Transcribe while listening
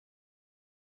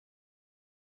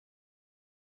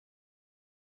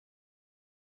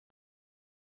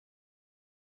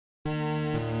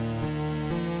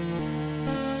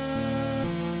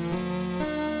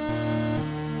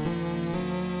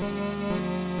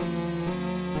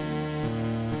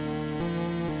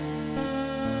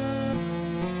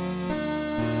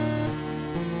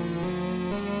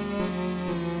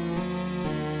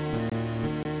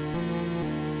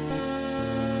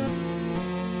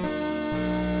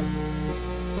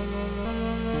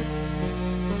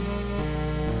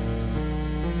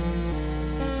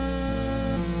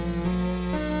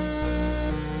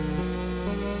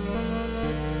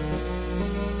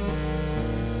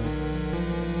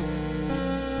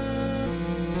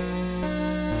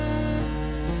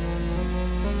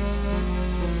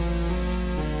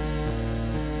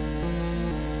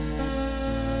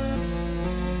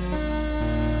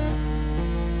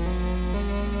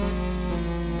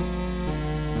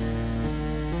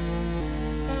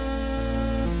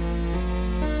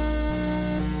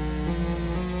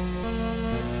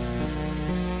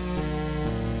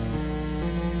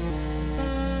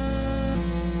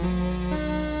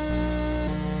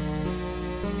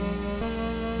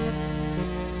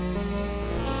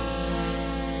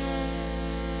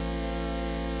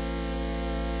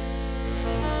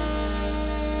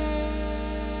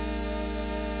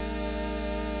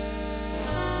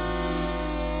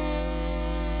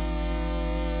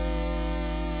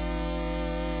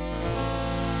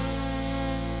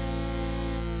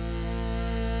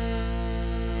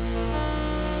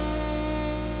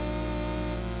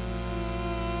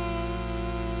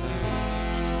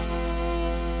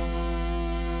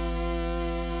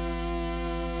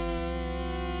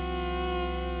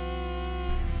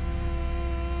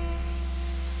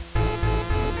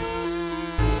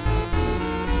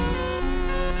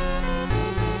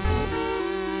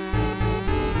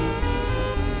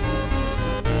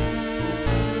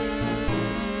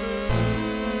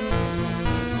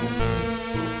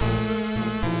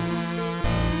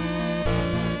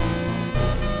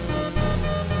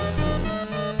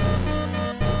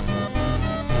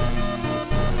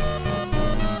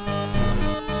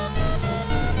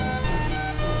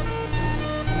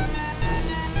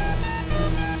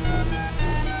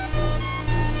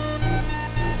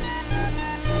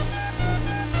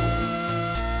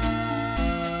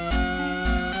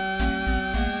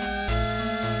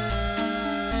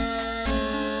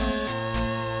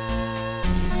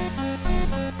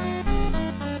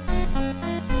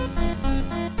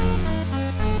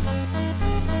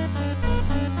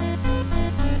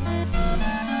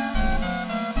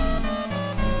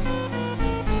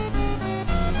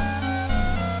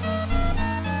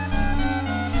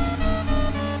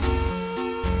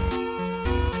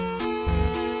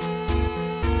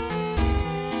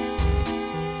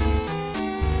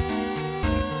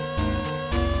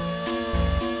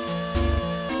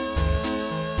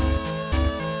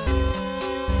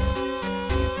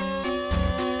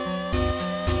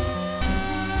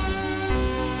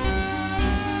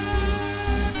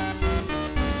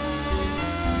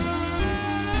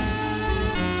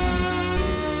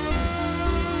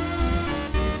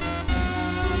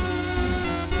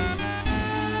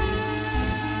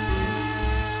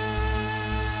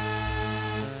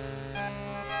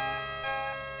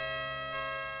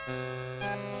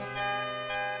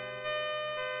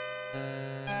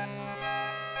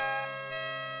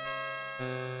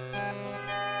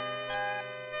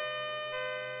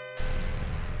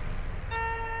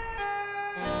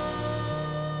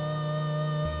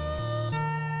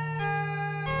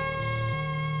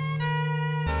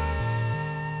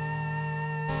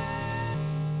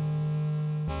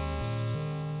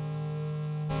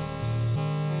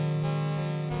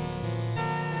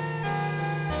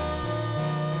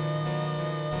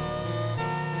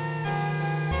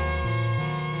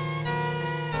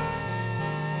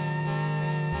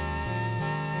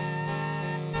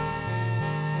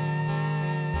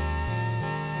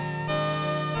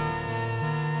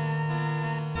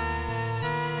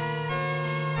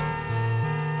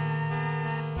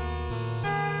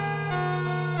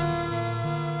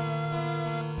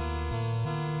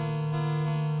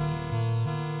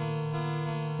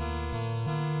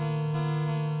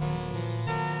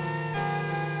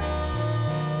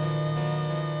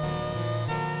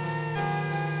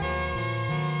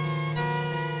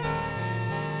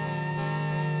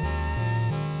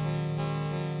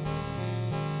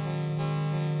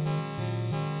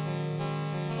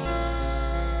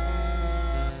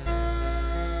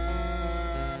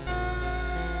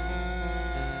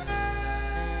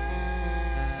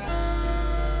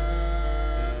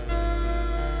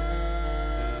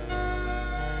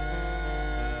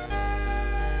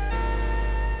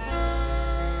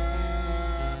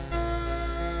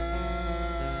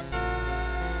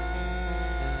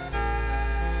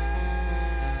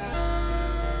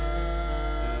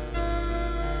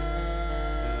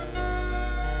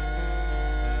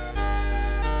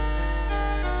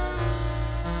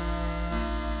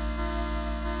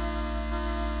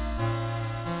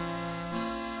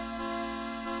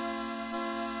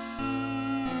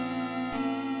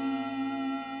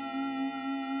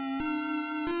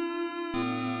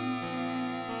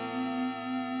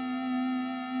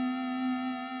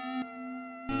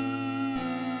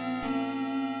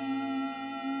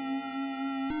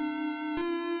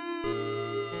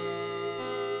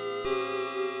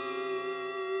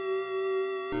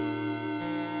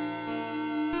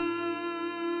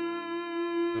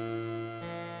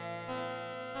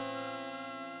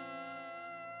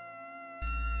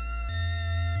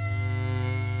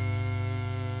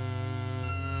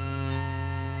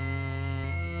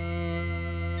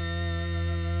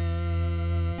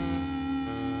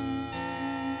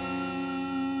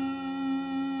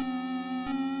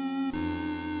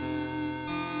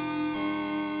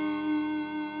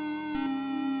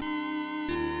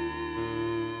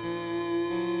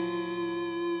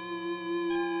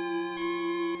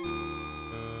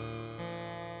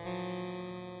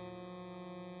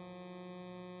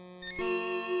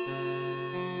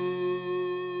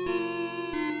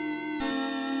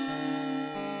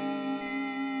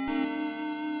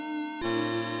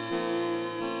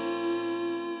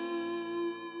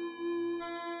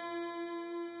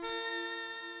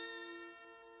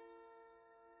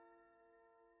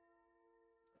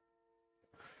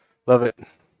Love it.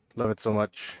 Love it so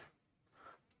much.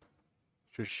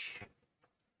 Shush.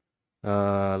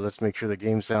 Let's make sure the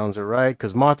game sounds are right,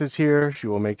 because Moth is here. She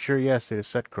will make sure, yes, it is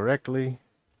set correctly.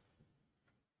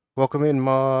 Welcome in,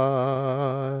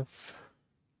 Moth.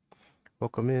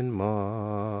 Welcome in,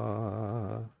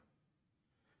 Moth.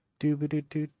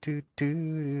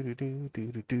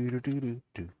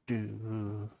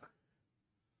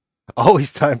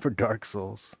 Always time for Dark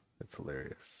Souls. That's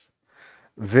hilarious.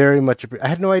 Very much. I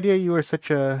had no idea you were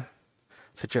such a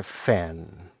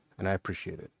fan, and I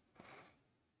appreciate it.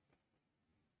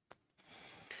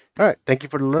 All right, thank you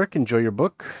for the lurk. Enjoy your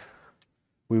book.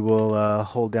 We will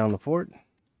hold down the fort.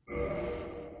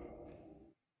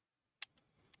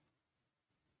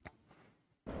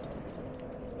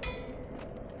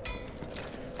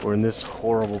 We're in this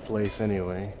horrible place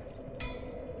anyway.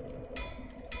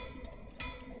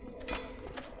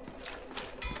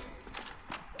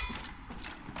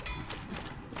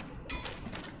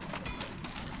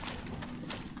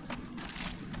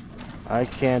 I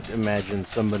can't imagine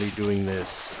somebody doing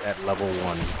this at level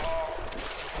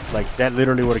 1. Like, that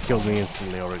literally would have killed me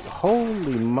instantly already.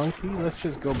 Holy monkey, let's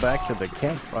just go back to the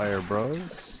campfire,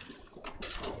 bros.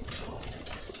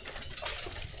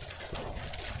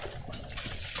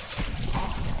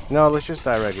 No, let's just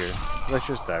die right here. Let's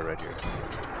just die right here.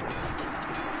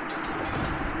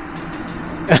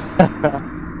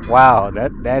 Wow,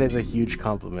 that is a huge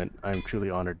compliment. I'm truly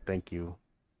honored. Thank you.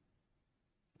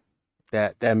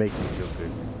 That makes me feel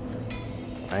good.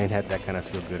 I ain't had that kind of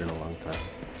feel good in a long time.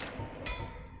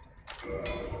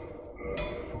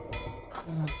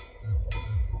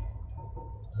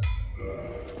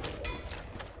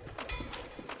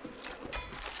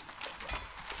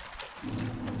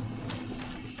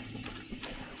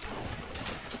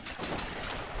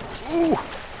 Ooh,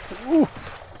 ooh,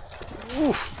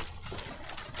 ooh.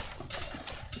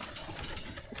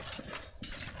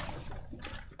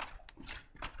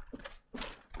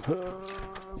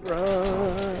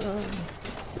 Run.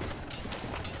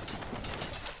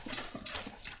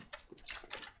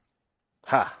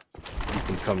 Ha! You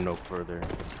can come no further.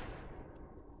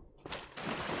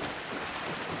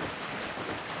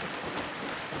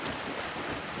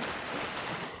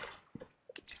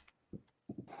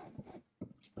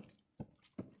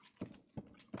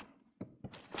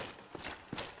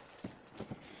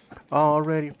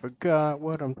 Already forgot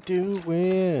what I'm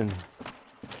doing.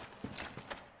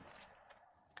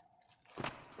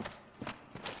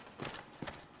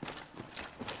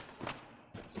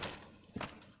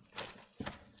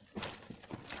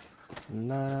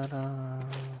 La da.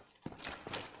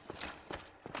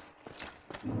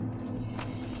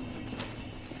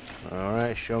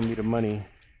 Alright, show me the money.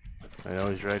 I know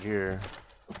he's right here.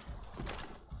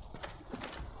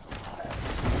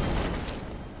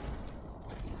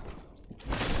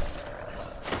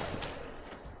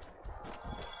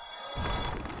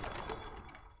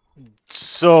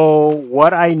 So,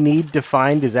 what I need to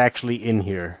find is actually in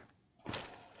here.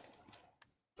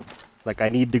 Like, I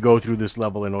need to go through this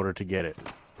level in order to get it.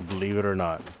 Believe it or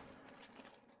not.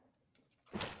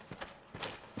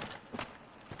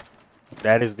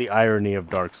 That is the irony of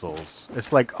Dark Souls.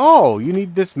 It's like, oh, you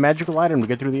need this magical item to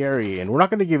get through the area, and we're not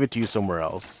going to give it to you somewhere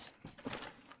else.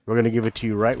 We're going to give it to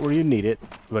you right where you need it,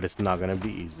 but it's not going to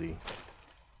be easy.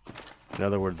 In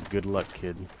other words, good luck,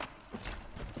 kid.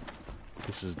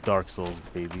 This is Dark Souls,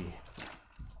 baby.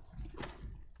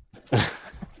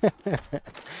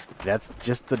 That's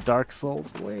just the Dark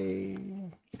Souls way.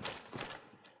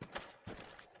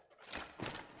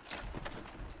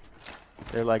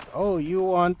 They're like, oh, you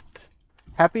want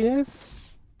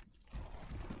happiness?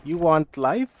 You want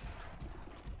life?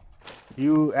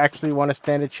 You actually want to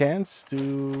stand a chance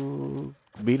to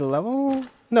beat a level?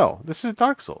 No, this is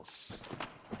Dark Souls.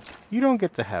 You don't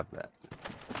get to have that.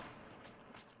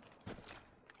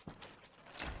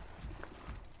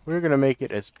 We're gonna make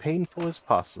it as painful as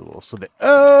possible so that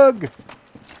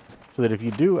so that if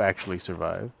you do actually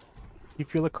survive, you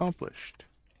feel accomplished.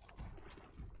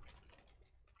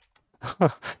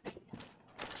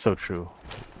 So true.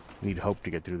 Need hope to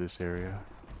get through this area.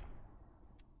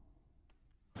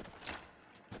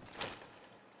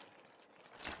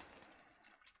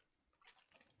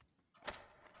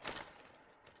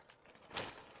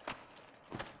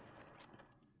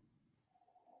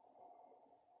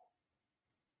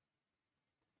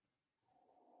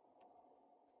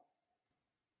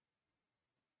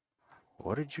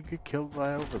 What did you get killed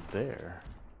by over there?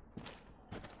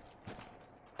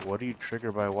 What do you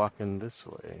trigger by walking this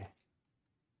way?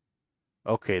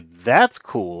 Okay, that's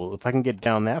cool. If I can get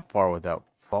down that far without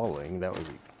falling, that would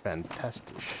be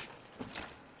fantastic.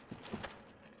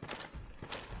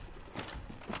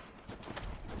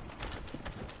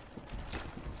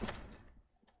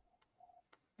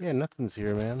 Yeah, nothing's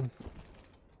here, man.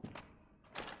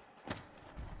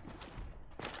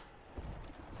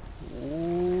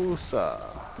 Woosa.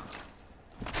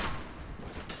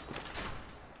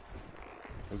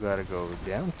 We gotta go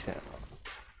downtown.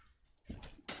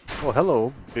 Oh,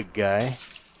 hello, big guy.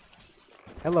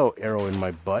 Hello, arrow in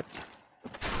my butt.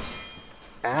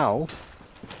 Ow.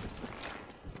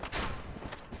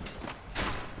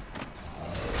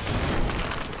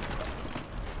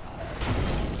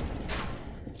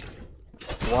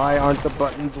 Why aren't the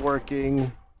buttons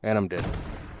working? And I'm dead.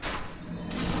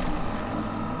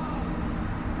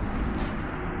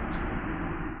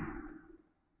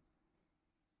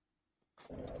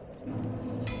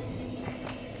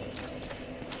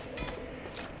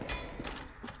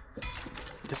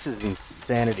 This is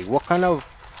insanity. What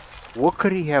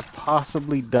could he have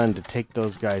possibly done to take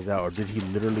those guys out? Or did he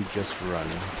literally just run?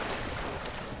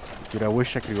 Dude, I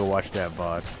wish I could go watch that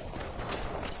VOD.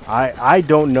 I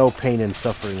don't know pain and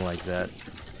suffering like that.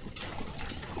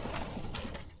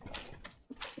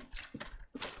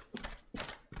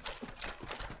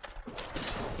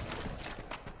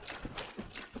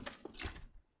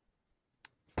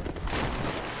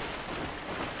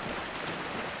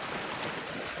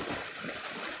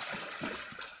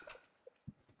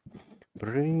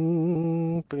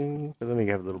 Bring, bring. Let me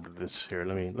have a little bit of this here.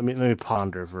 Let me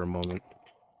ponder for a moment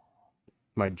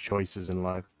my choices in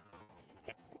life.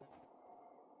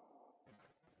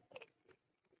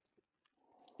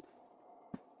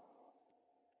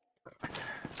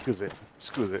 Excuse it.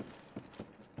 Excuse it.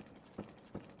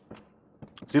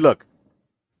 See, look.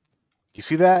 You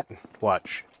see that?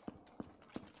 Watch.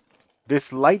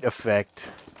 This light effect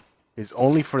is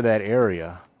only for that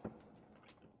area.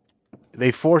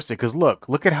 They forced it because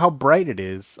look at how bright it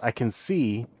is. I can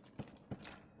see,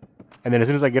 and then as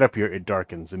soon as I get up here, it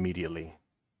darkens immediately.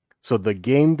 So the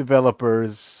game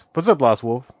developers, what's up, Lost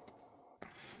Wolf?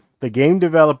 The game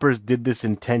developers did this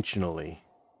intentionally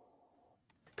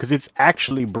because it's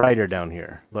actually brighter down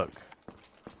here. Look,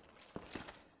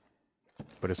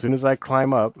 but as soon as I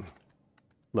climb up,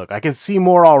 look, I can see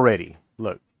more already.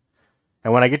 Look,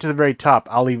 and when I get to the very top,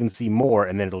 I'll even see more,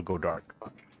 and then it'll go dark,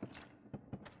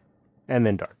 and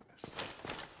then darkness.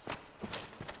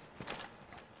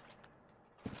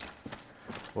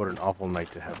 What an awful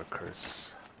night to have a curse.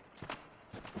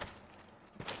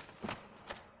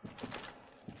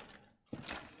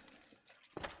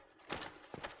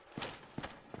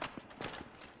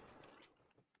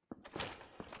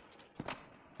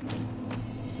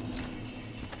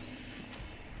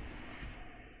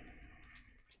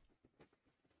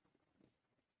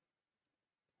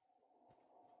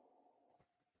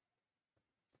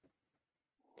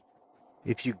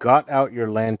 If you got out your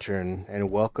lantern,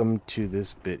 and welcome to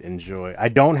this bit, enjoy. I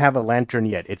don't have a lantern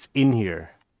yet. It's in here.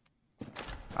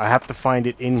 I have to find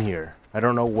it in here. I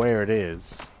don't know where it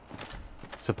is.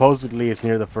 Supposedly it's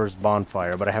near the first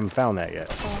bonfire, but I haven't found that yet.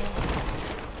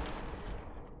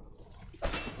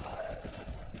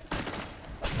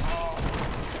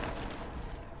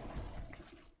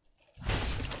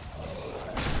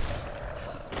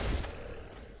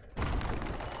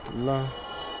 La,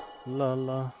 la,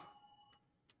 la.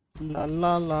 La,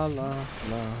 la, la, la,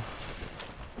 la.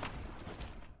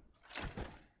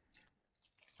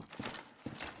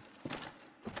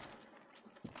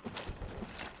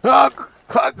 Hug!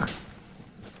 Hug!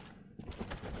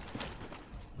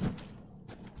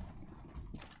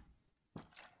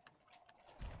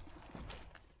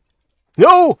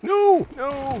 No! No!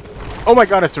 No! Oh my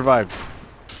god, I survived.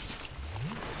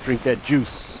 Drink that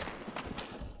juice.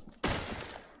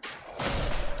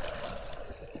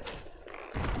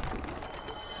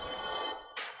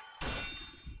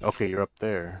 Okay, you're up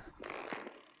there.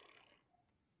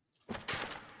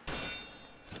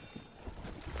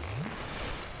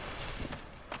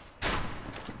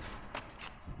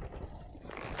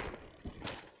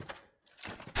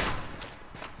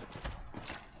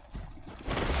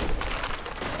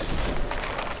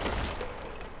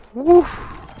 Woo!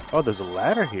 Oh, there's a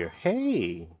ladder here.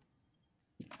 Hey!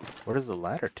 Where does the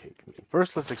ladder take me?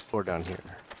 First, let's explore down here.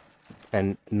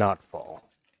 And not fall.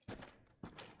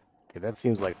 Okay, that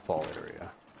seems like fall area.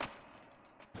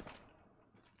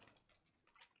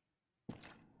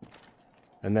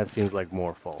 And that seems like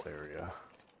more fall area.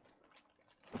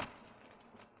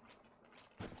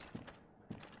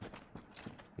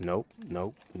 Nope,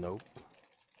 nope, nope.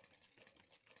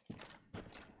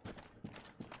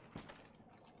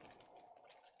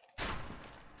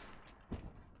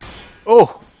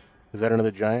 Oh! Is that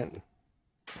another giant?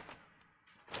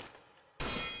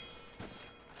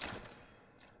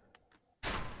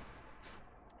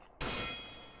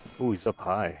 Oh, he's up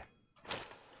high.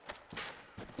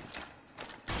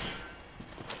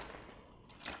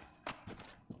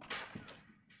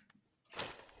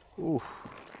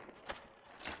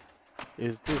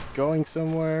 Is this going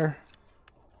somewhere?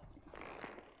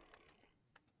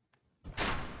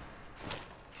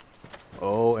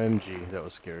 OMG, that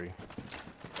was scary.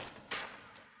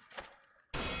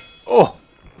 Oh,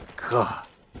 God.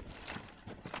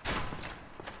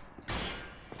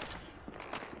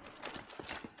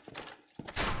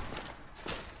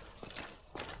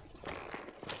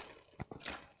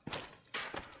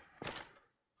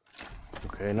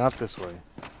 Okay, not this way.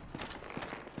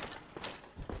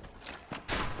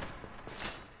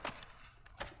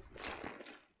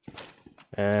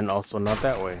 And also not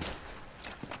that way.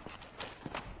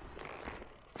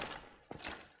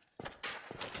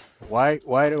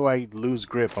 Why do I lose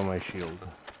grip on my shield?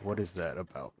 What is that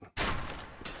about?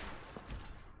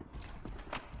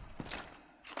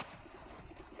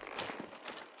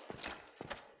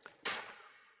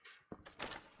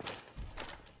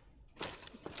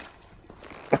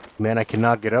 Man, I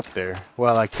cannot get up there.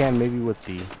 Well, I can maybe with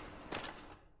the...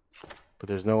 But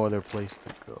there's no other place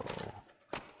to go.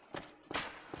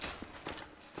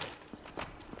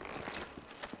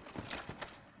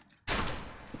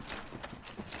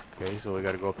 Okay, so we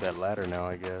gotta go up that ladder now,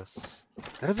 I guess.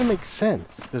 That doesn't make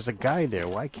sense. There's a guy there.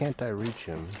 Why can't I reach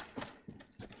him?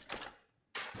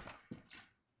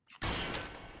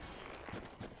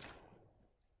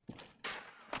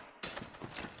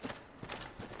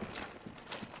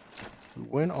 We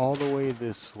went all the way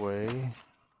this way.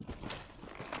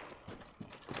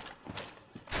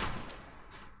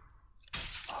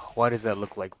 Why does that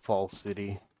look like Fall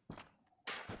City?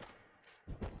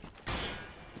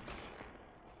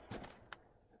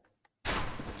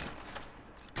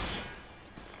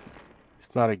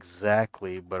 It's not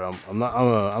exactly, but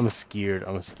I'm scared.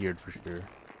 I'm scared for sure.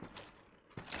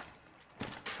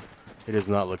 It does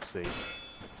not look safe.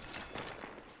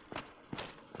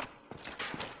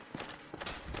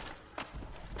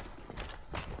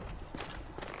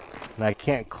 And I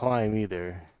can't climb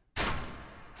either.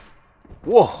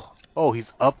 Whoa! Oh,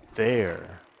 he's up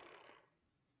there.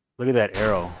 Look at that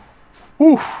arrow.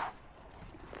 Whew!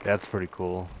 That's pretty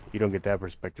cool. You don't get that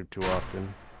perspective too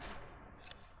often.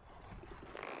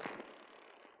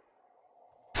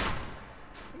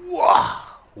 Whoa!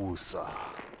 Woosa.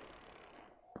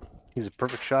 He's a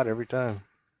perfect shot every time.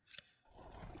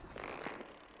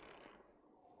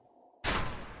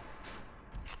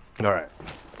 Alright.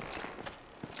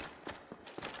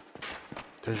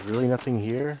 There's really nothing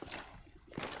here?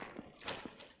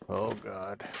 Oh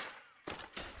god.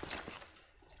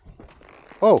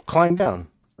 Oh, climb down.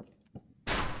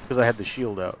 Because I had the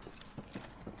shield out.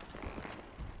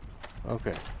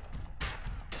 Okay.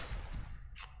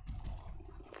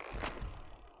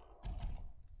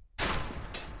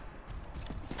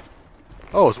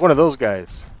 Oh, it's one of those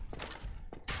guys.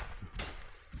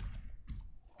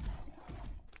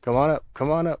 Come on up, come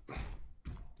on up.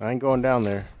 I ain't going down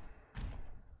there.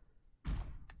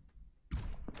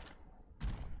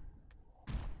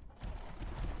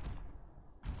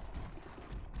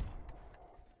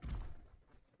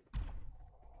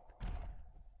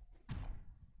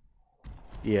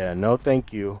 Yeah, no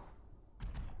thank you.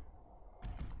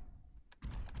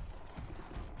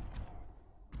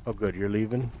 Oh good, you're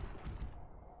leaving?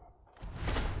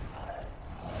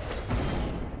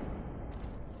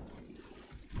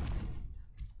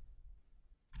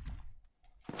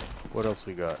 What else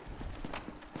we got?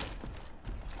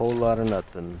 Whole lot of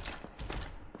nothing.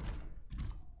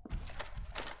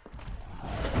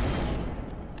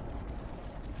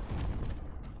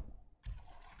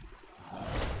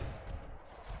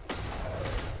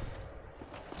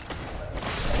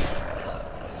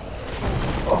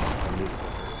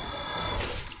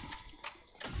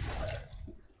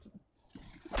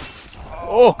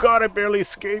 Oh god, I barely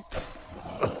escaped.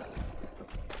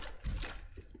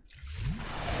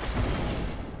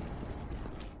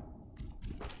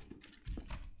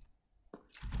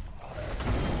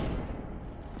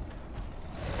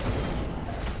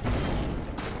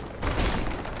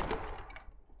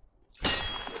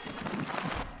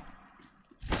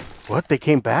 What? They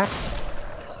came back?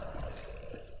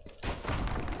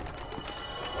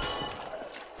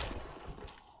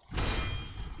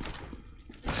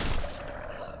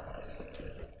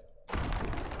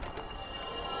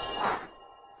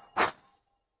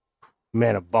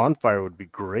 Man, a bonfire would be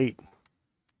great.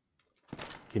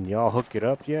 Can y'all hook it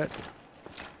up yet?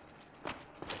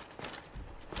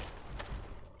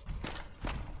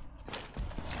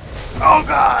 Oh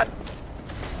god!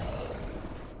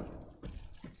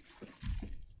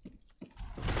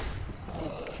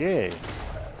 Okay.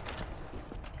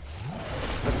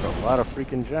 That's a lot of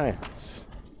freaking giants.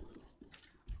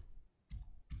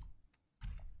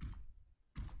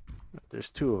 There's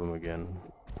two of them again.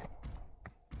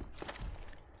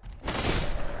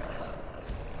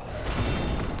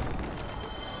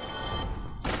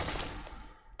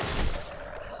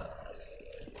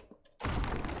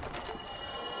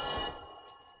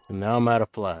 And now I'm out of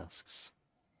flasks.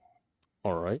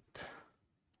 Alright.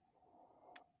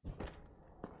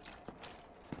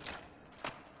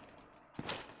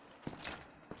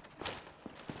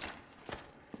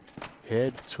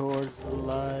 Head towards the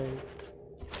light.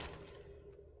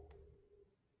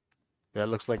 That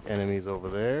looks like enemies over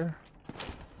there.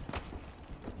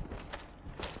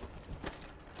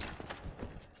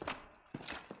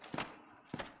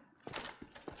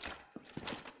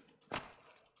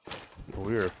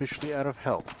 We are officially out of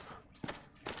health.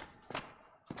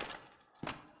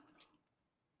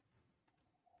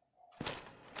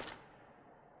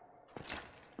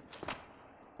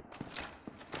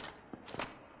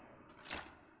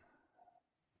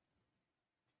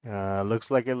 Looks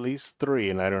like at least 3,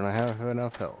 and I don't have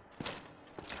enough health.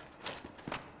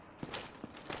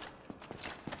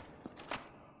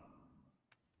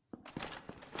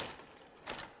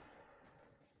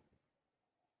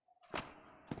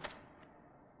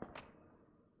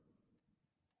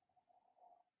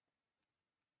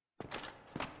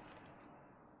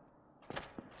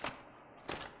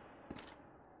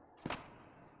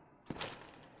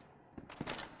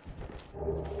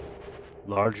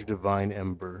 Large divine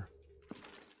ember.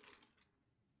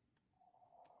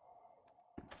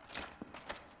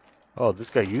 Oh,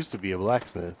 this guy used to be a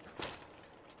blacksmith.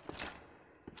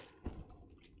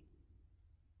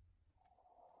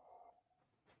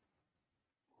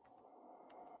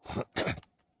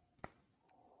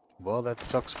 Well, that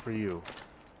sucks for you.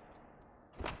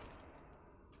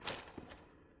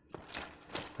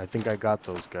 I think I got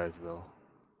those guys, though.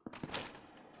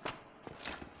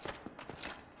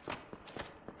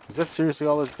 Is that seriously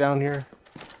all that's down here?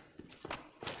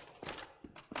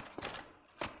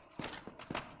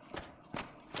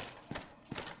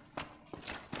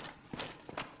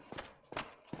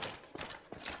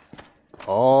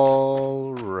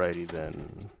 Alrighty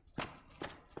then.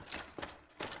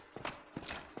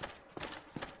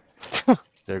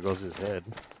 There goes his head.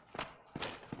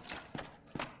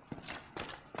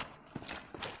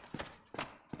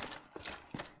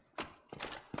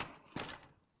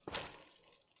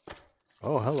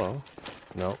 Oh, hello.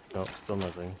 Nope, nope, still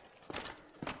nothing.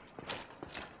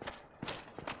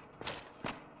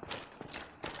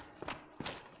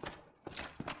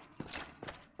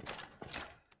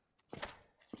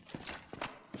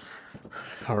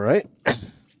 Alright.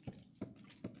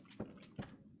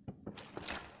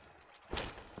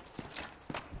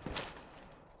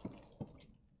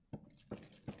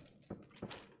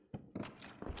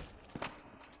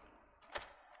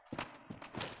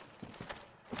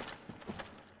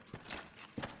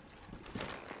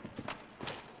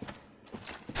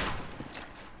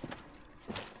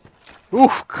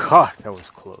 Oof, God, that was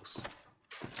close.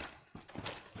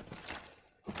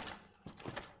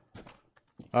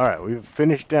 Alright, we've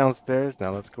finished downstairs,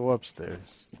 now let's go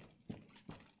upstairs.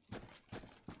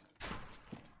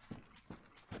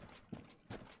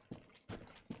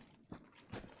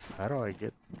 How do I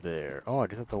get there? Oh, I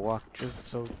just have to walk just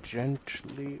so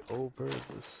gently over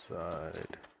the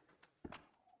side.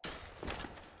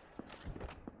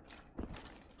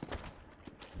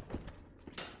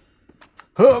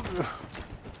 Hup!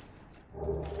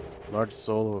 Large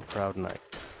soul of a proud knight.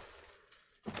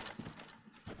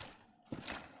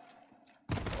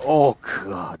 Oh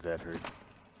God, that hurt.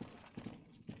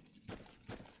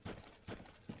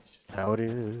 It's just how it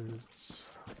is.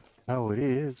 How it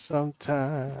is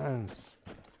sometimes.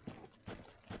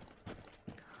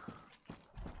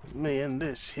 Man,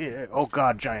 this here. Oh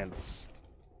God, giants.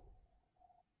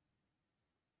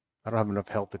 I don't have enough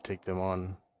health to take them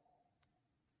on.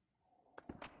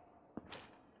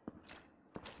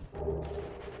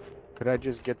 Could I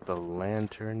just get the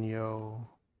lantern, yo?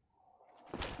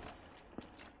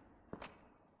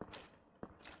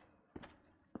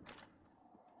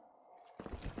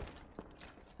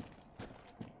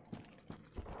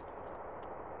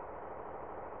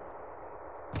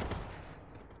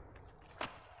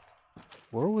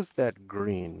 Where was that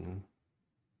green?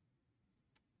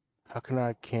 How come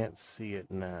I can't see it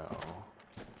now?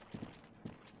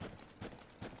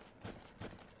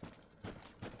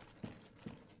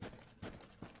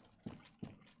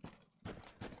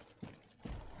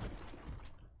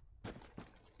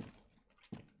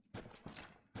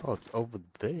 Oh, it's over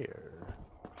there.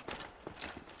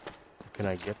 Can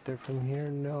I get there from here?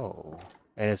 No.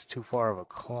 And it's too far of a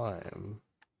climb.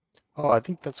 Oh, I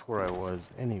think that's where I was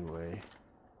anyway.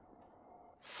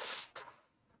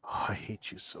 Oh, I hate hate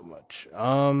you so much.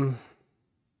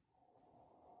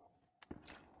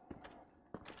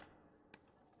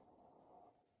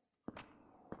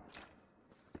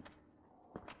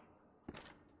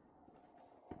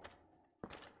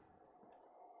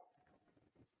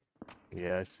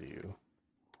 Yeah, I see you.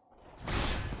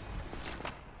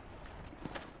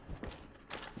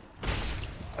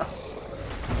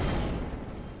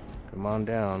 Come on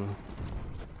down.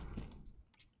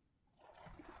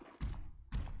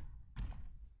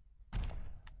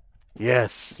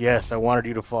 Yes, yes, I wanted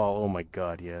you to fall. Oh my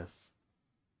god, yes.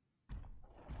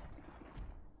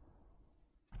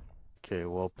 Okay,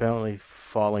 well, apparently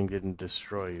falling didn't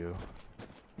destroy you.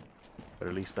 But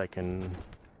at least I can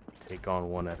take on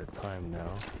one at a time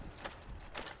now.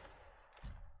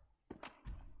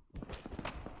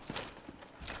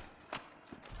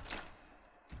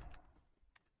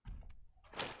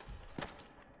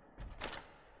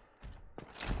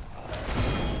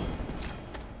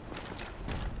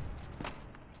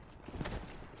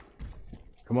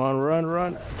 Come on, run,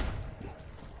 run.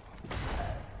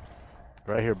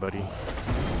 Right here, buddy.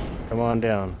 Come on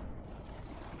down.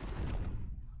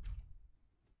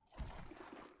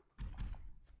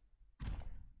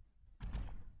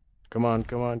 Come on,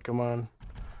 come on, come on.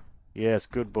 Yes,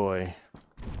 good boy.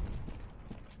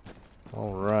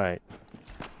 All right.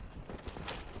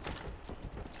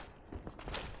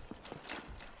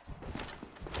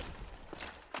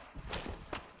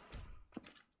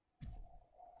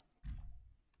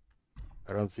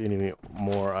 I don't see any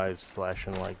more eyes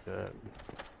flashing like that.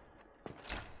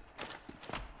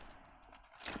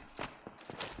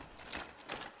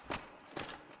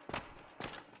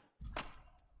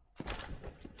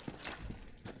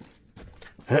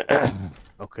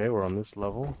 Okay, we're on this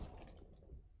level.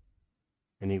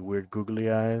 Any weird googly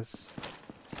eyes?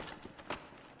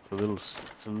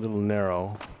 It's a little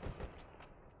narrow.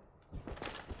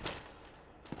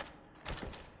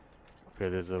 Okay,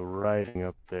 there's a writing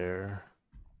up there.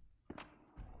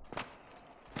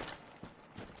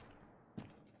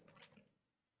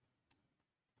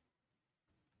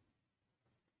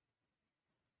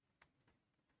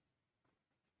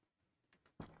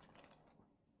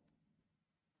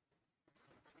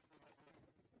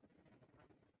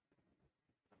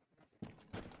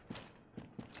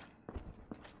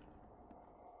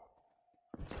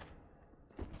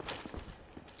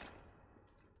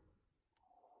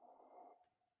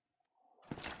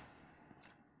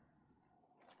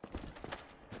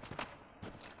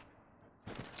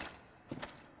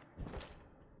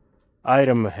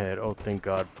 Item ahead. Oh, thank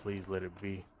God, please let it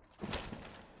be.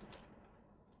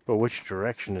 But which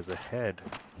direction is ahead?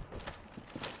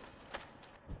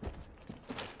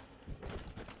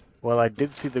 Well, I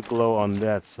did see the glow on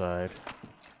that side.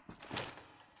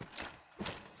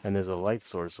 And there's a light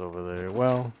source over there.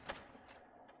 Well,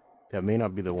 that may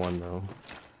not be the one, though.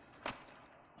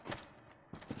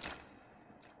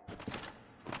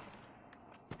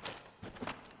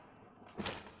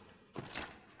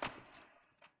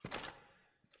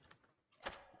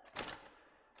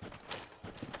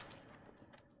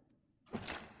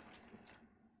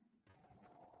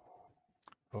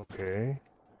 Okay.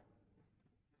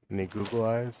 Any Google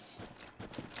eyes?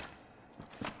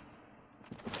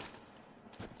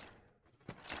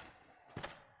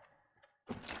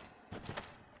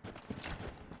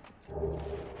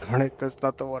 Darn it, that's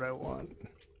not the one I want.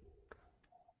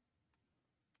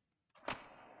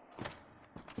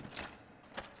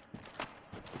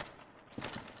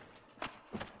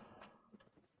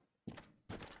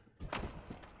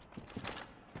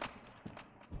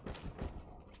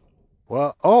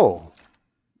 Well, oh!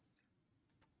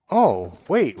 Oh,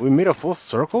 wait, we made a full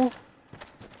circle?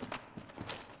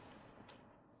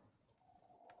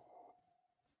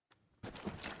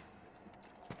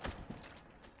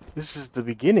 This is the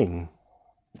beginning.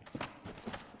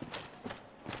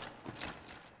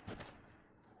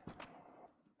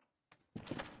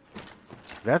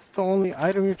 That's the only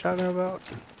item you're talking about?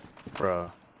 Bruh.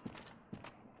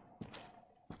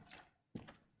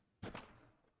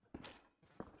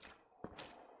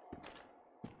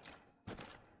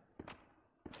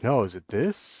 No, is it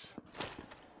this?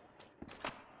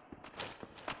 I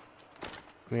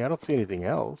mean, I don't see anything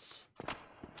else.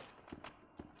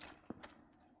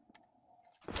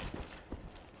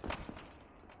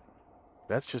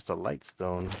 That's just a light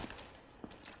stone.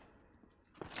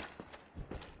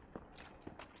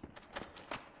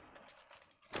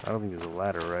 I don't think there's a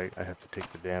ladder, right? I have to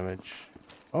take the damage.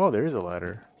 Oh, there is a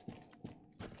ladder.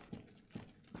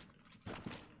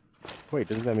 Wait,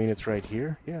 doesn't that mean it's right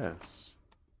here? Yes.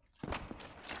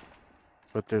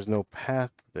 But there's no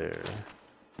path there.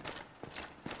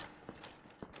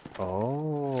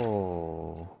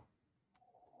 Oh.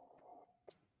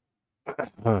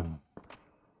 Huh.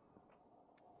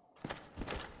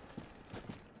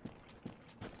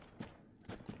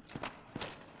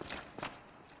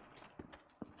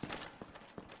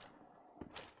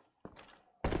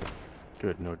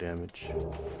 Good, no damage.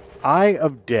 Eye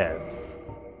of Death.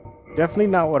 Definitely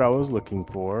not what I was looking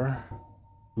for.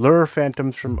 Lure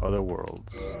phantoms from other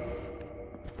worlds.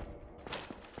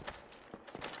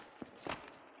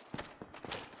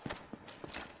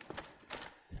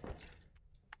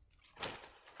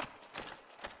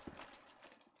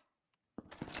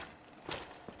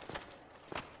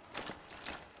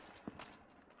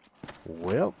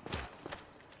 Well.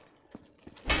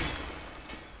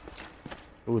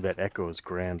 Ooh, that echo is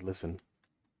grand. Listen.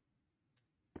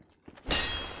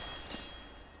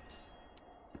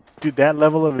 Dude, that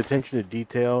level of attention to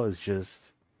detail is just...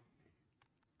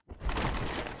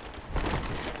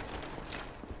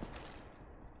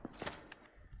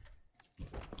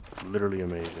 literally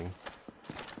amazing.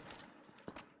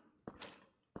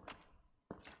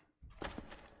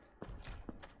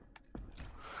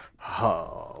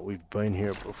 Oh, we've been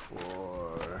here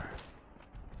before.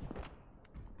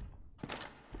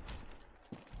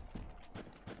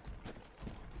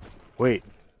 Wait.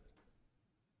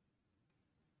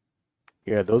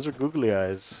 Yeah, those are googly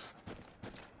eyes.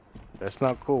 That's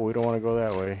not cool. We don't want to go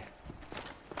that way.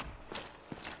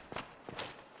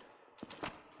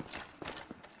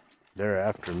 They're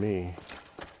after me.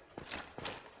 I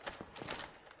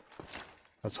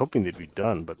was hoping they'd be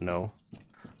done, but no.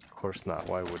 Of course not.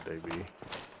 Why would they be?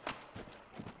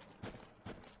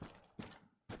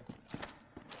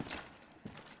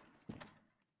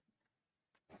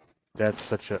 That's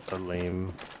such a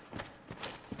lame...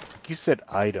 You said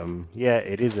item. Yeah,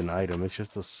 it is an item. It's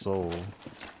just a soul.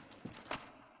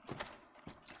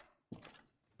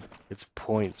 It's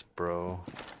points, bro.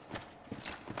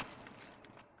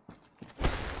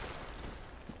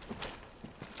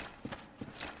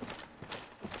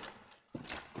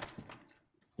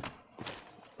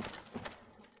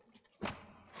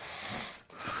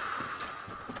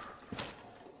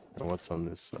 And what's on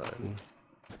this side?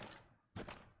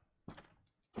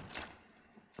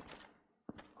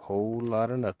 Whole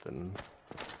lot of nothing.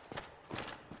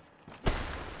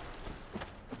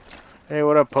 Hey,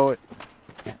 what up, poet?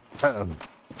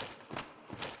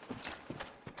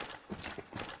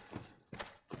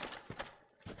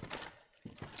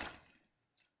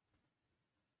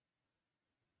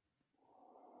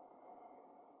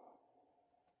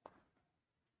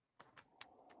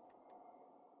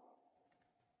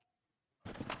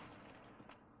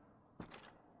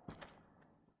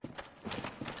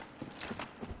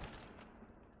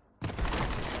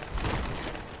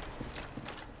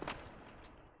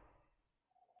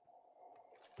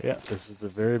 Yeah, this is the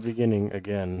very beginning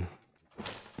again.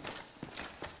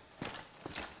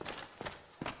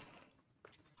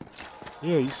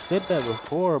 Yeah, you said that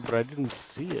before, but I didn't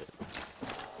see it.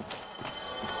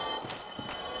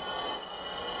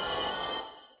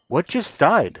 What just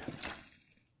died?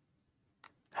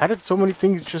 How did so many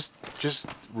things just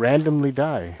randomly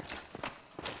die?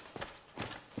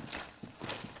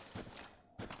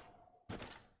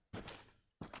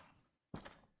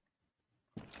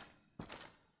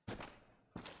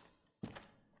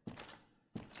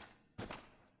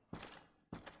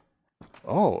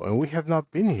 Oh, and we have not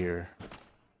been here.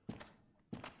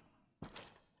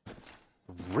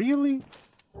 Really?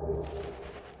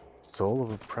 Soul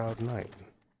of a proud knight.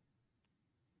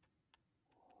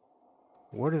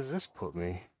 Where does this put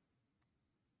me?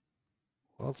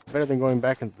 Well, it's better than going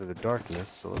back into the darkness,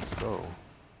 so let's go.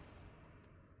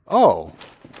 Oh!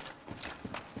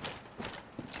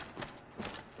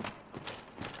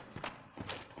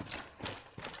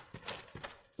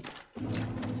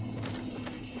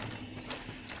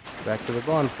 Back to the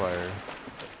bonfire.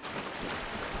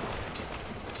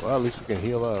 Well, at least we can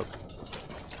heal up.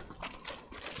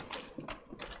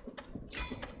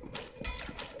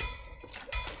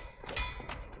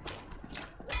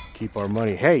 Keep our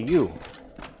money. Hey, you!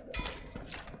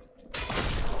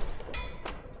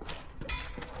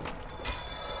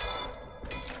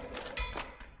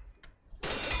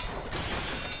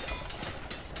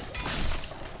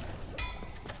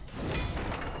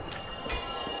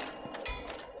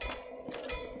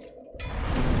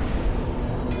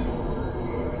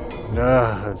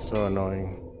 Ah, that's so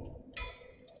annoying.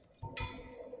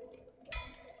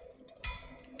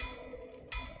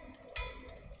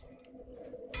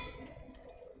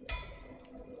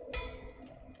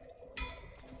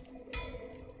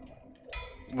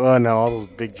 Well, now all those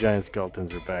big giant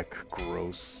skeletons are back.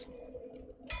 Gross.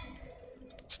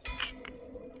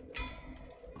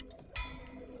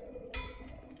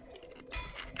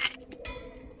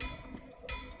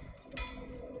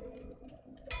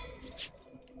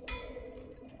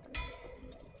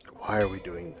 Why are we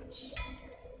doing this?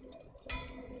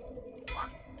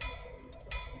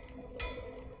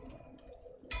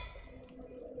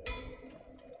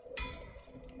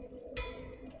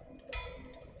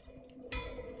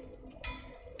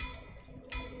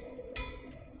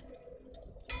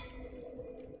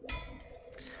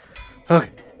 Okay.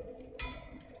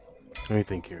 Let me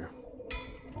think here.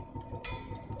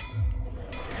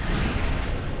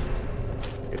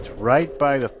 It's right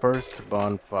by the first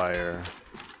bonfire.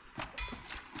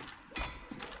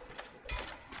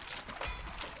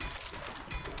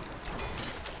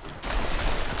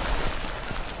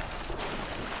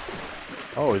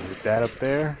 Oh, is it that up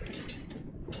there?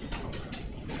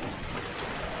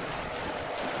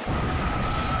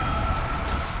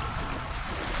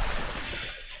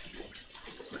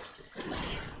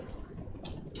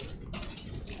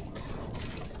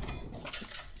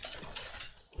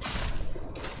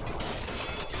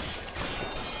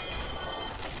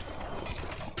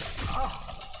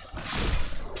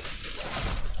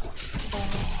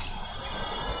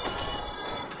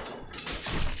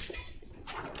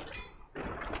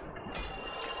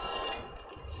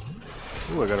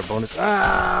 Ooh, I got a bonus.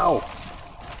 Ow!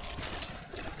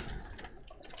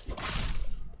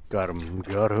 Got him,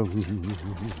 got him.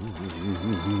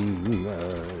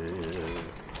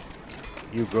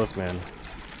 You gross man.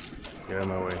 Get out of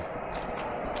my way.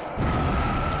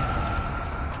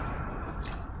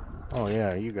 Oh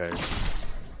yeah, you guys.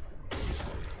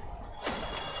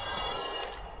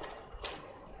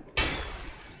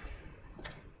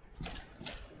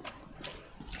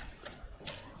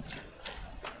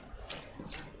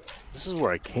 This is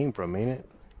where I came from, ain't it?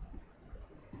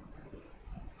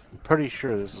 I'm pretty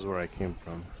sure this is where I came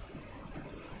from.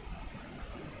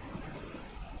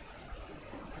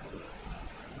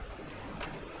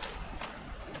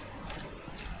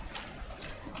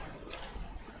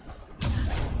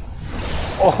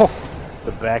 Oh!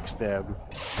 The backstab.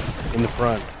 In the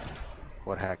front.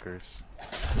 What hackers?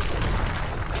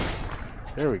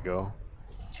 There we go.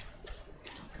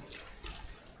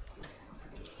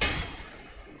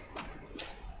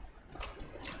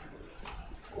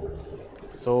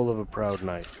 Soul of a proud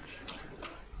knight.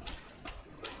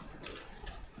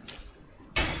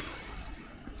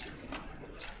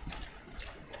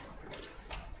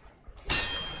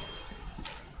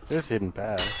 There's hidden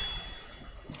path.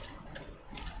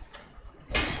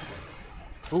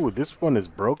 Ooh, this one is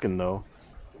broken though.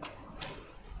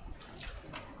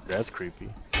 That's creepy.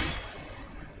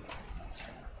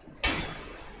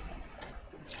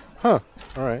 Huh.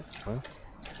 Alright. Well.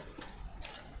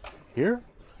 Here?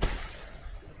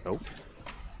 Nope.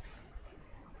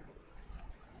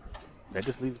 That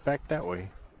just leads back that way.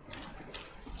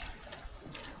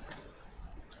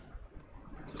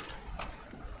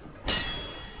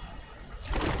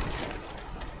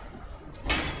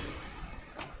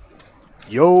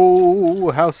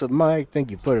 Yo, House of Mike, thank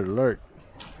you for the alert.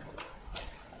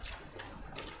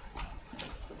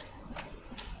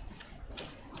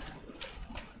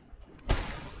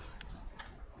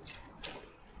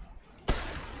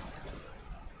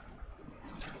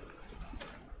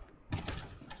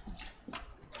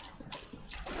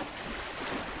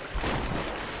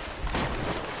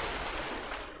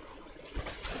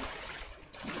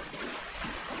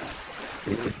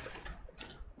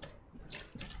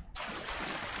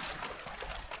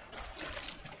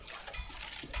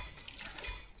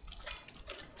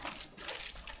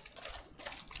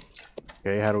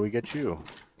 Okay, how do we get you?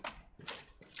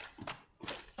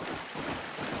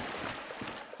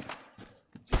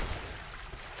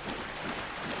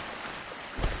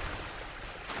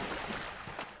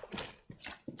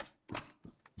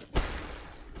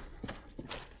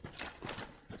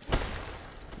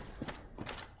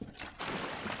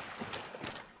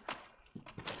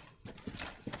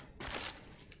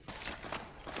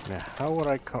 Now, how would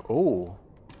I come? Oh,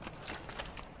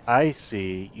 I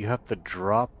see. You have to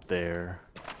drop there.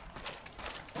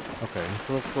 Okay,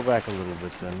 so let's go back a little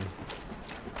bit then.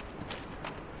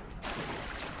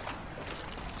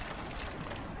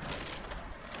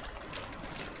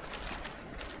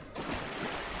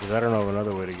 Because I don't know of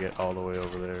another way to get all the way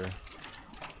over there.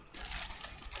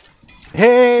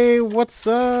 Hey, what's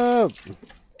up?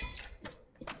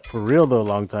 For real though,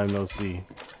 long time no see.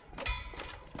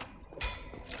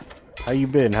 How you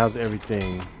been? How's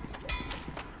everything?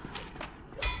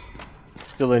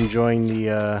 Still enjoying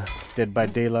the Dead by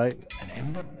Daylight? An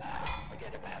ember?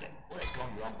 Forget about it. What's gone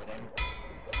wrong with him?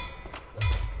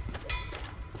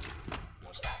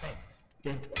 What's that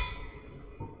then? Dead?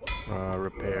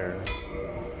 Repair.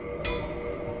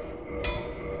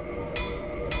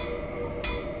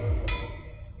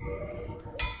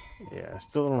 Yeah,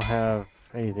 still don't have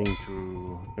anything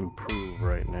to improve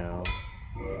right now.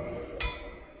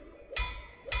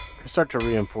 I start to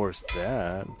reinforce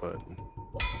that, but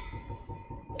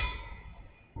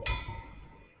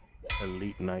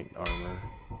elite knight armor.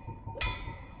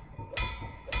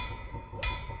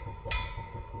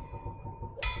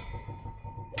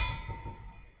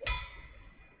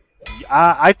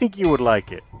 I think you would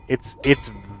like it. It's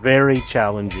very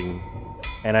challenging,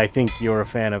 and I think you're a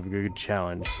fan of a good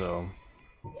challenge, so.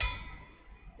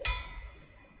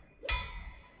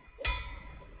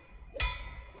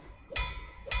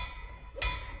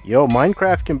 Yo,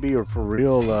 Minecraft can be for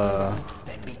real,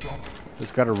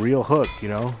 it's got a real hook, you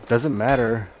know? Doesn't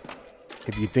matter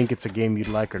if you think it's a game you'd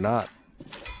like or not.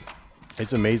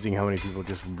 It's amazing how many people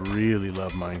just really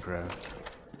love Minecraft.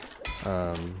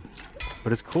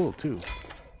 But it's cool too.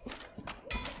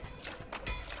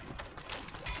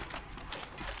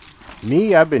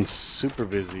 Me, I've been super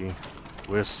busy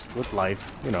with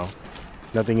life, you know,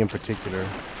 nothing in particular.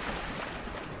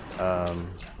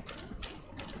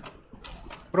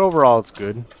 But overall, it's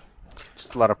good.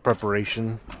 Just a lot of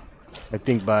preparation. I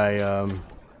think by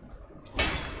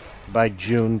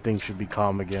June, things should be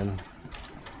calm again.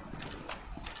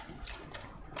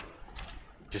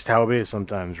 Just how it is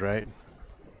sometimes, right?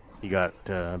 You got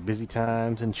busy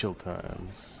times and chill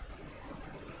times.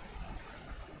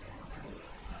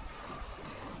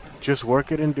 Just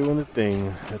working and doing the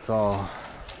thing. That's all.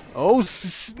 Oh,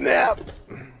 snap!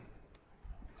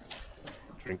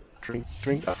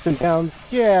 Drink ups and downs.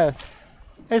 Yeah,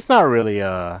 it's not really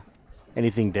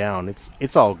anything down.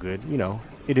 It's all good. You know,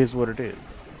 it is what it is.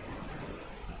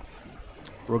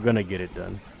 We're gonna get it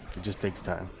done. It just takes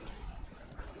time.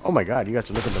 Oh my God, you guys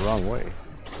are looking the wrong way.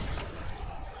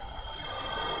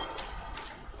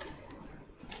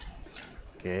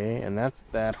 Okay, and that's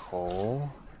that hole.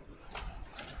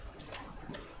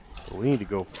 But we need to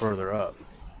go further up.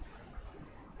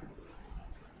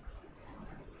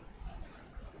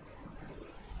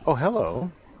 Oh,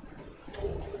 hello.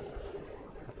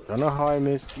 Don't know how I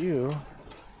missed you.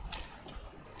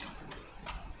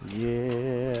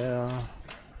 Yeah.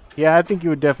 Yeah, I think you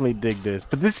would definitely dig this.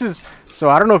 But this is... So,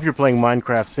 I don't know if you're playing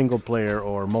Minecraft single player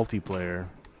or multiplayer.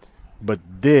 But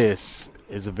this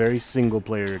is a very single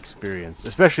player experience.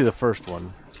 Especially the first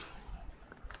one.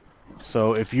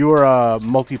 So, if you're a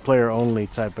multiplayer only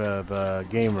type of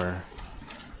gamer...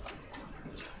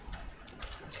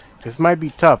 This might be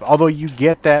tough. Although you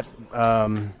get that...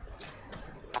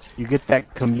 you get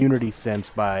that community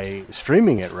sense by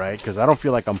streaming it, right? Because I don't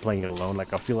feel like I'm playing it alone.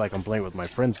 Like, I feel like I'm playing with my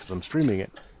friends because I'm streaming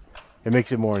it. It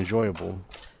makes it more enjoyable.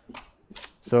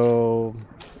 So,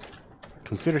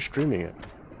 consider streaming it.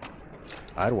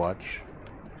 I'd watch.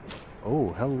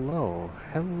 Oh, hello.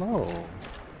 Hello.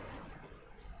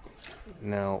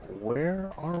 Now,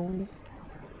 where are we?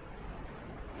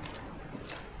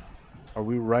 Are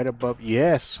we right above?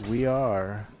 Yes, we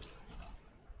are.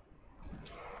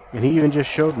 And he even just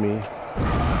showed me.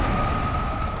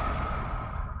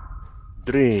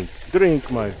 Drink, drink,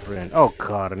 my friend. Oh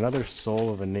God, another soul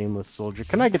of a nameless soldier.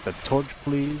 Can I get the torch,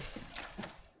 please?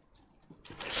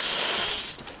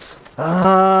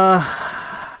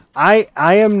 I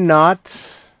am not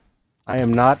a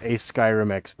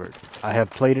Skyrim expert. I have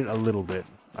played it a little bit.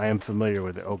 I am familiar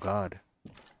with it. Oh God.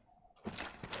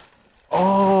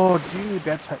 Oh, dude,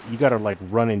 that's how you gotta like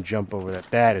run and jump over that.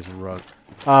 That is rough.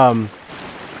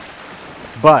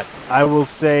 But I will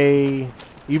say,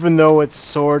 even though it's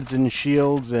swords and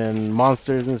shields and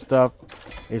monsters and stuff,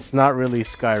 it's not really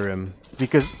Skyrim,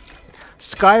 because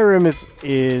Skyrim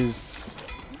is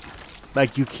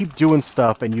like you keep doing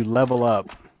stuff and you level up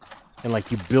and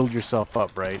like you build yourself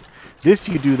up, right? This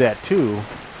you do that too,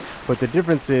 but the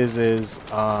difference is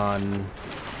on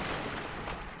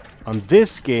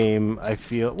this game I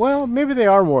feel, well, maybe they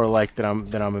are more alike than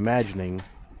I'm imagining.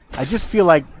 I just feel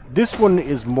like this one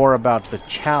is more about the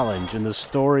challenge, and the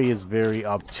story is very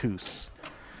obtuse.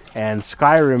 And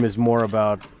Skyrim is more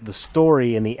about the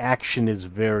story, and the action is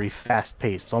very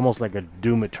fast-paced. It's almost like a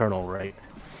Doom Eternal, right?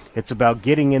 It's about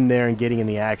getting in there and getting in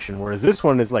the action. Whereas this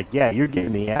one is like, yeah, you're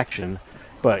getting the action,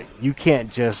 but you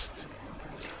can't just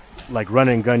like run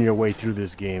and gun your way through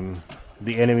this game.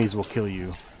 The enemies will kill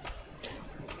you.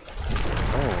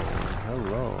 Oh,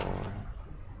 hello.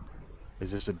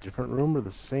 Is this a different room or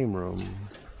the same room?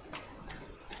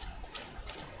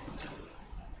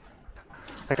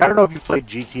 Like, I don't know if you played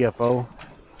GTFO.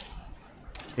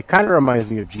 It kind of reminds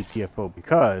me of GTFO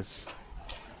because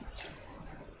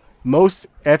most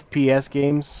FPS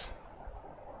games,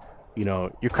 you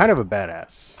know, you're kind of a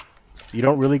badass. You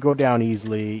don't really go down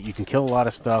easily. You can kill a lot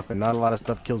of stuff, and not a lot of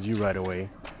stuff kills you right away.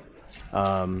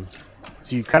 So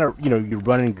So you kind of, you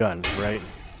run and gun, right?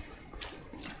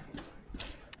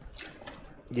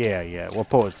 Yeah, what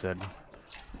Poet said.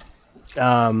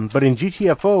 But in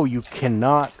GTFO, you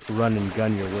cannot run and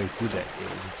gun your way through that game.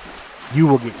 You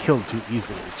will get killed too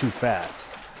easily, too fast.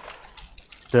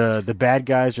 The bad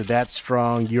guys are that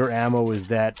strong. Your ammo is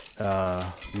that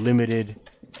limited.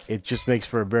 It just makes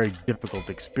for a very difficult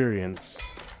experience.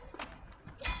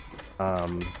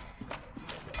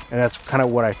 And that's kind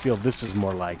of what I feel this is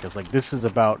more like. It's like this is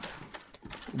about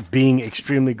being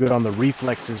extremely good on the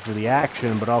reflexes for the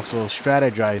action, but also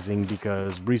strategizing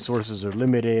because resources are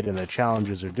limited and the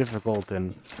challenges are difficult,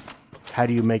 and how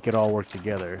do you make it all work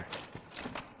together?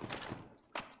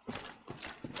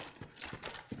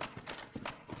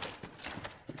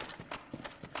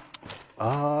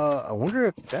 I wonder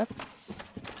if that's...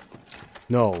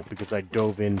 No, because I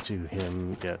dove into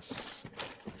him, yes.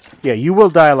 Yeah, you will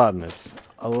die a lot in this.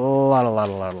 A lot. A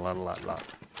lot.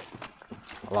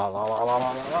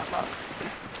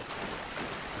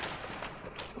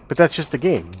 But that's just the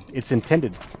game. It's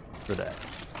intended for that.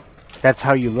 That's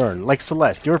how you learn. Like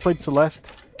Celeste. You ever played Celeste?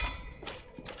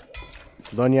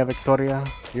 Doña Victoria?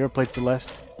 You ever played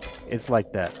Celeste? It's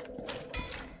like that.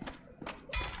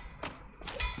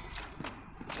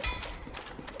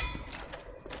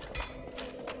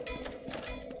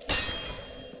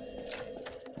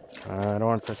 I don't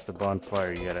want to touch the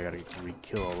bonfire yet. I gotta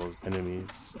re-kill all those enemies.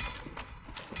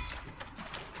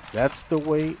 That's the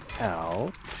way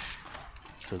out.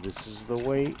 So this is the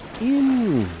way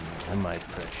in, my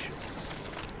precious.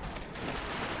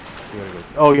 We gotta go.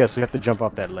 Oh yes, we have to jump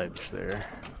off that ledge there.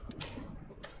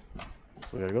 So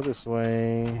we gotta go this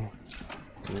way.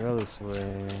 Go this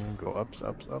way. Go ups.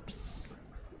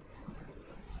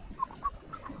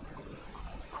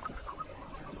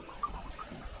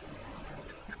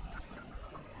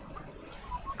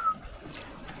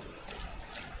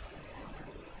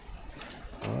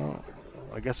 Well,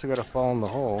 I guess we gotta fall in the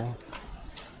hole.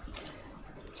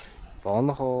 Fall in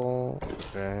the hole.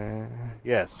 Okay.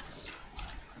 Yes.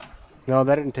 No,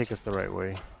 that didn't take us the right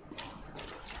way.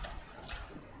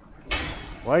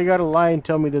 Why you gotta lie and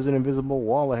tell me there's an invisible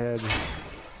wall ahead?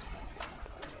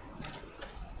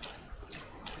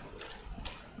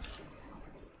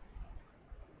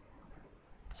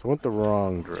 So went the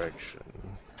wrong direction.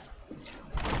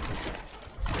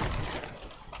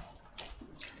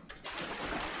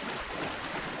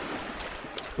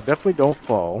 So definitely don't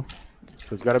fall.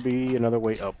 There's gotta be another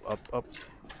way up.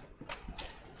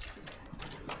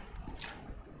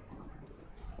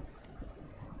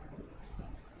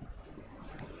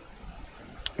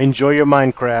 Enjoy your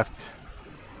Minecraft.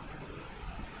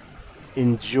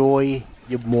 Enjoy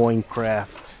your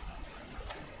Minecraft.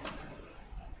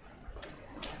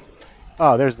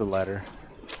 Oh, there's the ladder.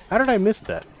 How did I miss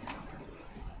that?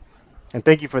 And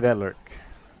thank you for that lurk.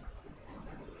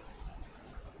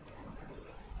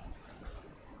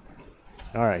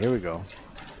 Alright, here we go.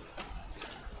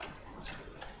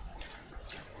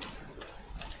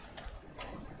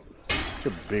 It's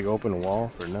a big open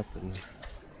wall for nothing.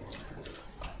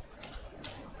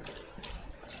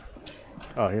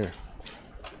 Oh, here.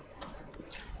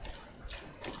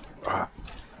 Ah.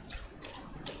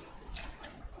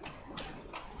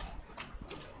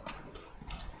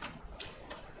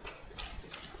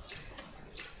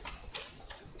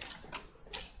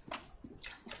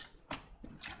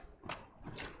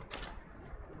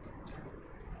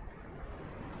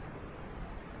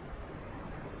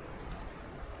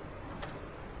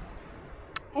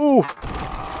 Oof!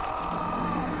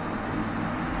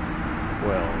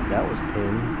 Well, that was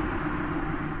pain.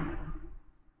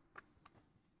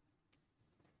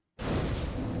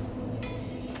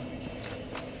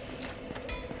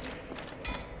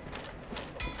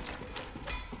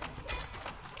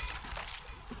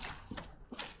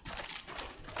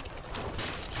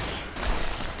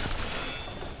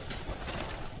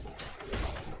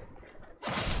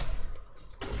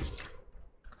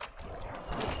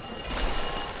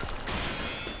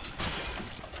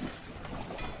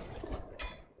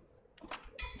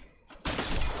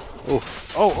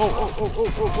 Oh.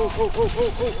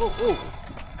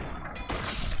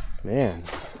 Man,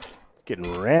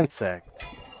 getting ransacked.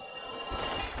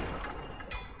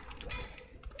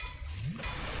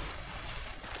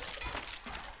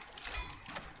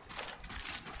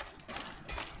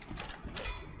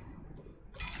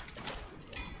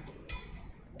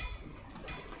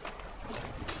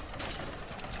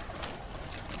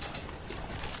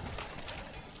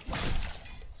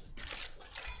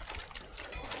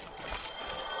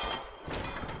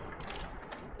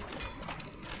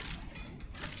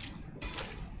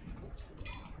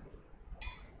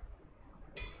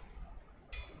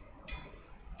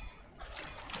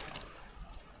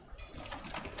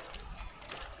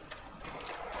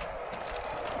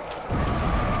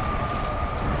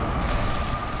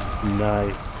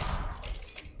 Nice.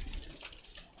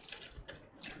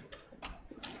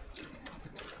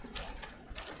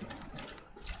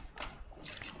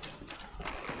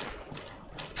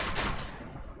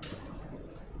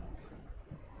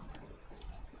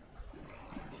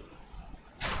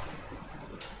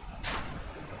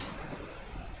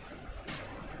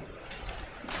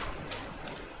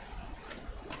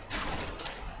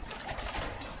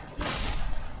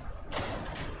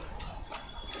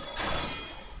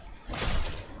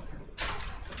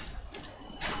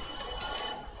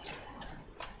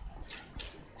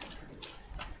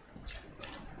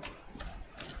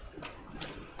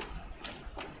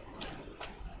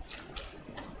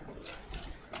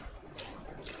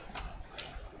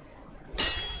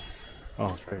 Oh,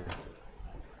 it's right here.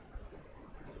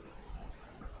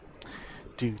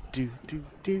 Do do do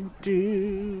do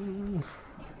do.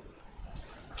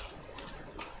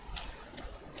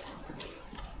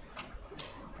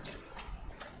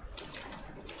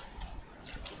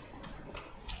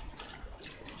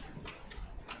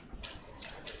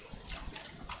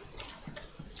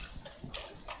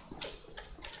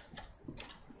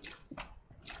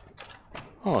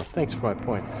 Oh, thanks for my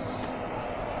points.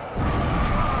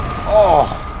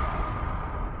 Oh!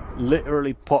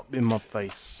 Literally popped in my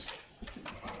face.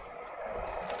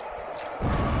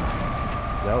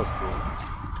 That was cool.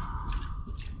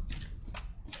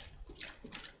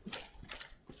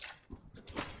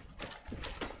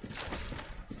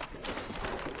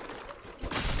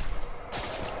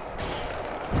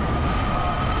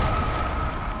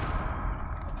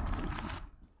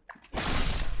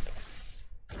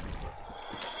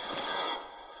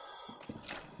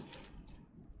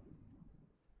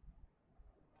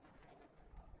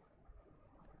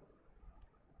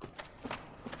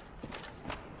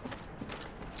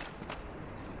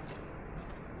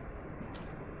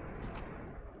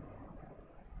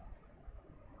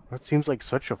 That seems like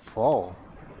such a fall.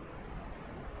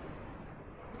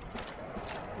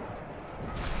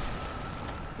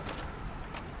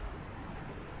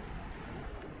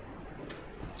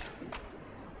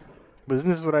 But isn't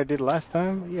this what I did last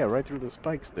time? Yeah, right through the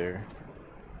spikes there.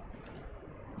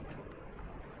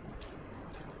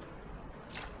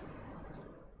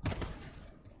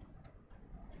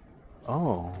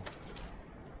 Oh.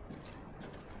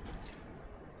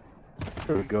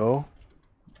 There we go.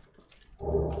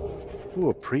 Ooh,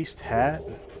 a priest hat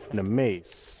and a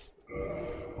mace.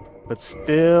 But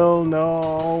still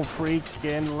no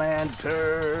freaking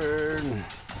lantern.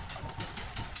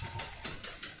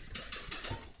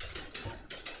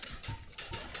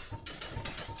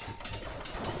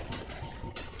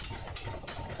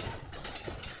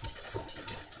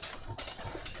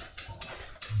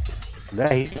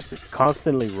 Yeah, he's just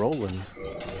constantly rolling.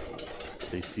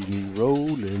 They see me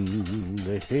rolling,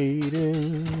 they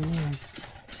hating.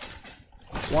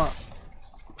 What?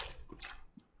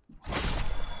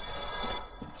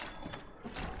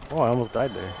 Oh, I almost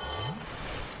died there.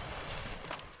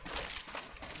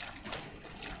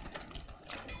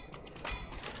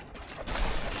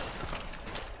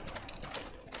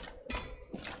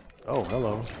 Oh,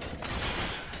 hello.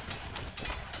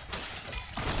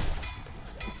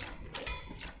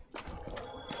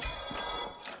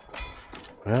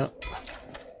 Well,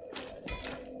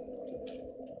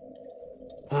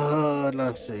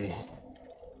 let's see.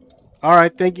 All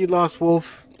right, thank you, Lost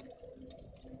Wolf.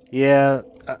 Yeah,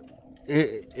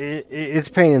 it's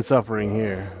pain and suffering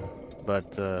here,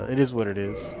 but it is what it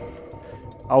is.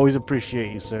 Always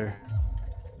appreciate you, sir.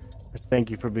 Thank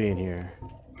you for being here.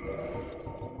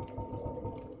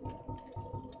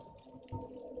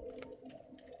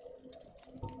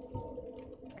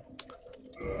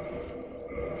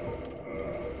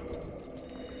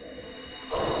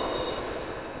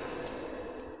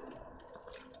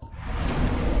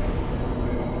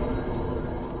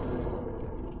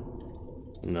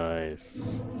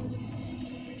 Nice.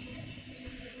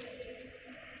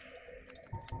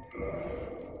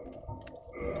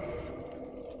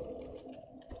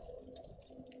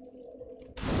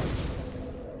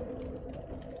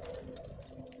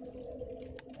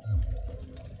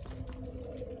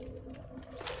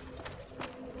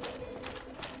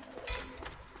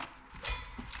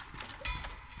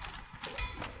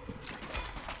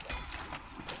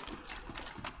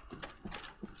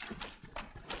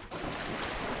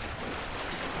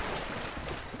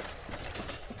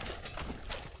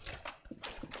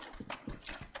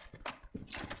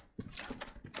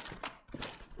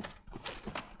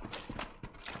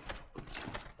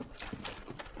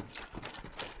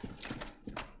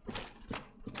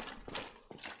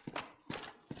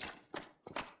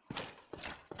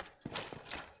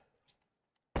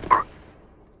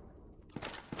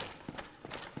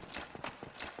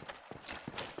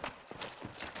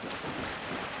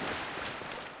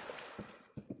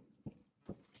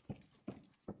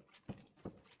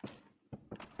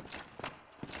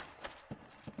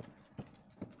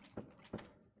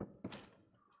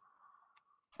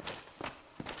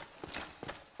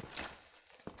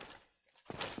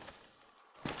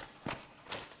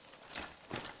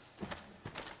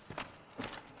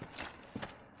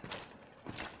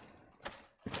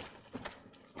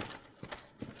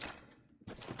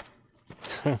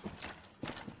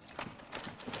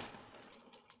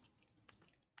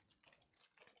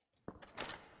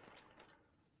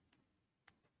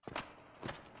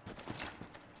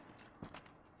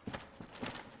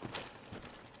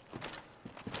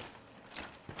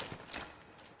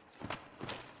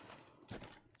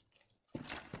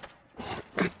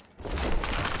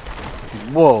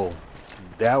 Whoa,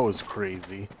 that was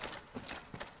crazy.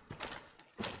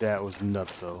 That was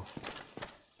nutso.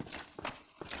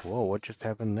 Whoa, what just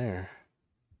happened there?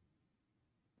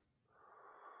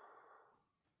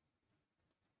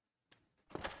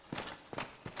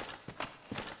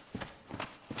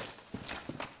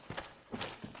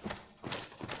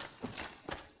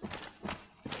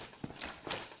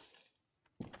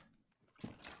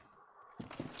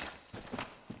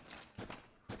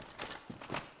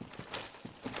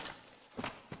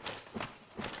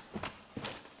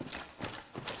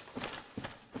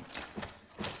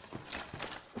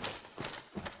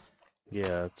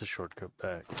 Yeah, it's a shortcut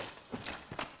back.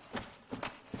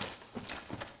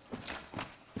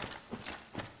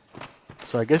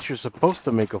 So I guess you're supposed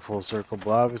to make a full circle, but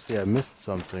obviously I missed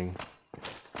something.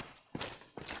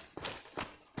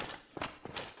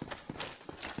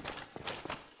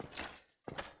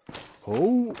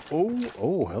 Oh, oh,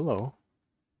 oh, hello.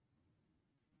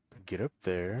 Get up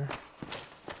there.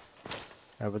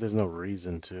 Ah, but there's no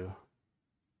reason to.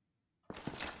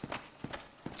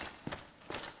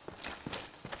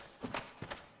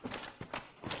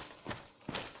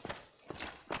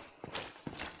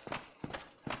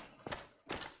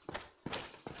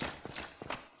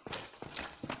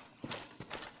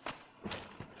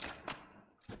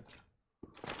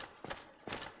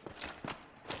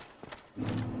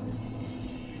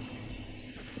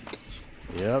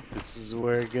 Yep, this is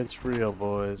where it gets real,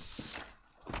 boys.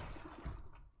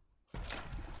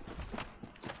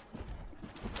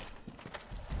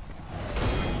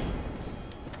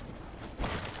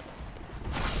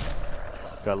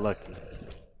 Got lucky,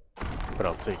 but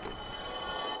I'll take it.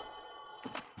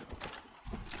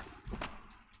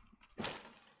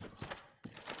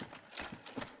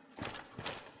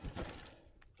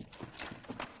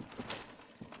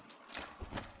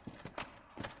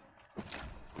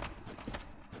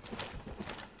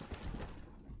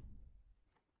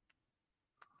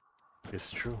 It's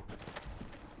true.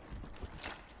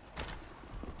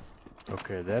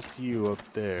 Okay, that's you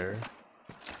up there.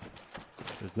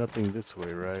 There's nothing this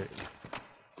way, right?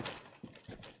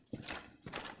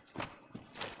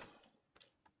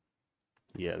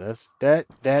 Yeah,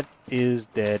 that is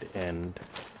dead end.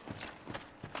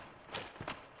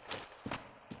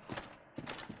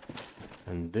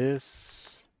 And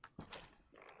this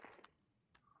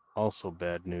also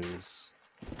bad news.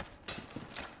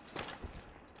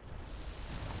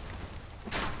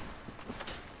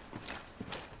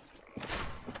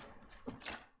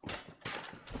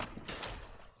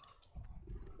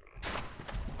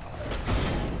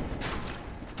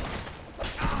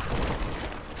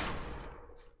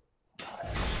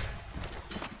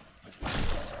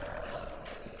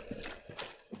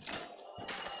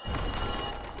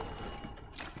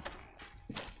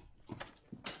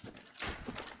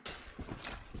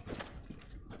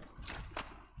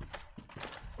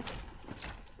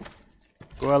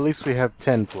 Well, at least we have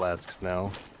 10 flasks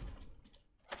now.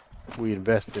 We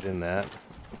invested in that.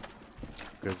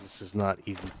 Because this is not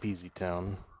easy peasy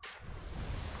town.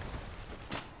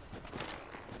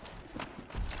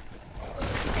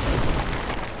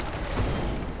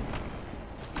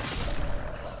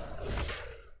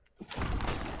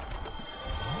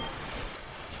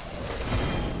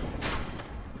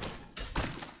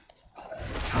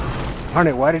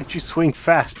 Harnett, why didn't you swing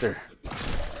faster?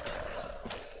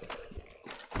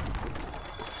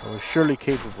 I was surely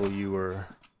capable you were...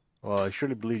 Well, I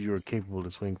surely believe you were capable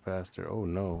to swing faster. Oh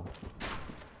no.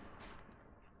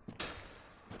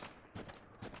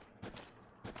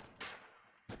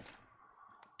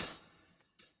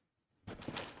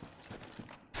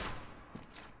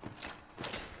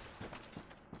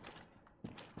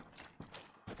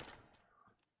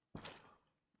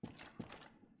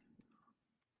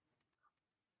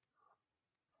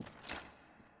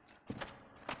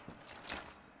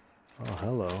 Oh,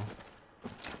 hello.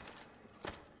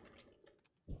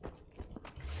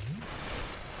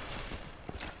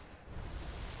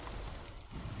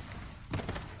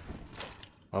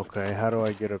 Okay, how do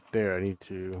I get up there? I need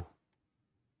to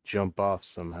jump off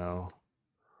somehow.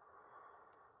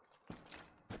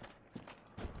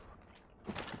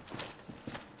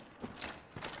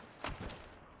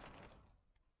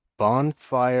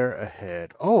 Bonfire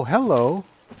ahead. Oh, hello.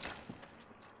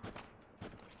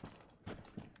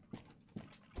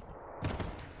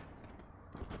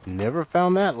 Never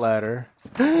found that ladder.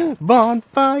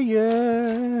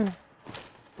 Bonfire!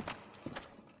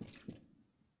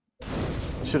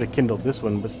 Should have kindled this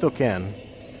one, but still can.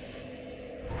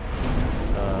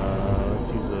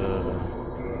 Let's use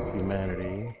a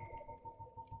humanity.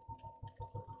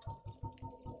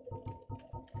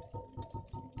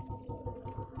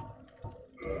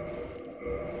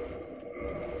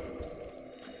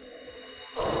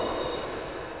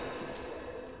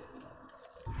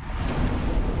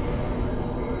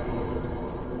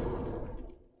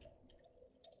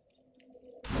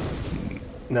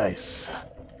 Nice.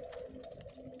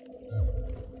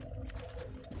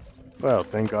 Well,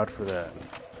 thank God for that.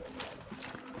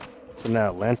 So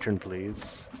now, lantern,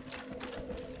 please.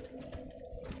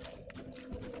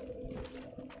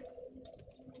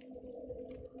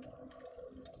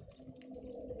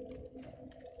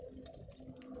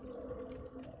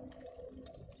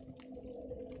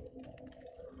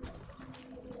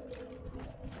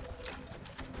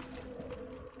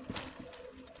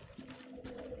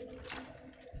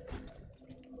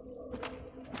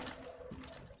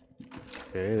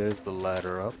 Okay, there's the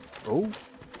ladder up. Oh!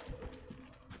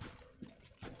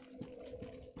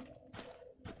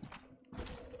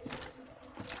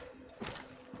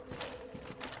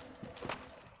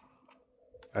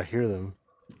 I hear them.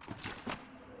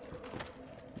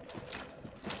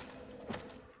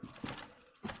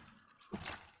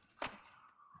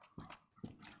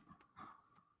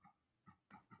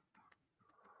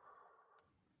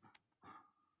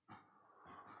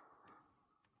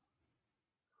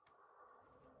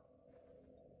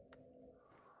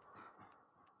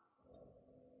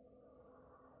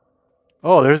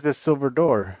 Oh, there's this silver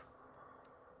door.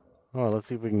 Oh, let's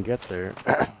see if we can get there.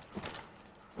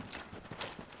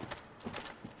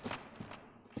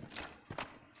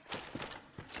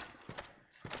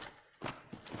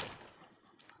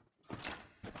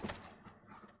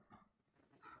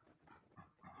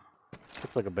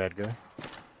 Looks like a bad guy.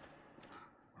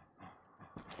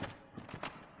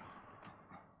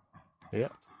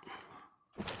 Yep.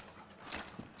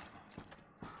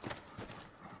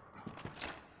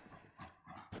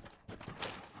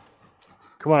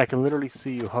 Come on, I can literally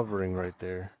see you hovering right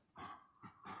there.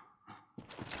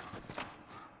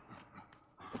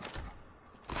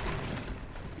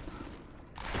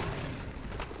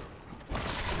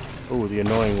 Oh, the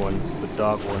annoying ones, the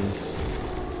dog ones.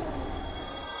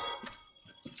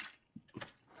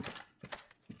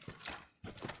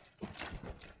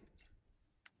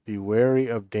 Be wary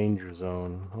of danger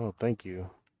zone. Oh, thank you.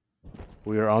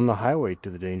 We are on the highway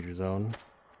to the danger zone.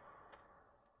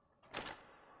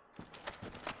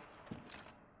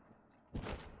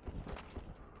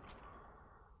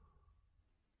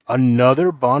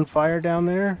 Another bonfire down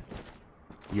there?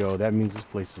 Yo, that means this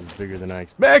place is bigger than I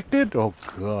expected! Oh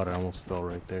god, I almost fell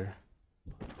right there.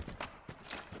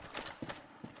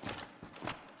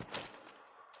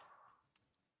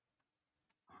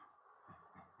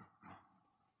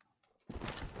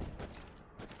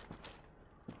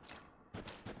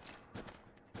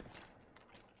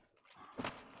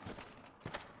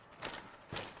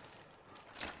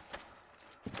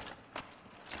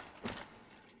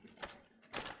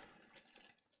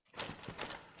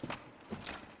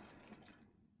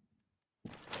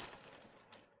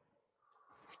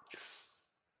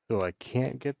 So I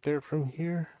can't get there from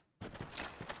here?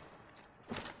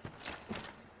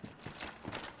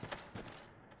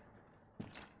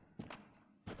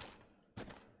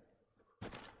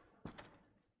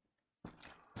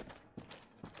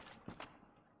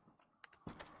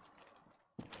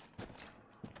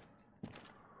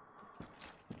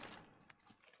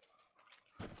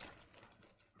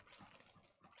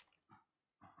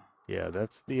 Yeah,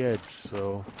 that's the edge,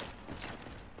 so...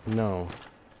 No.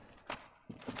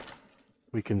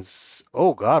 We can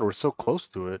oh god, we're so close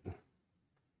to it.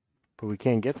 But we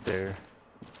can't get there.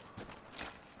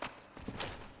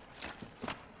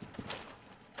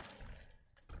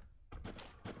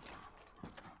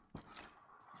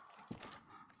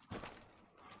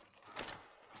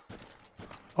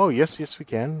 Oh, yes, yes we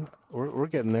can. We're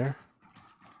getting there.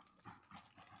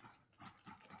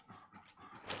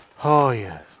 Oh,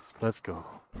 yes. Let's go.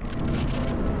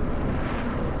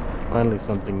 Finally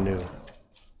something new.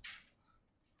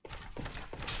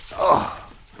 Oh!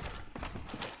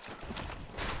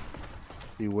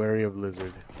 Be wary of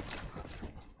lizard.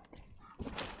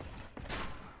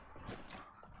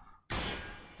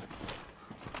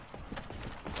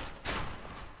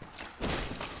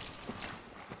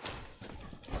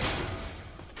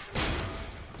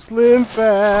 Slim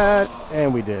Fat!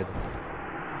 And we did.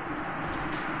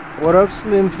 What up,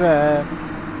 Slim Fat?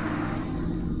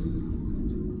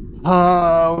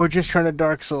 We're just trying to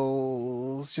Dark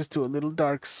Souls. Just do a little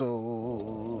Dark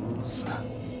Souls.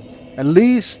 At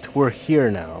least we're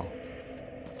here now.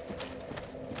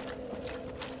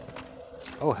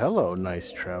 Oh, hello,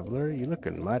 nice traveler. You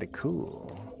looking mighty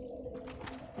cool.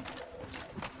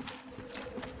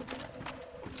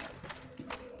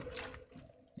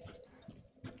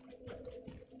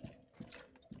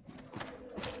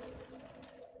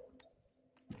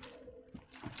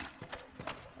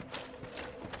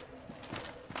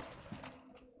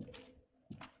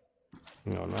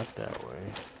 No, not that way.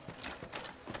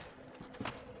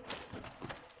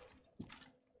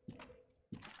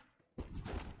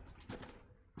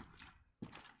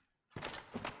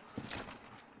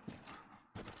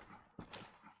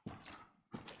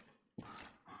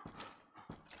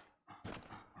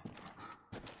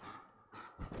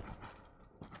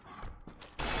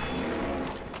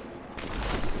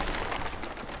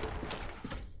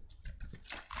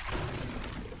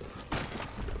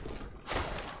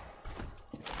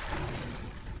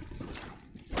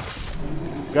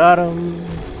 Got him.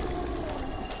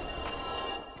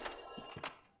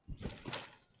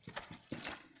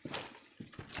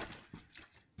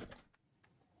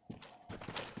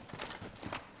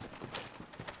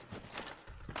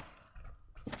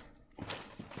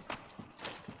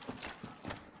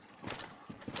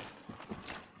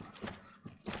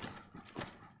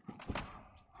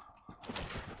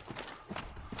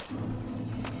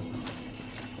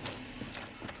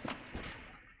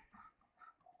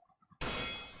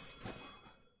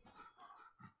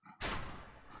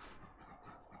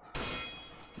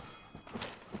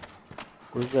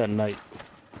 Where's that knight?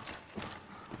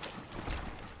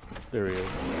 There he is.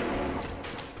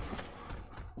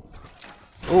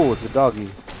 Oh, it's a doggy.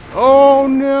 Oh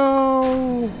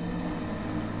no!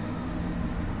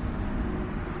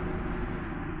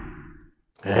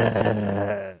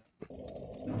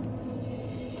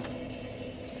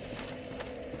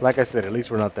 Like I said, at least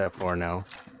we're not that far now.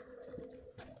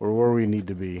 We're where we need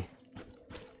to be.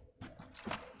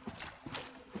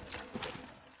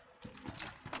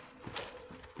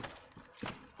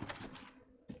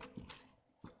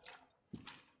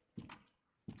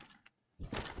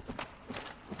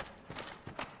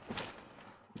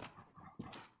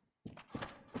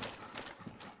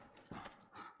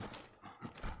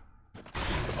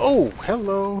 Oh,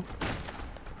 hello!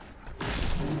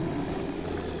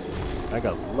 I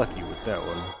got lucky with that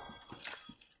one.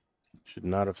 Should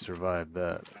not have survived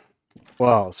that.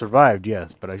 Well, survived,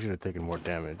 yes, but I should have taken more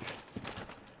damage.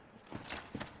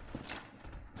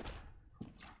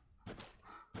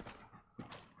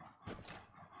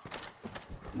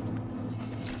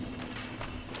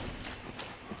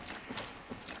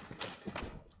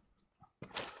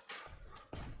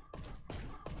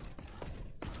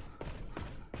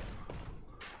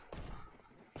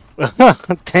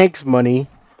 Thanks, money.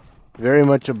 Very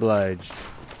much obliged.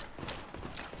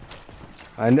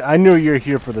 I knew you're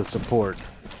here for the support.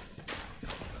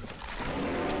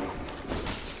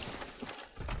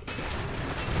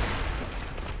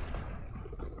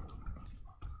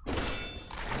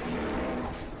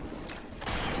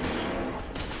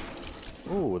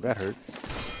 Oh, that hurts.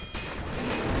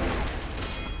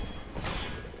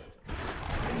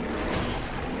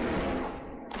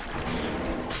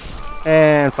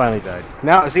 And finally died.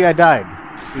 Now, see, I died.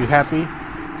 Are you happy?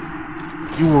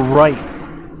 You were right.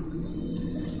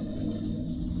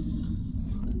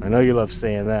 I know you love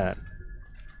saying that.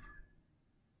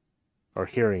 Or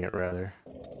hearing it, rather.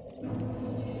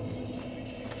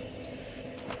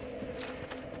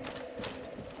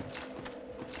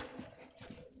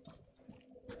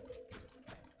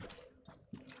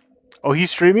 Oh,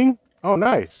 he's streaming? Oh,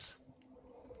 nice.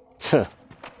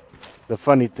 The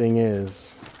funny thing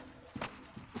is,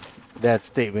 that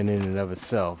statement in and of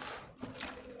itself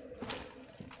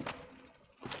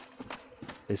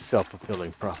is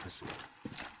self-fulfilling prophecy.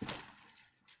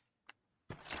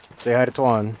 Say hi to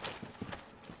Twan.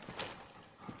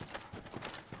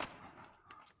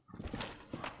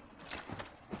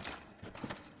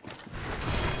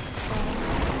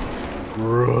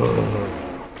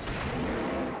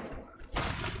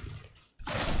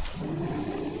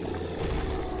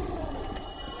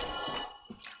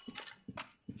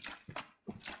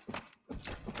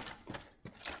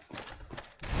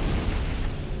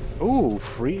 Ooh,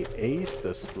 free ace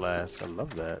this flask. I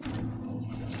love that.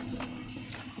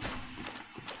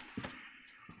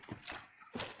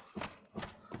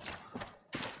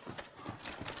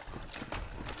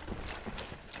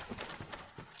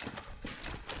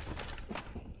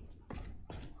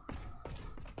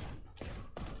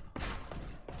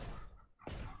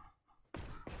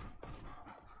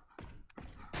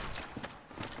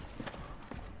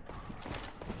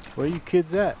 Where are you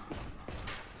kids at?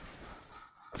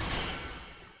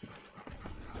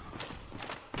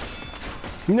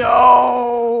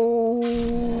 No!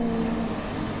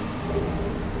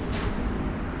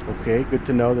 Okay, good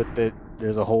to know that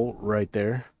there's a hole right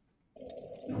there.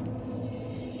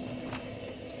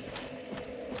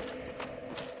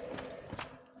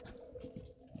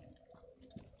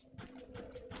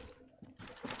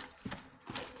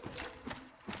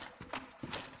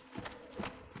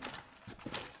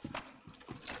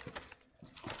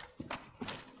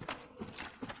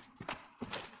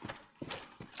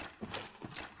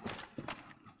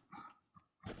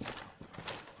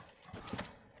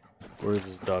 Where is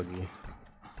this doggy?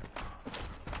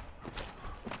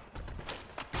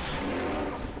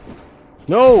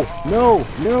 No! No!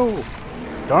 No!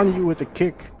 Darn you with a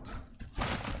kick.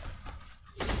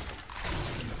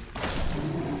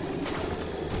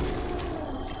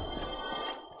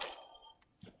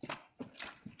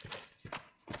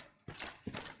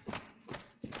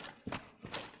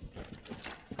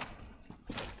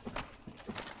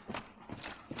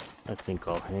 I think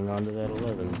I'll hang on to that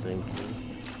 11, thank you.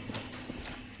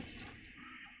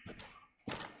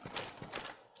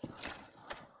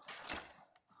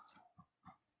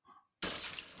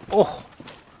 Oh!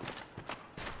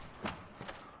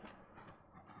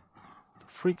 The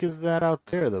freak is that out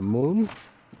there? The moon?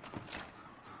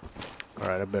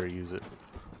 Alright, I better use it.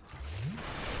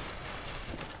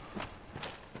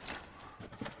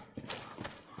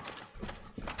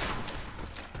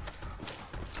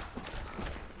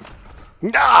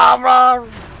 Nah,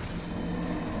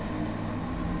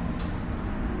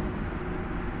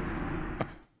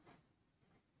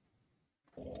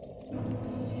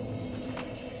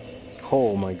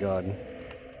 oh my god.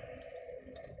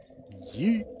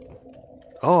 Yeet.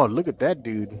 Oh, look at that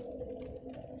dude.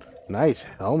 Nice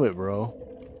helmet, bro.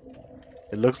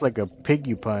 It looks like a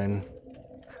SeekYePain.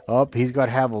 Oh, he's got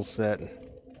Havel's set.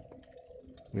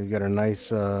 He's got a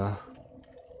nice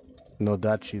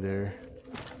Nodachi there.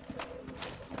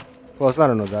 Well, it's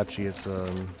not a Nodachi, it's I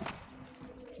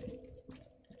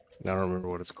don't remember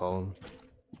what it's called.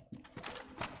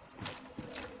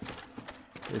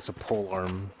 It's a pole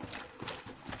arm.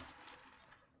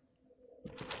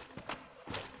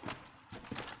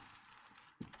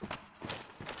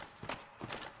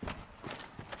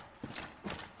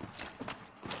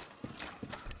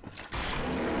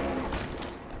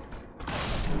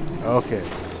 Okay,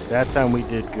 that time we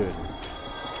did good.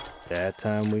 That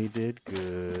time we did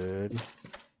good.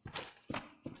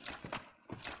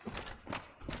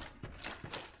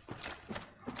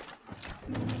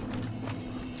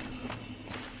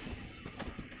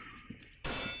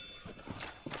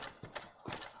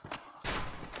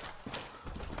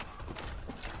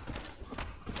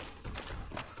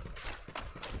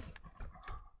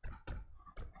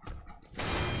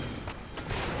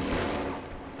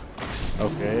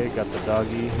 Okay, got the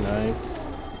doggy, nice.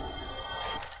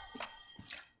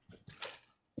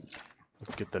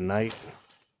 Let's get the knight.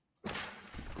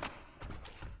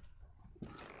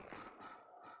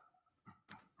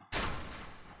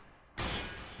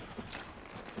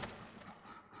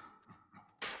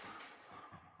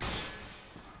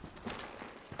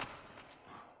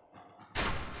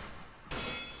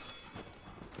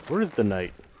 Where is the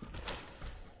knight?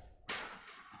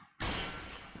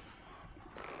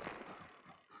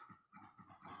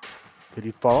 Did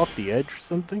he fall off the edge or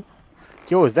something?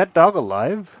 Yo, is that dog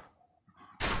alive?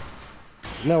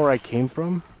 Isn't that where I came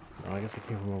from? Oh, I guess I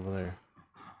came from over there.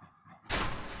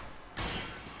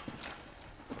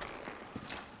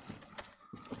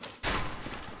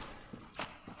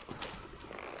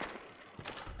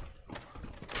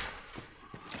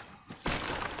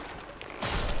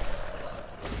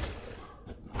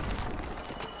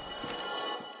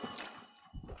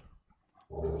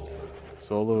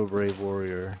 Solo brave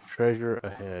warrior. Treasure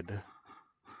ahead.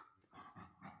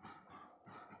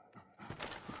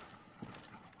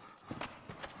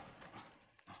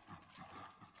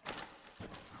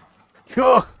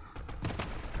 Yo!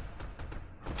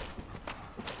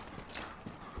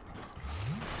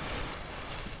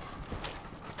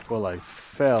 Well, I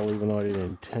fell even though I didn't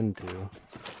intend to.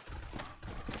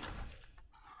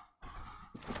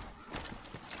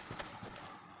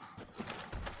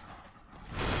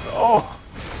 Oh!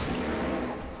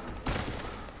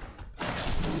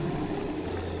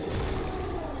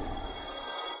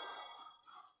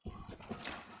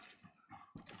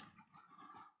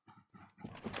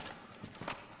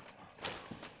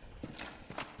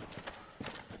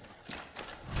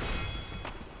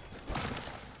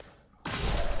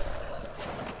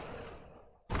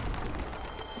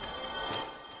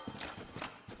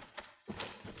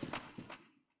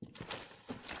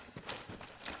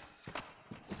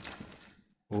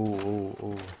 Ooh, ooh,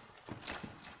 ooh.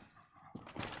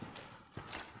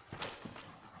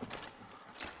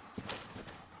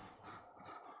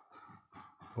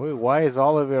 Wait, why is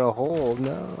all of it a hole?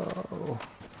 No.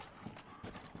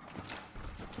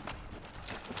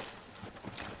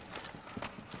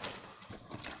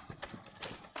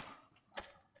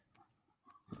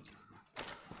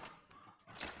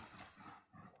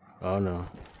 Oh no.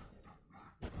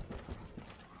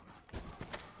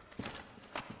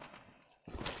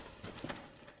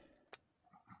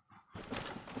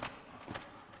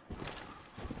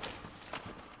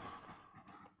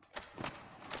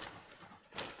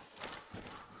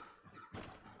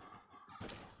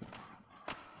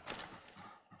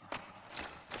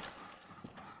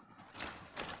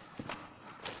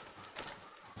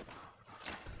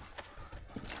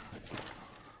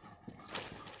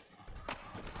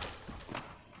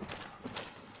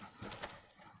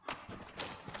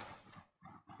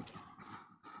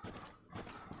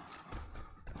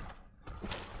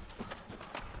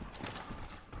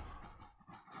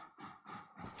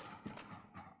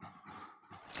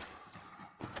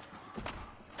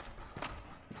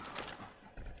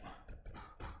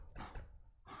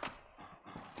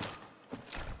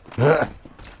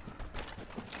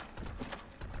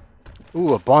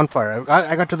 Ooh, a bonfire.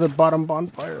 I got to the bottom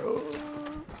bonfire.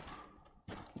 Oh.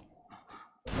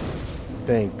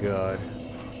 Thank God.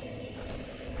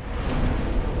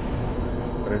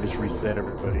 But I just reset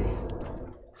everybody.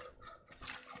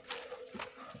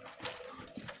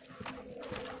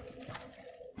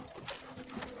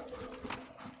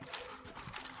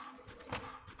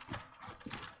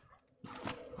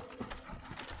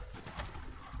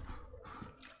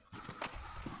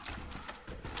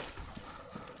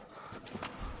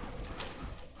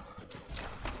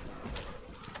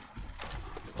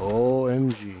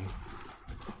 OMG.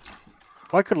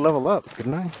 Oh, I could level up,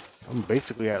 couldn't I? I'm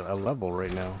basically at a level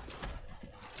right now.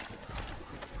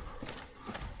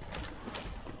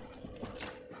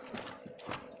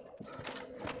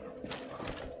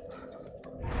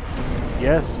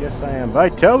 Yes, yes I am.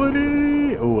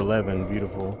 Vitality! Oh, 11.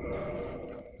 Beautiful.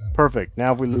 Perfect.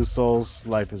 Now if we lose souls,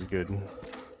 life is good.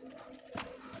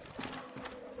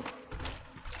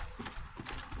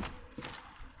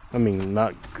 I mean,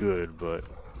 not good, but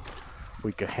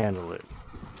we can handle it.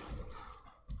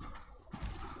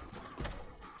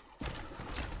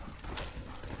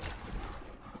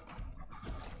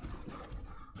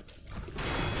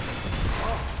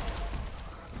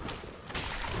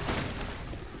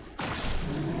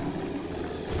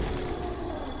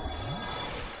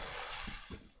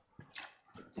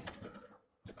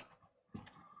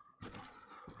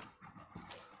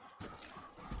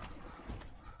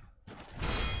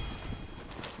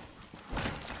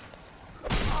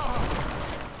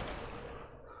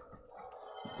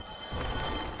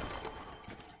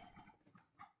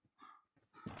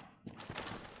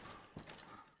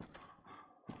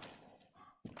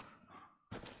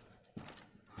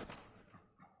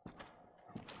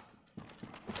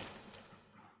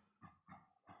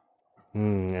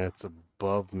 It's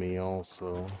above me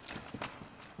also.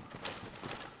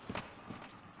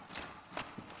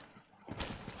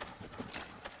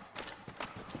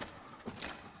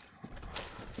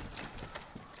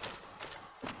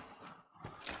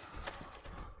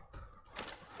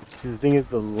 See, the thing is,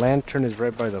 the lantern is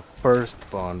right by the first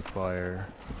bonfire.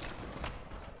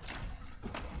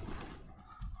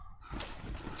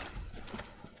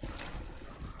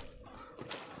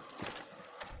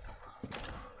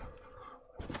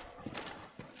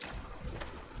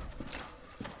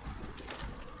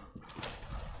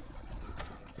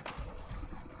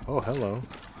 Oh, hello.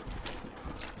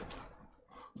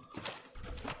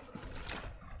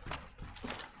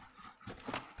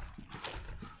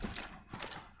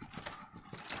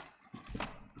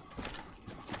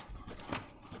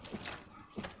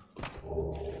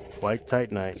 White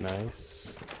Titanite,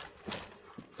 nice.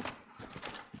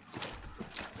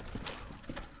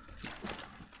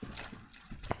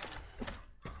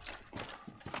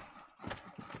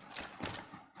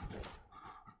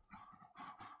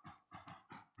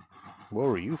 What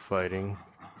were you fighting?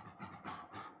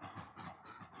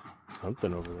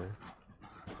 Something over there.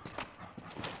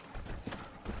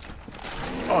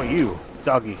 Oh, you,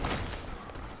 doggy.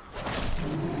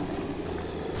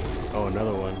 Oh,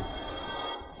 another one.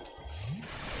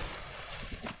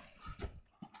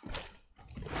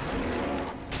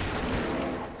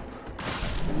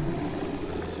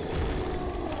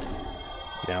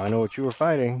 Now I know what you were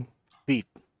fighting. Feet.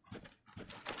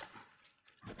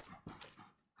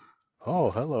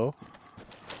 Oh, hello.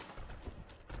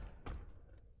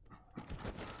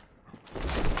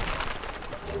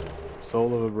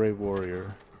 Soul of a brave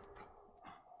warrior.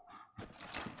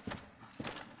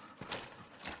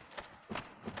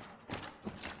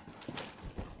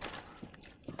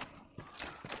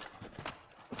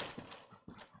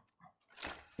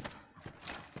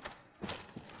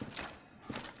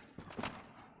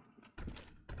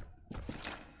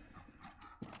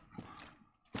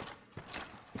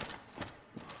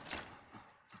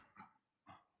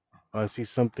 I see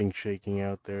something shaking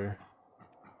out there.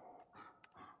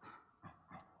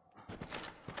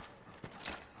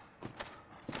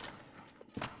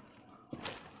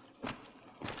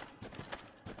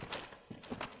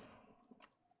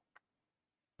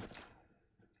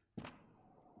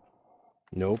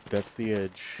 Nope, that's the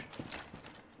edge.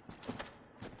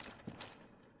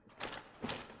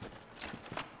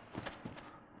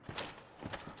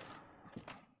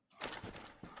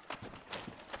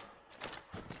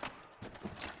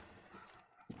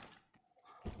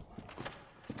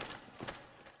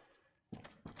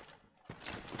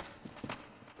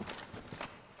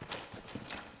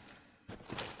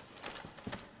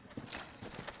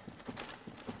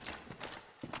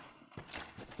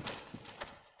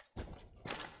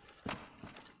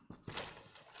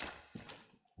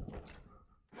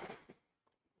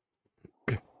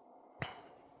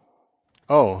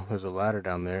 Oh, there's a ladder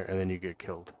down there, and then you get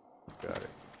killed. Got it.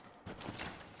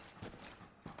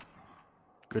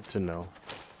 Good to know.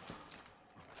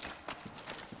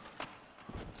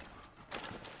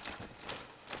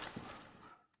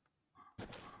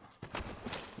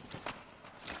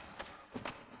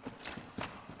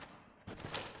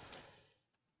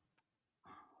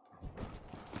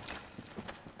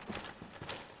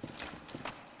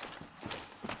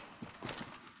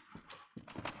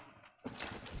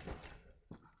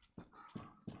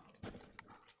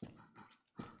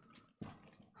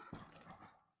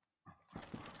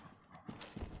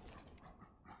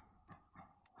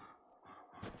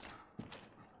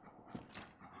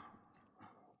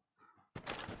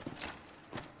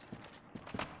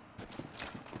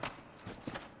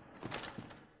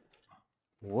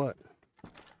 What?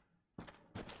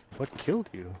 What killed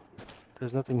you?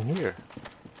 There's nothing here.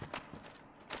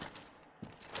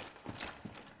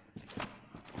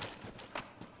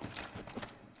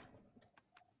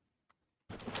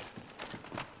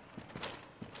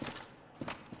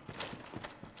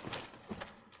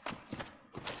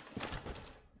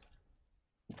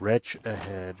 Wretch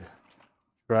ahead.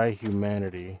 Try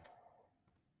humanity.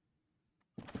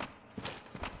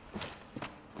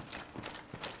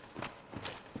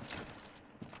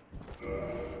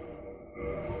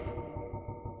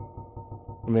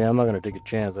 I mean, I'm not gonna take a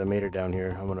chance. I made it down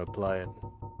here. I'm gonna apply it.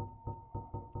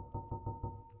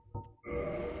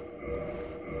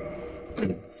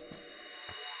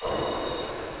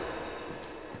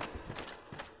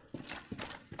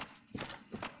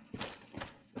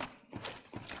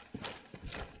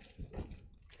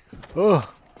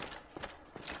 Oh!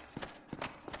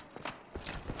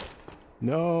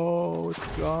 No, it's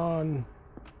gone.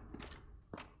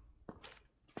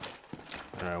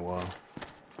 Alright, well.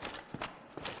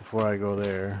 Before I go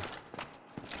there.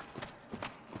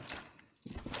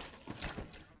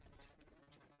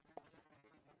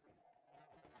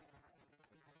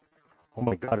 Oh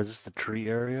my god, is this the tree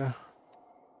area?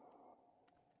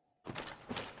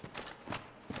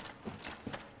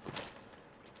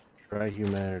 Try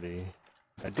humanity.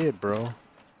 I did, bro.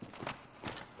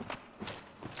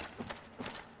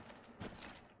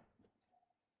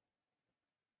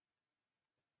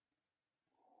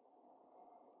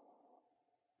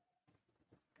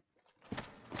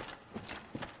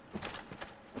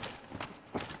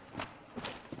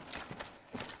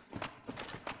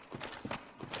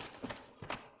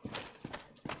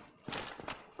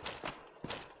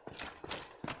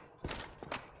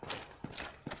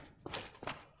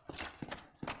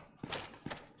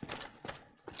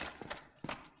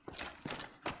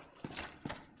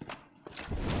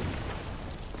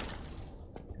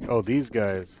 Oh, these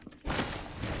guys.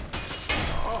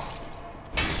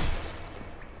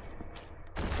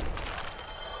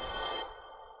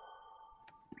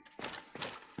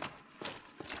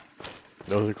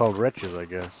 Those are called wretches, I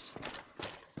guess.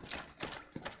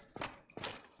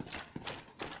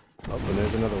 Oh, and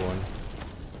there's another one.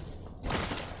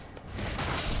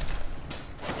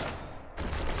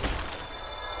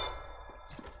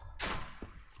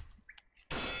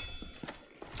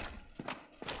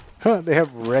 Huh, they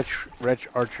have wretch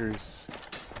archers.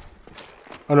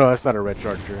 Oh no, that's not a wretch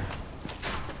archer.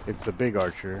 It's the big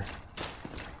archer.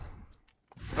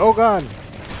 Oh god!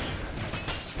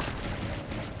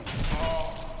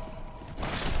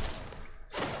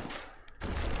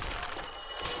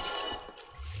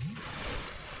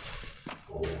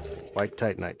 White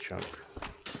Titanite chunk.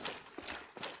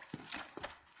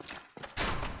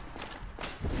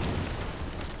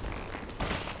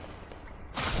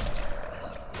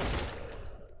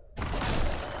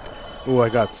 Ooh, I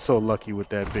got so lucky with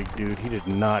that big dude. He did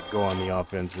not go on the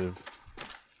offensive.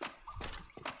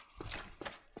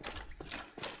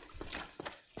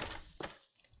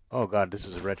 Oh god, this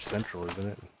is Wretch Central, isn't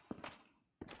it?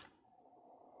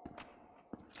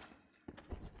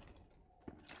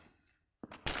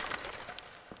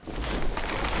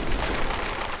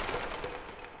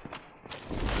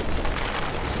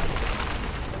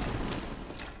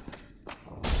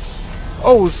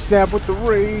 Oh, snap with the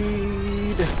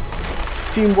raid!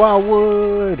 Team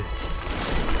Wildwood!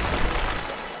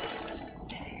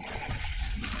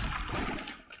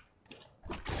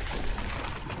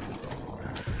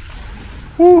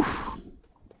 Woof!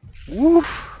 Woof!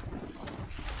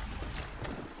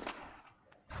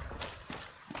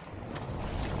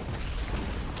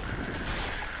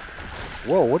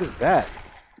 Whoa, what is that?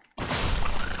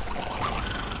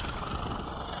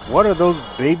 What are those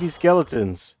baby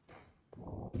skeletons?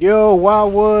 Yo,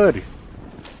 Wildwood!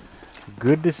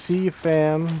 Good to see you,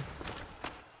 fam.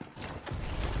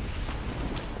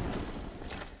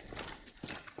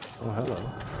 Oh,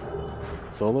 hello.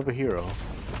 Soul of a hero.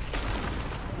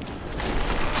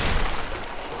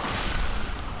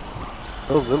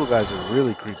 Those little guys are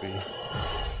really creepy.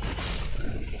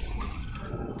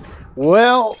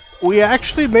 Well, we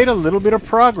actually made a little bit of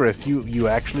progress. You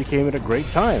actually came at a great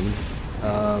time.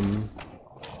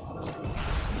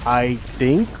 I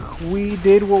think we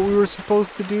did what we were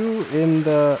supposed to do in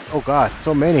the... Oh god,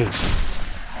 so many.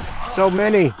 So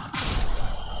many.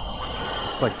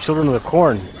 It's like Children of the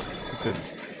Corn.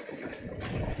 It's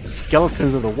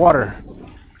skeletons of the water.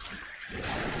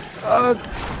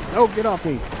 No, get off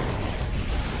me.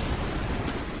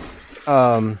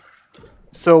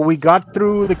 So we got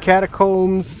through the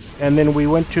catacombs, and then we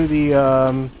went to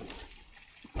the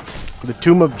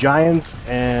Tomb of Giants,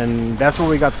 and that's where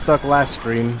we got stuck last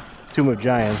stream. Tomb of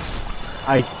Giants.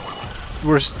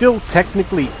 We're still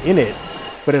technically in it,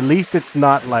 but at least it's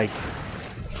not like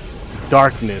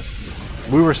darkness.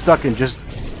 We were stuck in just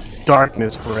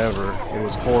darkness forever. It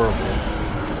was horrible.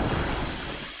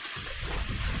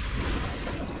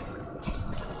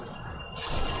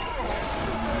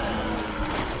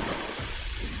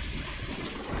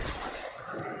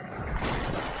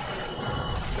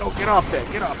 No, get off there,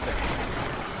 get off there.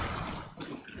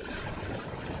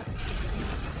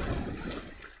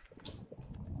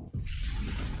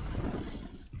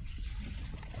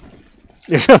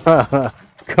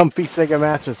 Comfy Sega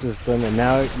Master System, and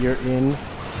now you're in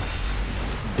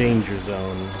danger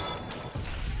zone.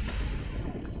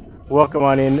 Welcome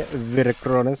on in,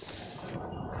 Vitacronus.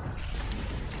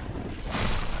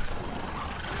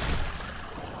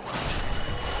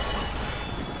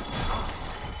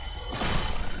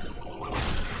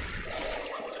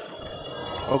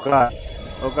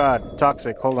 Oh god,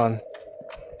 toxic, hold on.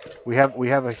 We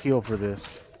have a heal for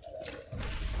this.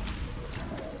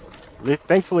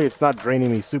 Thankfully it's not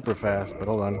draining me super fast, but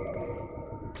hold on.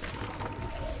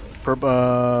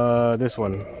 This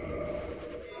one.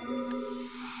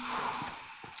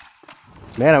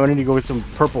 Man, I'm gonna need to go get some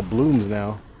purple blooms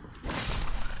now.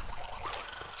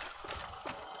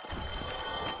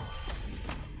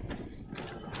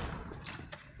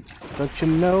 Don't you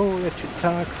know that you're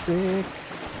toxic?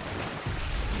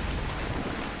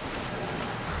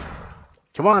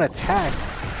 Come on, attack!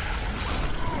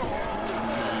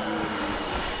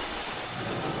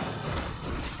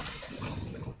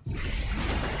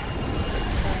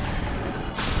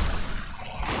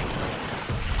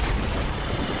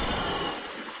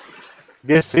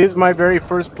 This is my very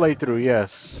first playthrough,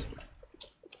 yes.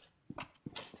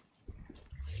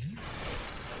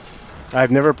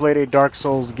 I've never played a Dark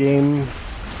Souls game.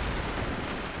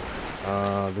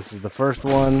 This is the first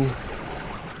one.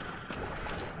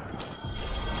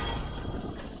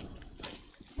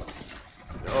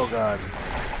 Oh god.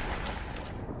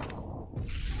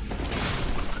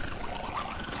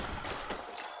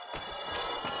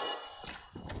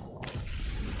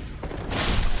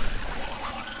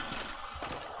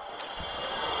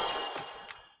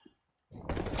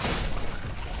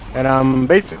 And I'm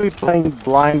basically playing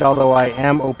blind, although I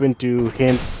am open to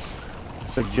hints,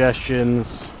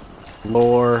 suggestions,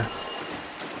 lore.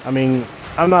 I mean,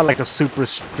 I'm not like a super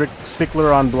strict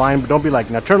stickler on blind, but don't be like,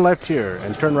 now turn left here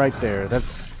and turn right there.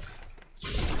 That's...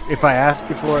 If I ask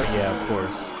you for it, yeah, of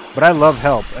course. But I love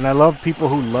help, and I love people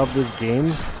who love this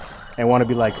game and want to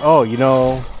be like, oh, you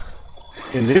know,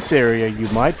 in this area you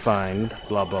might find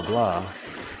blah blah blah.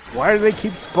 Why do they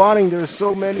keep spawning? There's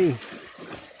so many.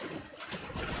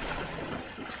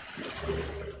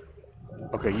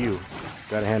 Okay, you.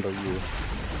 Gotta handle you.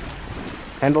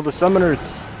 Handle the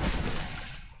summoners.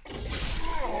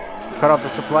 Cut off the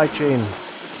supply chain.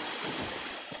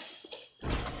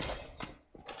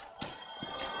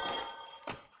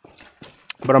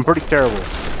 But I'm pretty terrible,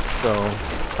 so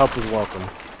help is welcome.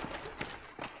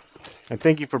 And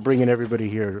thank you for bringing everybody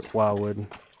here, Wildwood.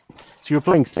 So you're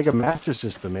playing Sega Master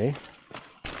System, eh?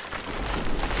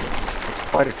 It's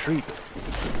quite a treat.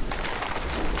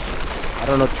 I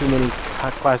don't know too many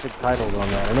classic titles on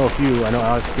that. I know a few. I know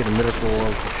Alex Kidd and Miracle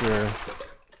World for sure.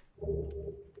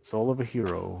 Soul of a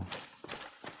Hero.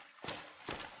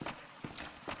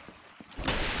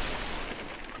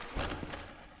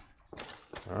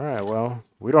 Alright, well,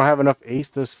 we don't have enough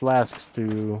Aestus flasks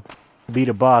to beat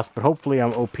a boss, but hopefully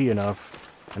I'm OP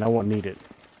enough, and I won't need it.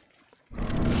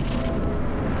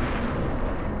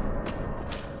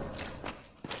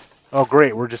 Oh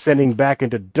great, we're descending back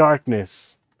into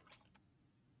darkness.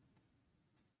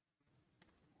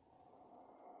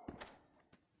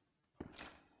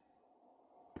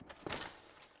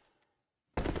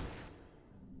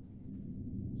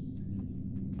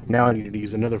 Now I need to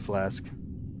use another flask.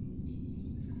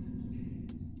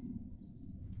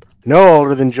 No,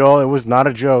 older than Joel, it was not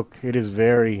a joke. It is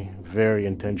very, very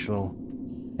intentional.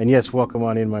 And yes, welcome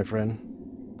on in, my friend.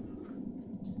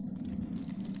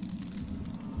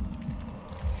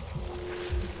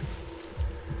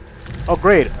 Oh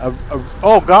great,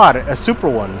 oh god, a super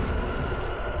one.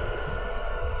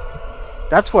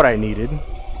 That's what I needed.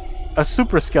 A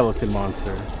super skeleton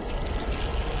monster.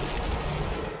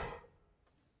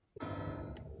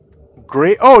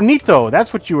 Great. Oh, Nito,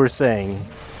 that's what you were saying.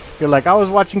 You're like, I was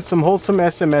watching some wholesome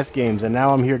SMS games, and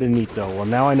now I'm here to Nito. Well,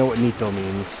 now I know what Nito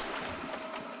means.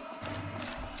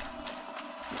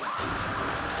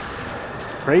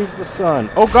 Praise the sun.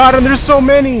 Oh god, and there's so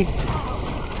many!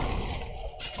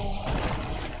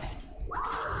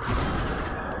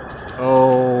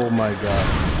 Oh my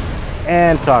god.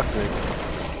 And toxic.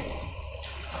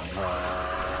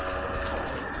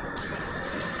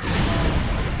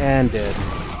 And dead.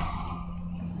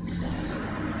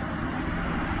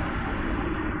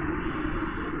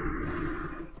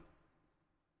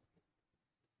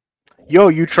 Yo,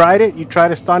 you tried it? You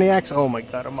tried a Stoniax? Oh my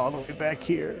god, I'm all the way back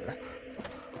here.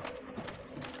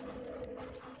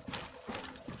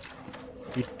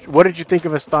 What did you think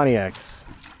of a Stoniax?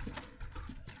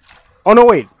 Oh no,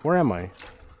 wait, where am I?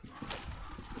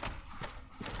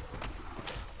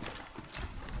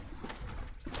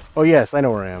 Oh yes, I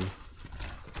know where I am.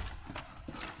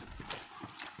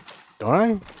 Don't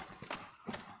I?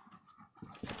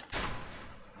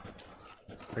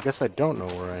 I guess I don't know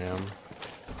where I am.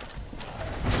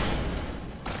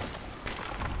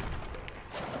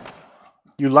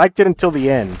 You liked it until the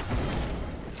end.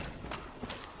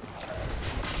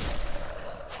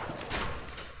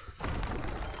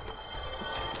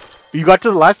 You got to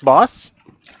the last boss?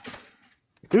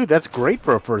 Dude, that's great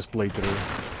for a first playthrough.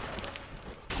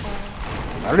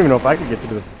 I don't even know if I could get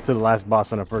to the last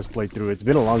boss on a first playthrough. It's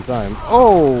been a long time.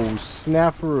 Oh,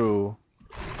 snafu.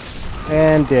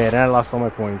 And dead. And I lost all my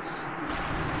points.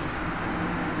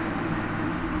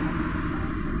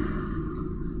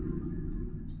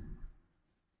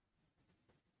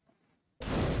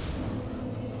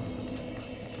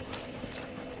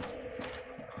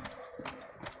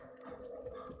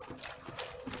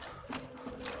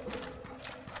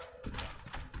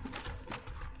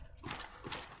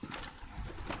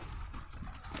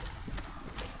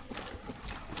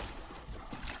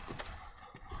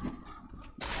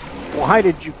 Why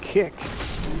did you kick?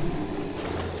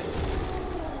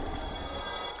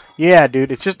 Yeah,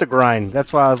 dude, it's just a grind.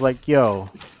 That's why I was like, yo,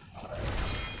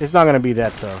 it's not gonna be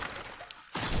that tough.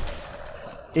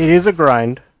 It is a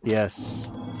grind, yes.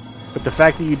 But the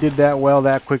fact that you did that well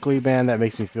that quickly, man, that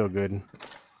makes me feel good.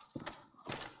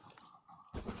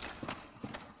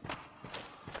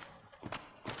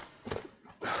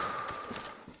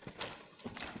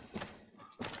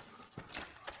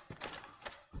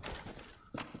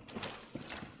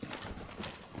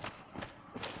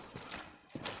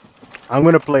 I'm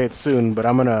gonna play it soon, but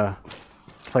I'm gonna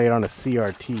play it on a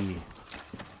CRT.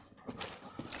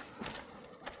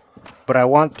 But I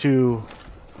want to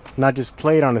not just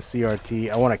play it on a CRT,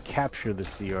 I want to capture the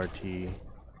CRT.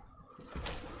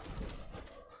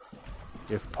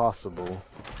 If possible.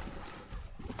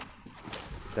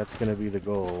 That's gonna be the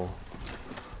goal.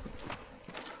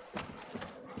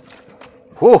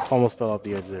 Whoa! Almost fell off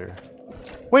the edge there.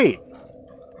 Wait!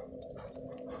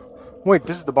 Wait,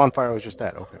 this is the bonfire I was just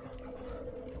at. Okay.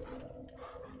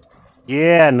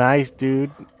 Yeah, nice,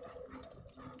 dude.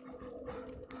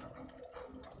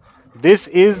 This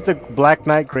is the Black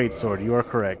Knight greatsword. You are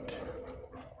correct.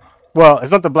 Well,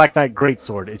 it's not the Black Knight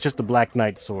Greatsword. It's just the Black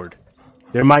Knight sword.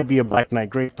 There might be a Black Knight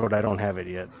Greatsword. I don't have it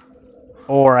yet.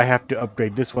 Or I have to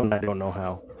upgrade this one. I don't know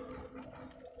how.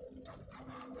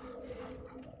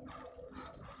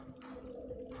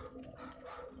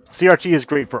 CRT is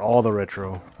great for all the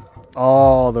retro.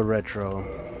 All the retro.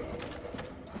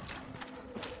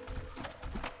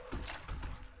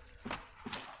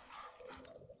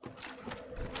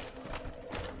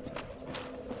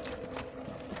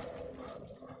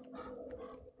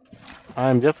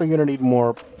 I'm definitely going to need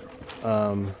more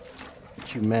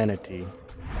humanity.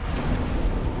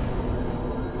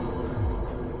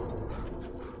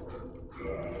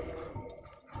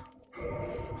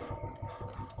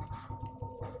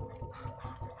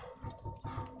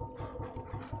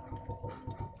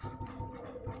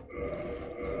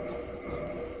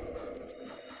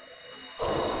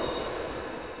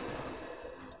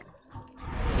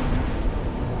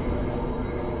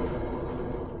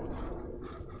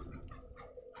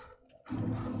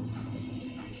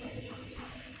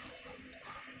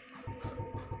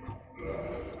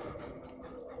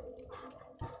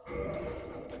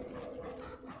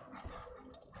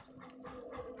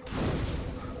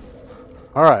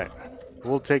 Alright.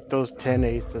 We'll take those 10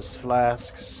 Aethys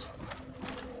flasks.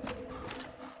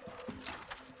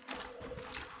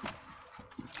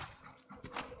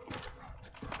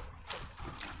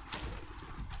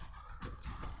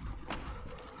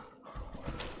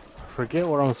 Forget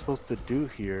what I'm supposed to do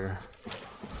here.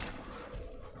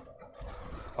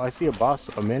 Oh, I see a boss,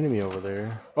 an enemy over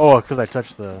there. Oh, because I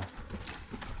touched the...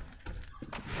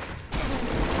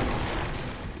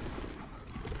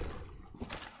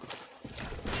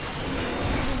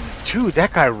 Dude,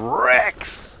 that guy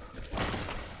wrecks!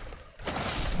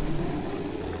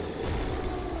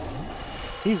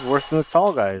 He's worse than the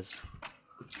tall guys.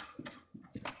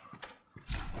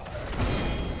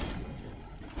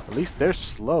 At least they're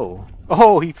slow.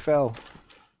 Oh, he fell.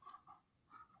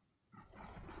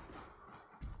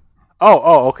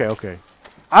 Okay, okay.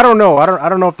 I don't know. I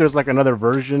don't know if there's like another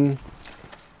version.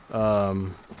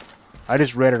 I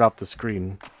just read it off the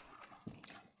screen.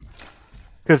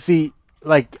 Cause see,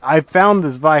 like I found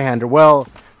this Vihander. Well,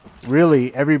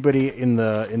 really, everybody in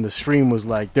the stream was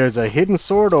like, "There's a hidden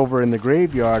sword over in the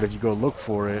graveyard if you go look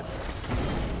for it."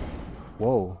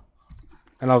 Whoa.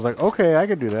 And I was like, "Okay, I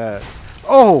could do that."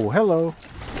 Oh, hello.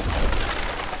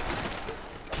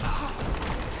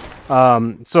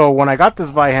 So when I got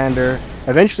this Vihander,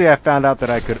 eventually I found out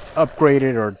that I could upgrade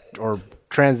it or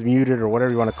transmute it or whatever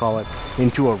you want to call it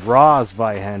into a Ra's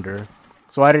Vihander.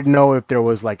 So I didn't know if there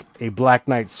was like a Black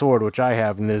Knight sword, which I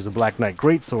have, and there's a Black Knight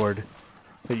Greatsword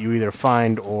that you either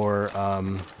find or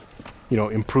you know,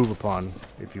 improve upon,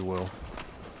 if you will.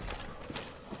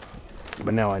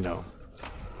 But now I know.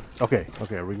 Okay,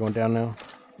 okay, are we going down now?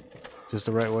 Just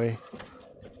the right way?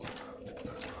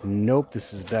 Nope,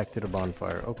 this is back to the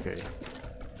bonfire. Okay.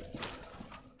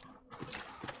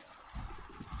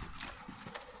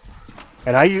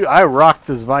 And I rocked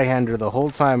this Vihander the whole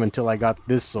time until I got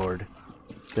this sword.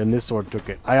 Then this sword took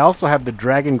it. I also have the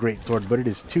Dragon Greatsword, but it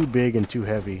is too big and too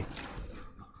heavy.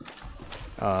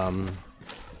 And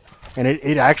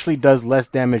it actually does less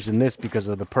damage than this because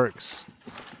of the perks.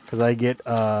 Because I get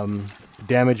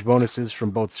damage bonuses from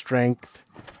both strength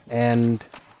and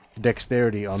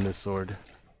dexterity on this sword.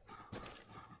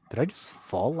 Did I just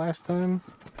fall last time?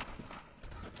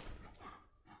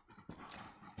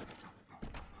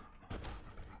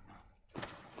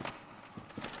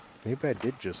 Maybe I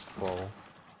did just fall.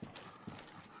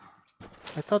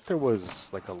 I thought there was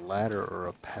like a ladder or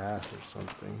a path or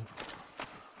something.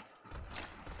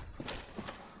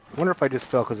 I wonder if I just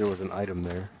fell because there was an item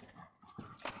there.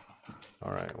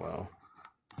 Alright, well.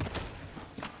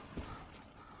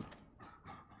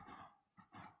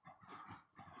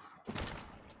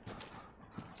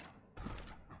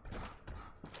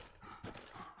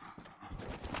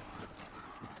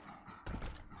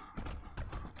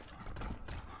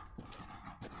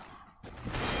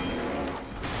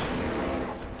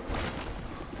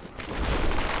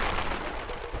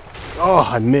 Oh,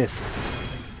 I missed.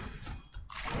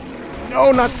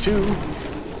 No, not two.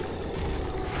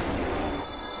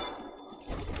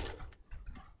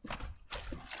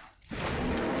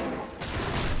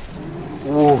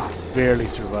 Ooh, barely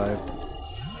survived.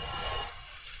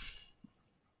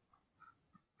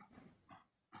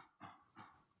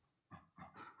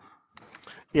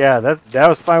 Yeah, that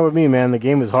was fine with me, man. The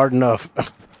game is hard enough.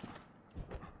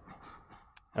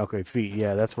 Okay, feet.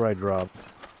 Yeah, that's where I dropped.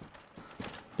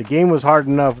 The game was hard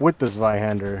enough with this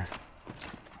Vihander.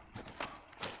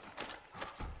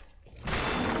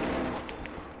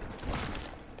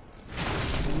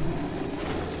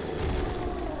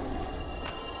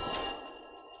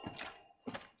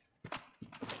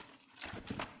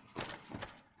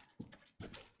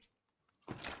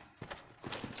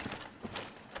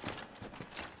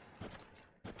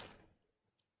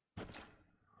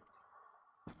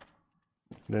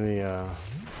 Let me,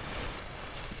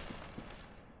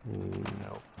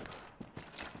 nope.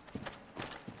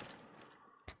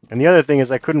 And the other thing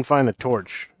is I couldn't find the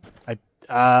torch.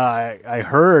 I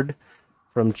heard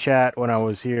from chat when I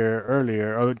was here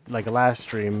earlier, or like a last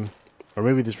stream, or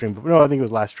maybe the stream, no, I think it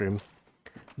was last stream,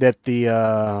 that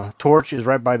the torch is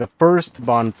right by the first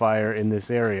bonfire in this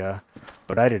area,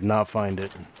 but I did not find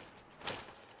it.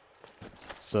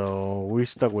 So we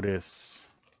stuck with this.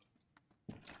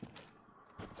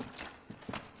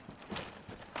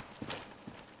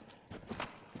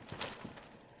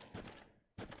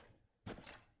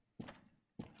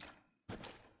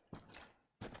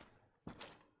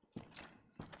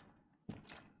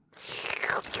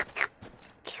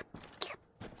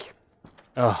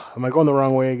 Oh, am I going the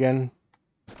wrong way again?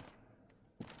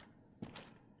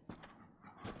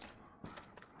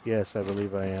 Yes, I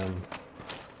believe I am.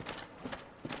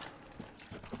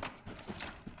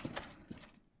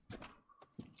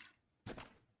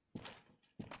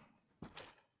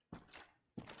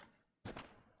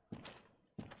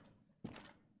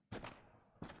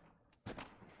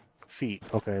 Feet.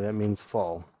 Okay, that means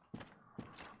fall.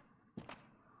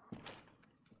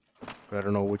 But I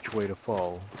don't know which way to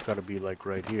fall. It's got to be like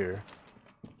right here.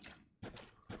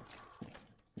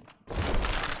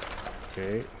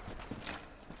 Okay.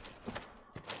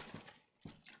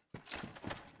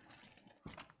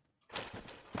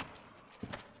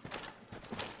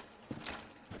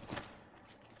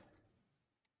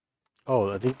 Oh,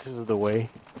 I think this is the way.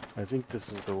 I think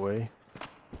this is the way.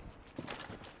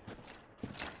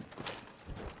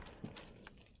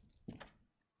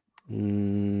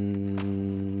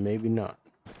 Maybe not.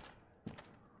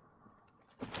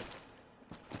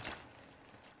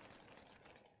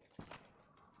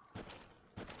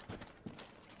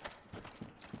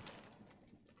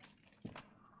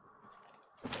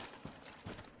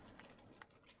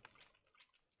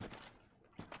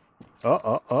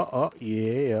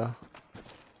 Yeah.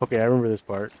 Okay, I remember this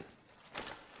part.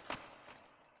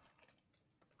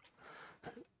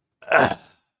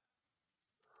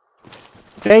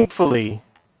 Thankfully,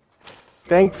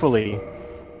 thankfully,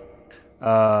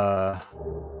 what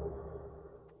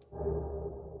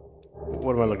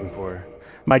am I looking for?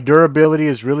 My durability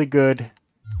is really good,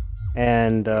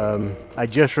 and I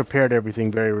just repaired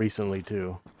everything very recently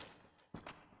too.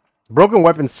 Broken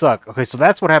weapons suck. Okay, so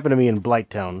that's what happened to me in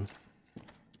Blighttown.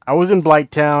 I was in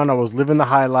Blighttown, I was living the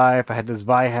high life, I had this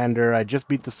Vihander, I just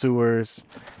beat the sewers,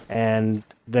 and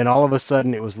then all of a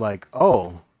sudden it was like,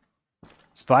 oh,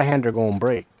 this Vihander going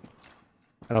break.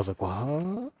 And I was like,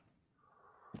 what?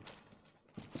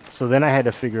 So then I had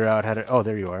to figure out how to, oh,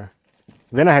 there you are.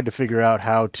 So then I had to figure out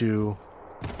how to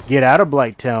get out of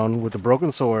Blighttown with a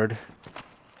broken sword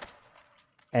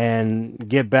and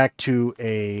get back to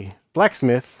a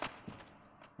blacksmith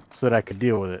so that I could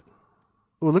deal with it.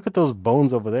 Ooh, look at those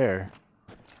bones over there.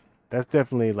 That's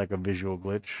definitely like a visual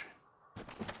glitch.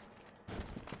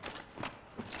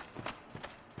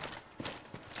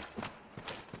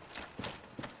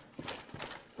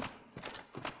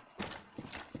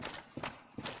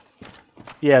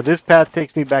 Yeah, this path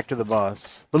takes me back to the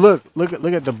boss. But look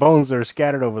at the bones that are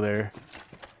scattered over there.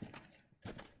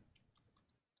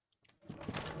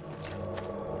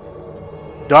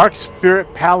 Dark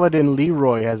Spirit Paladin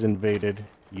Leroy has invaded.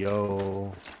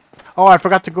 Yo. Oh, I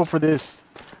forgot to go for this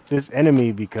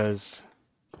enemy because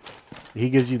he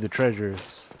gives you the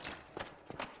treasures.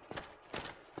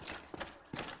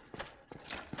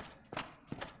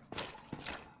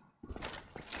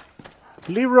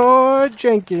 Leroy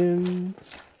Jenkins.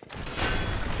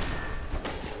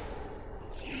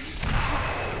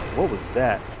 What was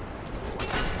that?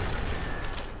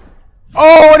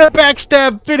 Oh, and a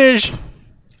backstab finish!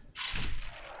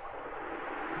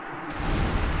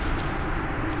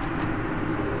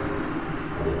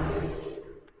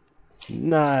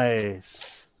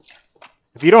 Nice.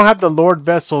 If you don't have the Lord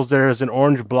Vessels, there is an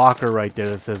orange blocker right there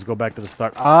that says go back to the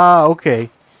start. Ah, okay.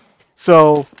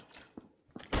 So,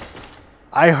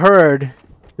 I heard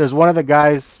there's one of the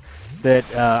guys that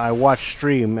I watched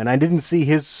stream, and I didn't see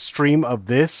his stream of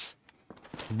this,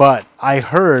 but I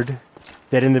heard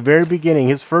that in the very beginning,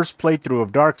 his first playthrough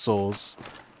of Dark Souls,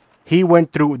 he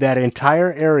went through that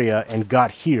entire area and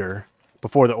got here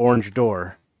before the orange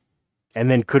door, and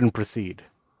then couldn't proceed.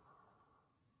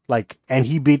 Like, and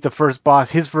he beat the first boss.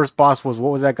 His first boss was,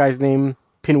 what was that guy's name?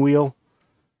 Pinwheel?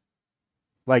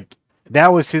 Like,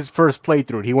 that was his first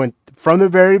playthrough. He went from the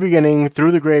very beginning,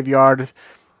 through the graveyard,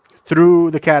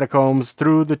 through the catacombs,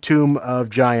 through the tomb of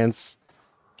giants,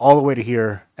 all the way to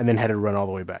here, and then had to run all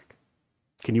the way back.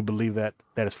 Can you believe that?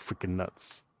 That is freaking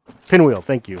nuts. Pinwheel,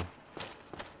 thank you.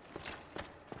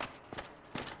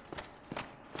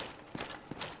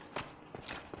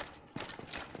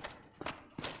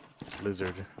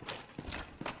 lizard.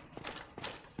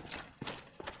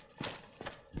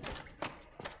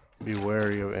 Be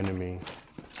wary of enemy.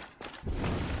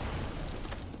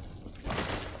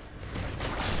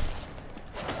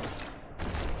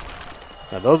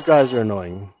 Now those guys are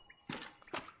annoying.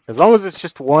 As long as it's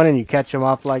just one and you catch them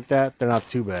off like that, they're not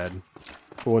too bad.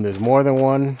 But when there's more than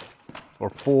one or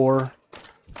four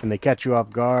and they catch you off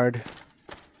guard,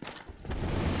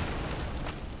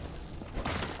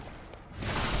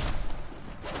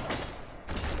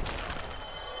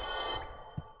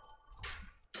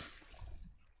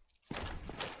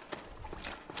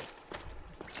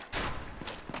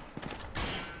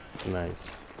 nice.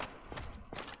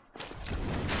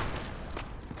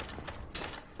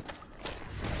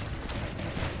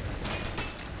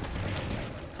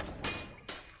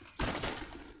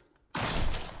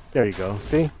 There you go,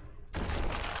 see?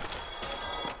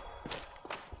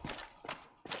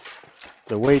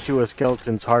 The way to a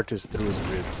skeleton's heart is through his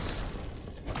ribs.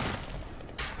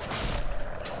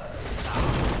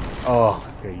 Oh,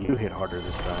 okay, you hit harder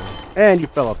this time. And you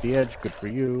fell off the edge, good for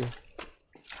you.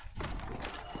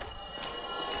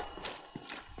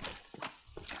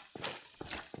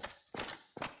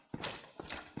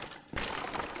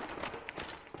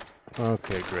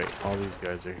 Okay, great. All these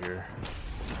guys are here.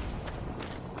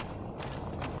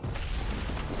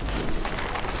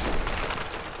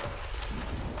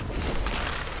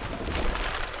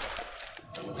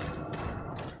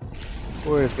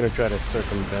 We're just gonna try to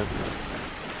circumvent.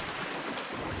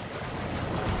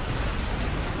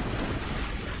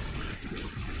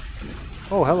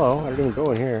 Oh, hello. I didn't even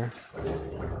go in here.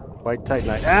 White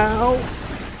Titanite. Ow!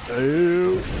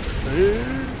 Ooh! Ooh!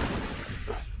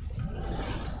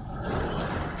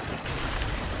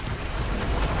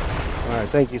 Alright,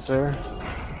 thank you, sir.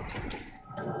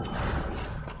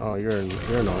 Oh, you're annoying.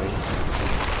 You're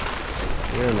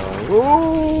annoying.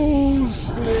 Oh,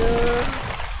 snap!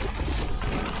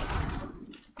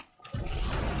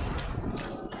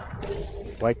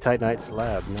 White Titanite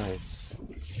slab, nice.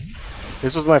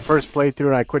 This was my first playthrough,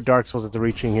 and I quit Dark Souls after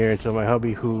reaching here until my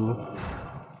hubby, who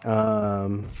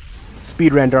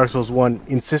speedran Dark Souls 1,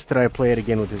 insisted I play it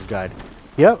again with his guide.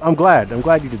 Yep, I'm glad. I'm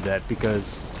glad you did that,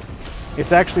 because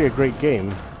it's actually a great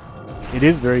game. It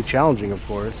is very challenging, of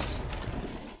course.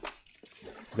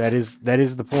 That is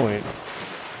the point.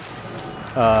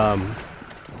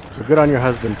 So good on your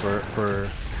husband for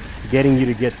getting you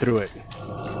to get through it.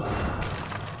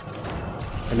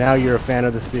 And now you're a fan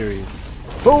of the series.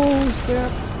 Oh,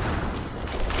 snap!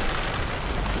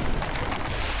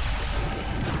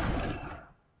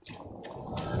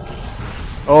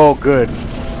 Oh, good.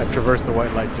 I traversed the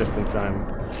white light just in time.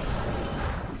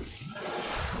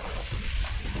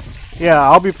 Yeah,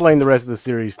 I'll be playing the rest of the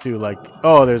series too, like...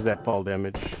 Oh, there's that fall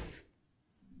damage.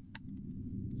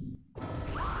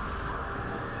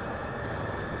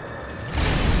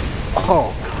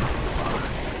 Oh!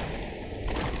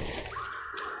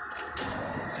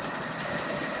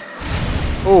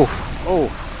 Oh! Oh!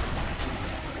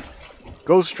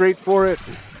 Go straight for it!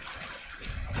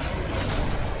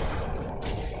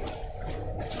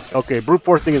 Okay, brute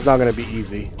forcing is not going to be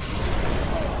easy.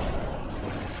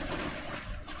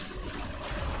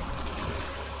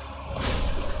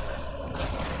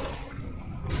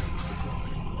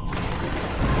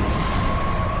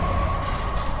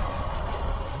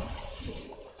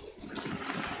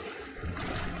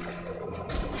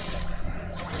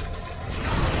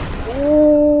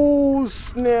 Oh,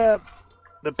 snap!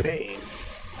 The pain.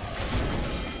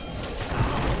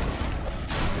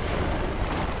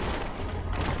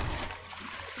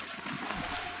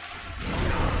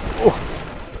 Oh.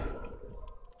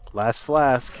 Last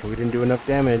flask. We didn't do enough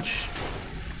damage.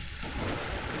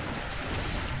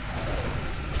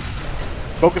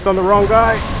 Focused on the wrong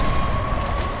guy.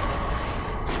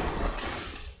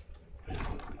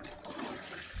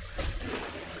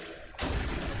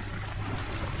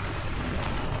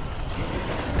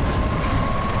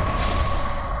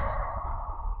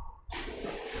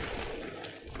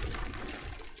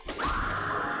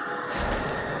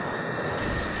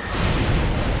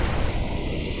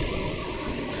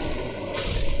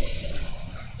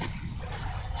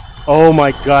 Oh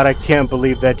my god, I can't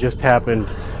believe that just happened.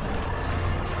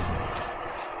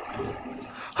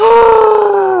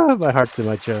 My heart's in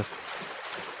my chest.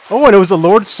 Oh, and it was a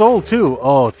Lord Soul too.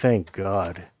 Oh, thank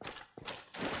God.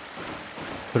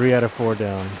 3 out of 4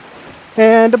 down.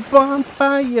 And a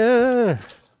bonfire.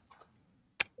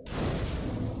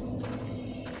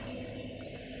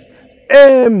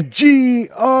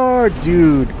 MGR,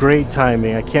 dude. Great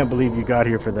timing. I can't believe you got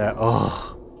here for that.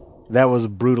 Oh, that was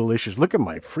brutalicious. Look at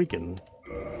my freaking...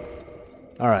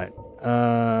 All right.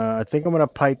 I think I'm gonna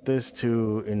pipe this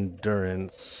to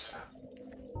endurance.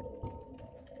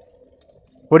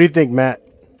 What do you think, Matt?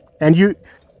 And you,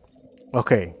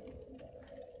 okay.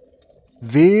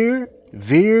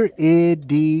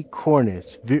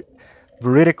 Viridicornis.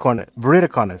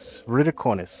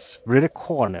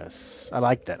 Veridicornis. I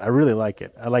like that. I really like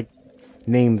it. I like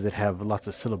names that have lots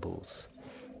of syllables.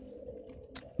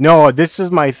 No, this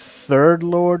is my third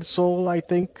Lord Soul, I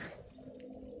think.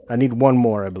 I need one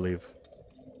more, I believe.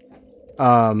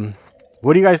 Um,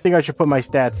 what do you guys think I should put my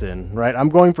stats in? Right, I'm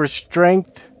going for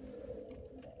strength.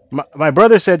 My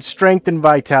brother said strength and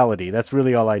vitality. That's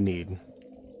really all I need.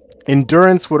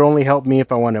 Endurance would only help me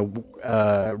if I want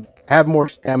to have more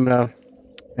stamina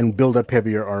and build up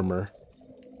heavier armor.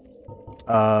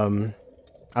 Um,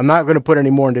 I'm not going to put any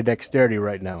more into dexterity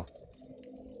right now.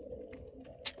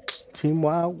 Team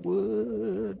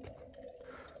Wildwood.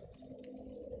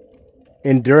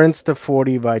 Endurance to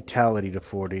 40, vitality to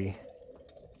 40.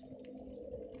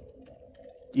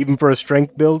 Even for a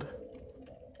strength build?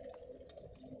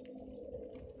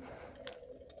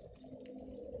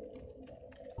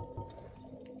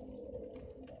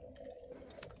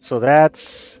 So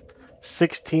that's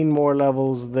 16 more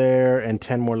levels there and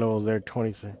 10 more levels there.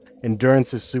 20.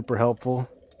 Endurance is super helpful.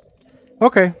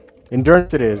 Okay,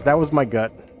 endurance it is. That was my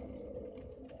gut.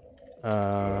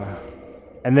 Uh,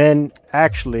 and then,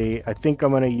 actually, I think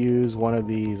I'm going to use one of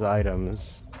these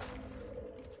items.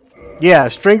 Yeah,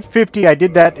 strength 50. I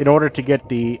did that in order to get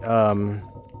the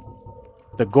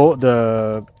gold,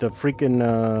 the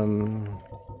freaking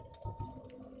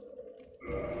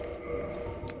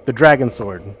the dragon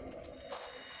sword.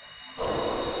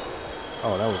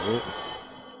 Oh, that was it.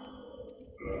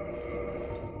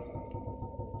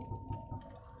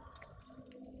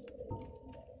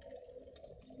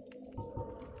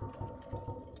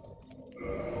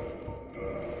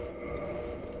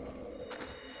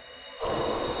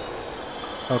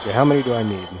 Okay, how many do I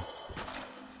need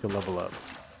to level up?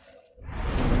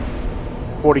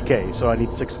 40k, so I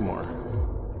need 6 more.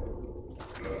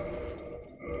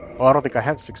 Oh, I don't think I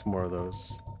have 6 more of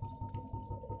those.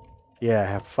 Yeah, I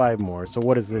have 5 more. So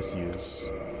what does this use?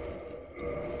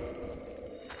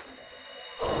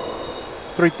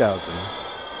 3,000.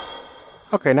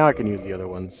 Okay, now I can use the other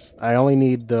ones. I only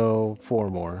need, though, 4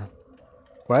 more.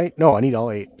 Right? No, I need all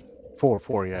 8.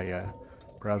 4, yeah, yeah.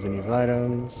 Browse and use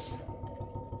items.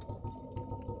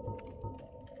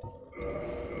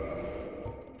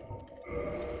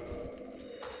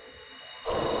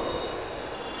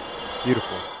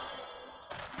 Beautiful.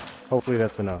 Hopefully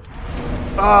that's enough.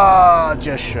 Ah,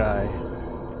 just shy.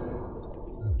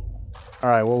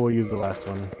 Alright, well, we'll use the last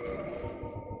one.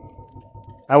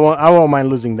 I won't mind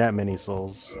losing that many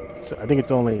souls. So I think it's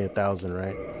only 1,000,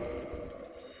 right?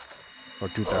 Or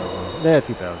 2,000. Yeah,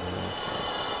 2,000.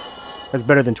 That's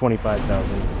better than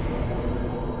 25,000.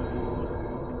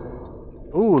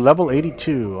 Ooh, level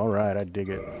 82. Alright, I dig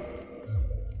it.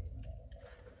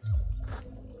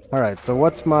 Alright, so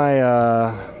what's my,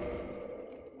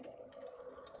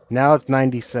 now it's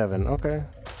 97. Okay.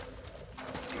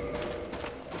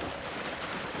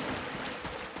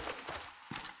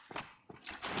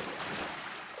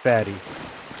 Fatty.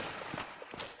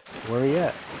 Where are you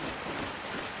at?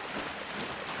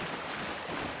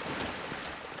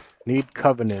 Need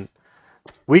Covenant.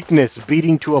 Weakness,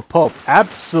 beating to a pulp.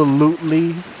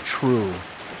 Absolutely true.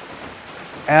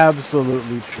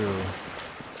 Absolutely true.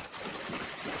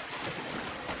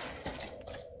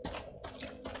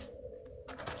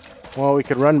 Well, we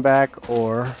could run back,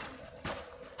 or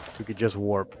we could just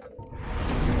warp.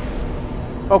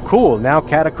 Oh, cool. Now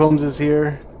Catacombs is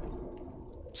here.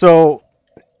 So,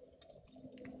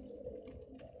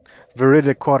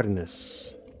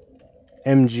 Veridicornis.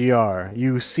 MGR.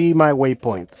 You see my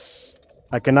waypoints.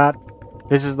 I cannot...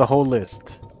 This is the whole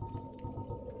list.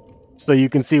 So you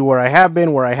can see where I have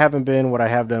been, where I haven't been, what I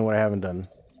have done, what I haven't done.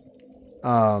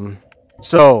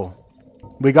 So,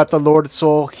 we got the Lord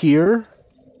Soul here.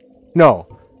 No,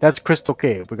 that's Crystal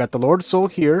Cave. We got the Lord Soul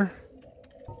here.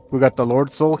 We got the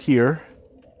Lord Soul here.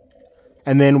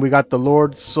 And then we got the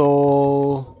Lord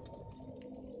Soul...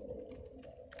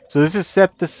 So this is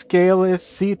Set the Scaleless,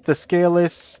 Seat the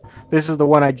Scaleless. This is the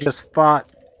one I just fought.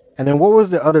 And then what was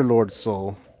the other Lord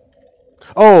Soul?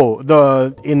 Oh,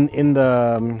 the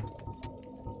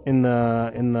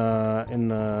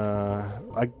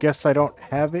I guess I don't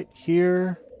have it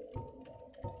here.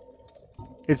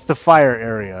 It's the fire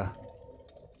area.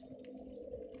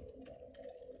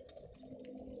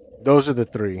 Those are the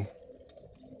 3.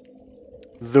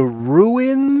 The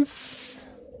ruins?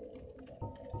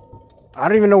 I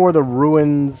don't even know where the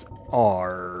ruins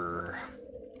are.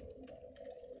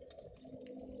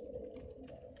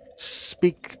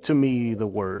 Speak to me the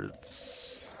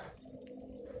words.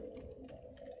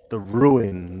 The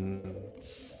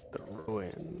ruins. The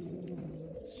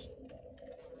ruins.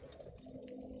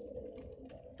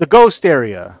 The ghost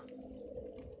area.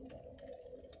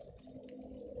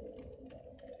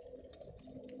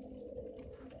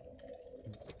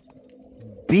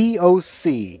 BOC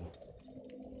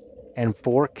and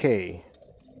 4K.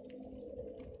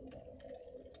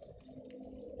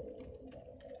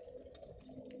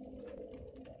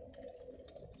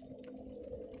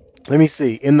 Let me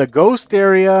see. In the ghost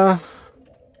area,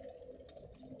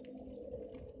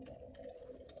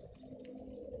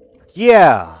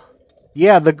 yeah.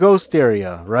 Yeah, the ghost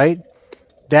area, right?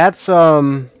 That's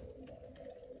what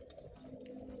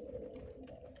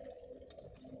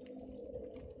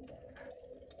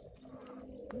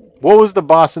was the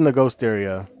boss in the ghost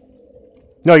area?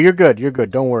 No, you're good. You're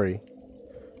good. Don't worry.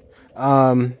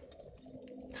 Um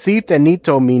Seath and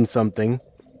Nito mean something.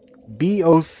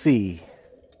 BOC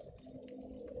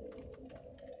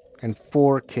and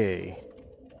 4K.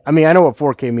 I mean, I know what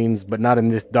 4K means, but not in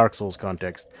this Dark Souls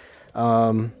context.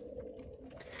 Um,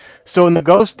 so in the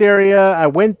ghost area, I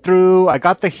went through, I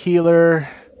got the healer,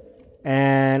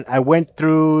 and I went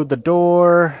through the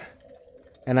door,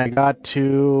 and I got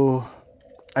to,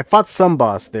 I fought some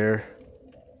boss there.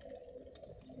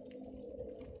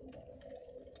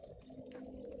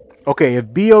 Okay, if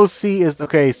BOC is,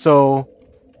 okay, so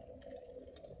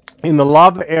in the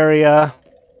lava area,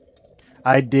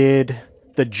 I did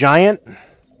the giant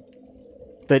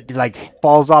that like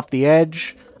falls off the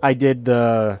edge. I did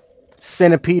the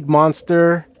centipede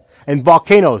monster and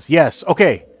volcanoes. Yes.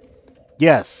 Okay.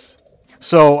 Yes.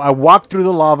 So I walked through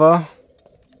the lava,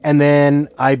 and then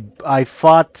I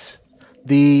fought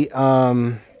the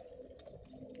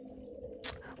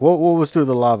what was through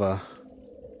the lava?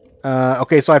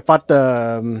 Okay, so I fought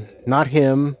the not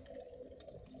him.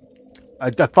 I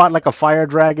fought like a fire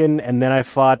dragon, and then I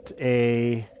fought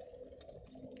a.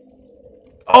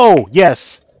 Oh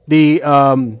yes, the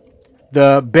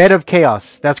bed of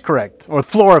chaos. That's correct, or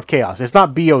floor of chaos. It's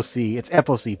not BOC. It's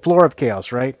FOC. Floor of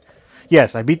chaos, right?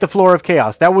 Yes, I beat the floor of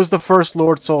chaos. That was the first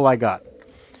Lord Soul I got.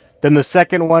 Then the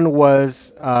second one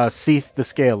was Seath the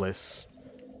Scaleless.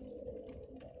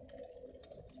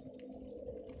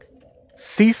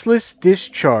 Ceaseless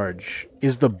Discharge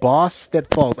is the boss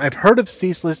that falls. I've heard of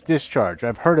Ceaseless Discharge.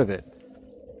 I've heard of it.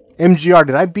 MGR,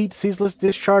 did I beat Ceaseless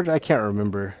Discharge? I can't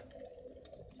remember.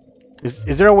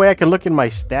 Is there a way I can look in my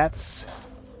stats?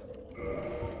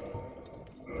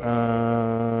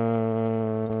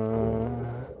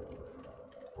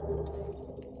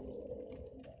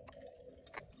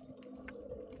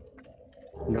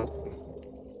 Nope.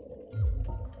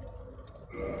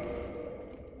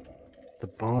 The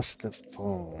boss that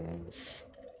falls.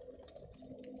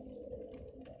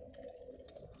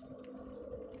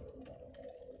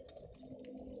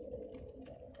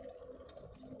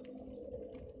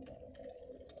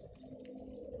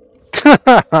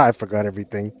 I forgot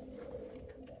everything.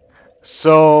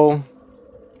 So,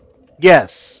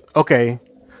 yes. Okay.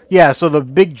 Yeah, so the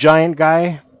big giant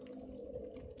guy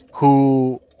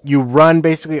who you run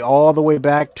basically all the way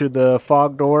back to the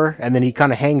fog door, and then he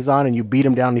kind of hangs on and you beat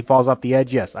him down and he falls off the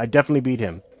edge. Yes, I definitely beat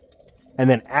him. And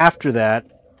then after that,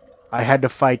 I had to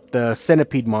fight the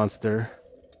centipede monster.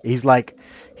 He's like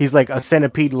a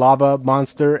centipede lava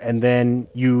monster, and then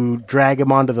you drag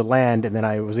him onto the land, and then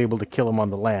I was able to kill him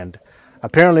on the land.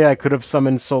 Apparently, I could have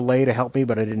summoned Soleil to help me,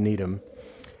 but I didn't need him.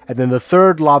 And then the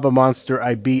third lava monster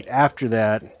I beat after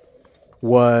that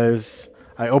was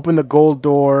I opened the gold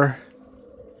door,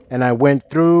 and I went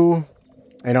through,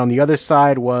 and on the other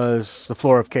side was the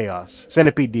floor of chaos.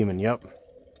 Centipede demon, yep.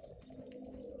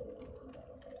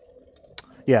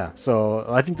 Yeah, so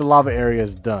I think the lava area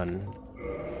is done.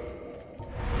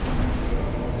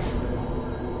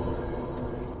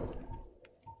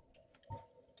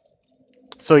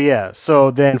 So yeah, so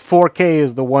then 4K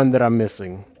is the one that I'm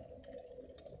missing.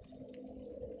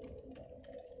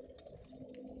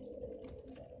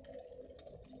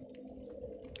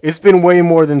 It's been way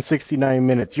more than 69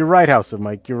 minutes. You're right, House of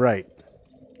Mike. You're right.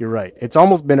 You're right. It's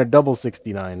almost been a double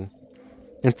 69.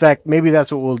 In fact, maybe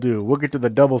that's what we'll do. We'll get to the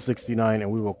double 69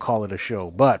 and we will call it a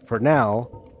show. But for now,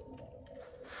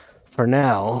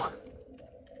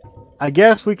 I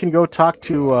guess we can go talk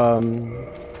to,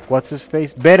 what's his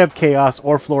face? Bed of Chaos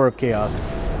or Floor of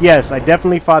Chaos. Yes, I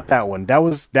definitely fought that one. That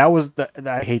was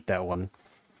I hate that one.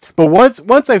 But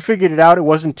once I figured it out, it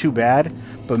wasn't too bad.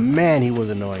 But man, he was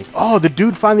annoying. Oh, the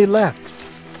dude finally left.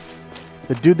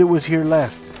 The dude that was here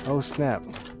left. Oh, snap.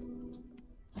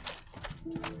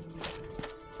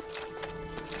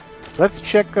 Let's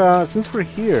check, since we're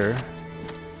here,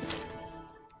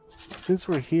 since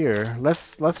we're here,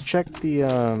 let's check the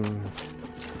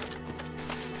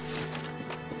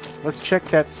let's check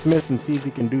that smith and see if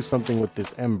he can do something with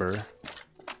this ember.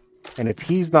 And if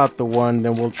he's not the one,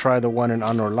 then we'll try the one in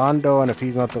Orlando. And if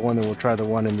he's not the one, then we'll try the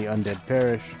one in the Undead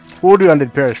Parish. We'll do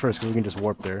Undead Parish first because we can just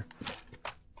warp there.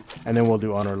 And then we'll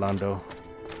do on Orlando.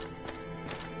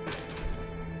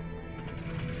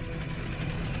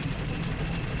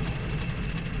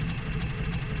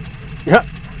 Yeah.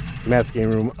 Matt's game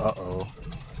room. Uh-oh.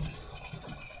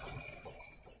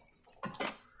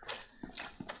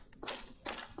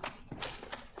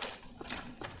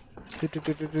 Hang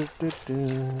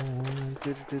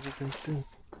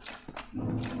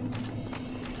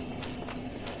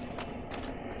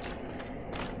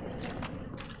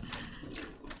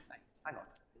on,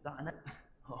 is that an...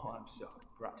 Oh, I'm sorry.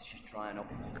 Perhaps she's trying up.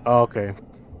 Oh, okay.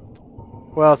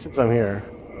 Well, since I'm here.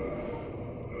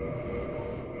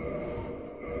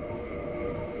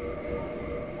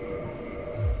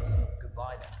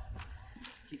 Goodbye then.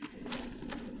 Keep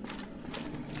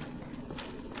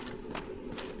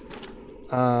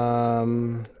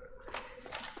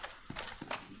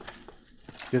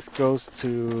This goes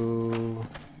to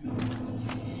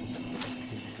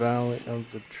Valley of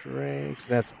the Drakes.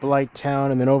 That's Blight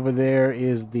Town, and then over there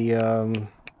is the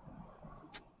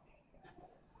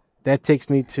that takes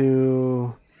me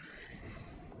to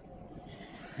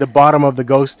the bottom of the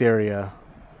ghost area.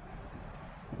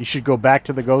 You should go back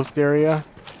to the ghost area.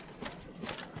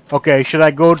 Okay, should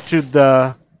I go to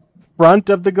the front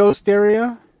of the ghost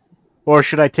area? Or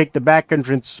should I take the back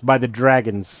entrance by the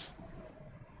dragons?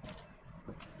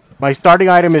 My starting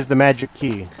item is the magic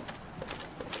key.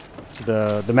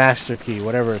 The master key,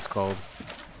 whatever it's called.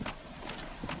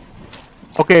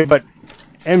 Okay, but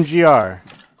MGR.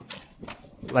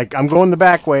 Like, I'm going the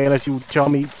back way unless you tell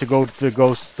me to go to the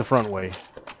ghost the front way.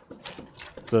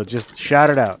 So just shout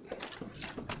it out.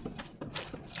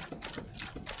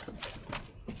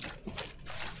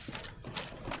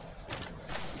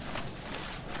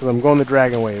 Because I'm going the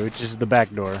dragon way, which is the back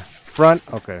door. Front?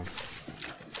 Okay.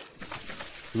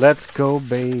 Let's go,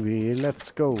 baby.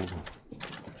 Let's go.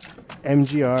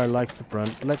 MGR likes the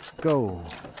front. Let's go.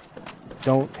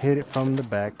 Don't hit it from the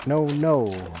back. No,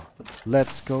 no.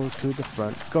 Let's go to the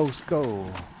front. Ghost, go.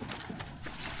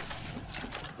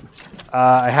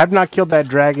 I have not killed that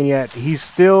dragon yet. He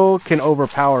still can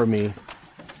overpower me.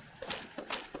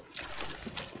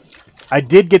 I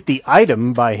did get the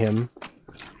item by him,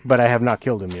 but I have not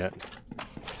killed him yet.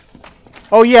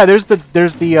 Oh yeah, there's the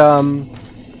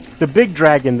big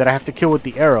dragon that I have to kill with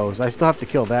the arrows. I still have to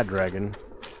kill that dragon.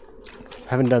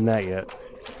 Haven't done that yet.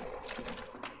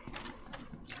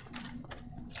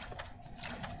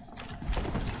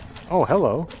 Oh,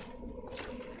 hello.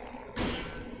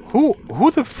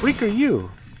 Who the freak are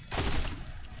you?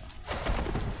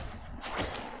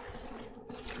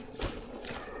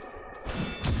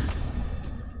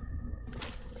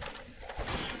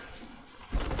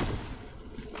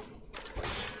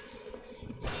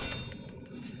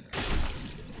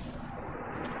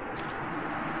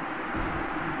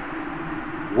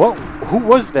 Whoa, who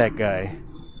was that guy?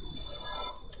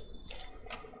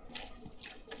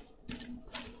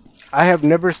 I have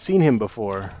never seen him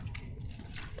before.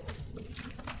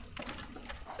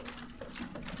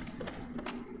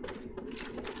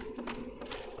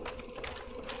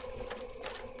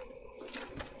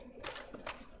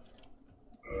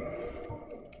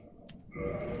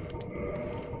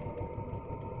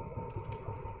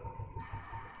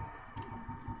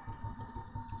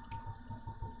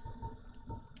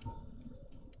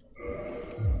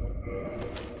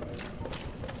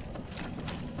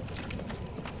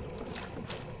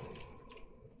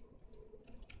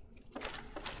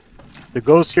 The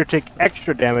ghosts here take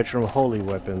extra damage from holy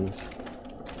weapons.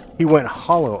 He went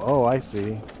hollow. Oh, I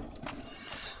see.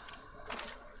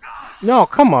 No,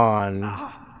 come on.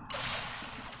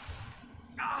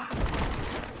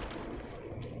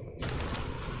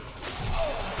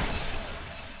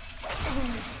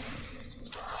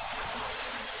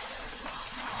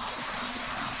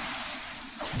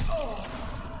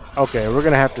 Okay, we're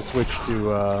gonna have to switch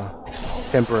to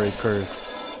temporary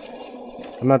curse.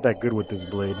 I'm not that good with this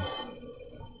blade.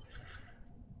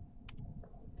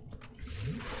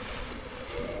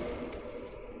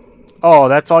 Oh,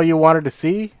 that's all you wanted to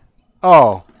see?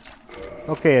 Oh.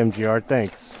 Okay, MGR,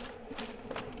 thanks.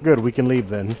 Good, we can leave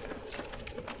then.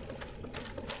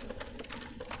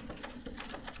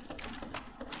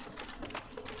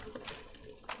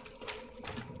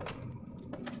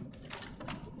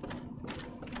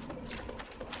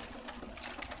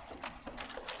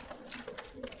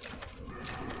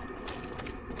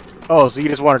 Oh, so you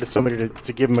just wanted somebody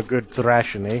to give him a good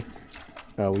thrashing, eh?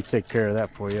 We take care of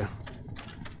that for you.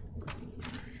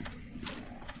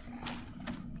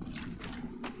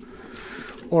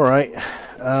 All right.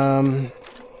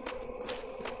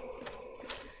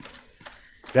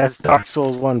 That's Dark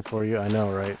Souls 1 for you. I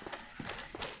know, right?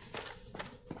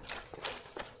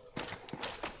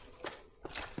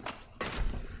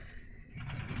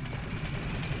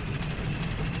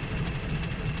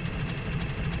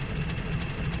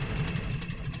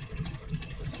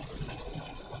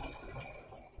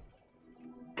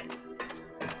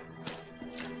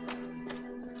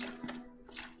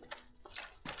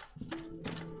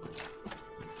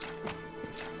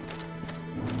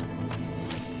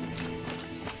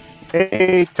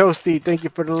 Hey, Toasty, thank you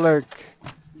for the lurk.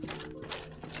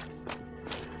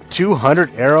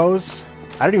 200 arrows?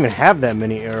 I don't even have that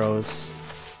many arrows.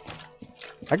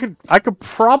 I could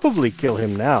probably kill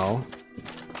him now.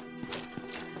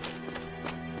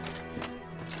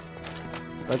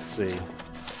 Let's see.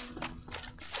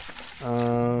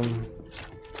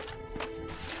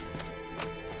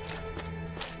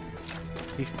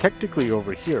 He's technically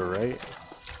over here, right?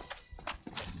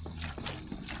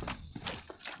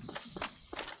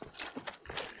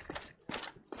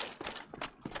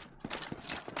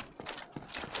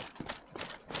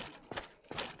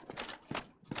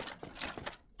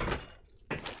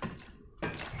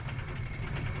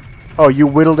 Oh, you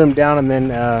whittled him down and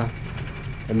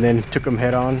then took him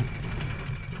head on?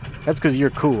 That's because you're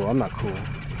cool. I'm not cool.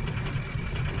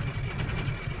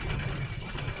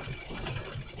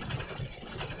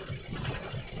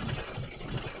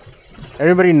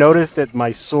 Everybody notice that my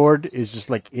sword is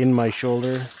just like in my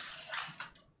shoulder?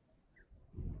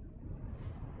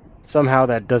 Somehow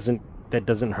that doesn't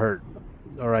hurt.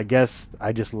 Or I guess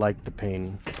I just like the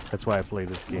pain. That's why I play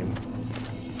this game.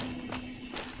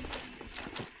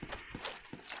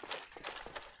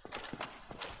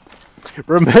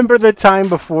 Remember the time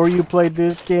before you played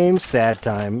this game? Sad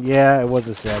time. Yeah, it was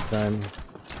a sad time.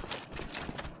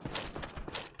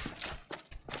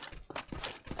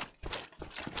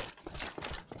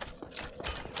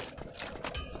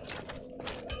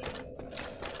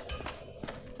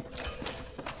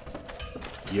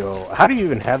 Yo, how do you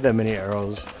even have that many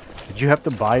arrows? Did you have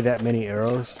to buy that many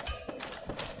arrows?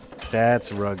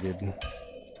 That's rugged.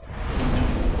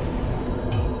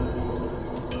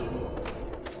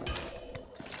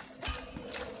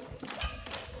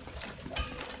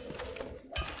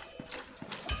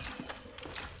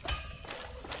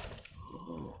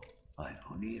 Oh, I've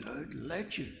only heard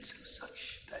legends of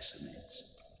such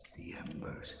specimens. The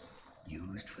embers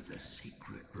used for the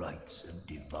secret rites of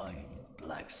divine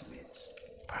blacksmiths.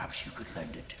 Perhaps you could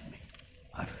lend it to me.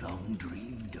 I've long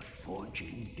dreamed of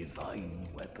forging divine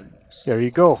weapons. There you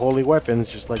go, holy weapons,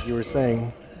 just like you were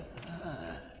saying.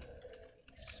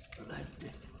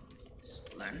 Splendid.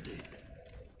 Splendid.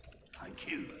 Thank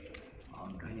you.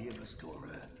 Andre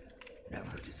Restorer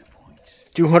never disappoints.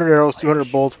 200 arrows,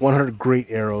 200 bolts, 100 great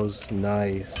arrows.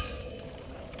 Nice.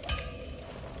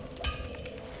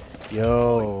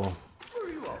 Yo. Where are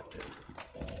you off to?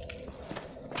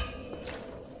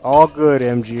 All good,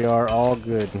 MGR, all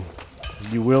good.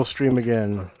 You will stream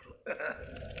again.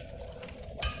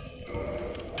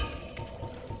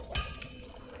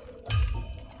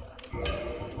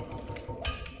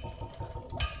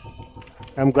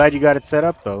 I'm glad you got it set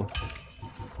up, though.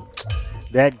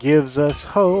 That gives us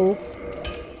hope.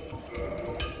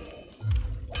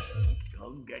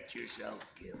 Don't get yourself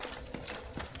killed.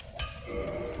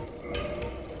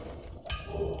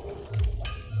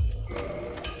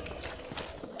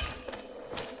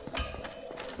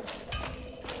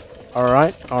 All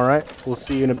right. We'll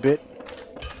see you in a bit.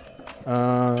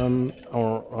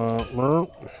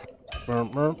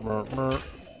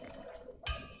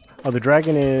 Oh, the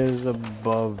dragon is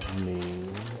above me.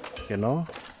 You know?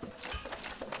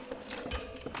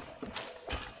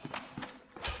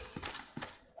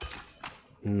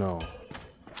 No.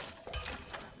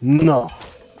 No.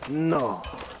 No.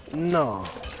 No.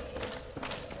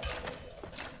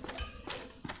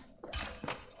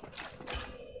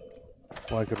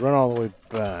 Well, I could run all the way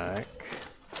back.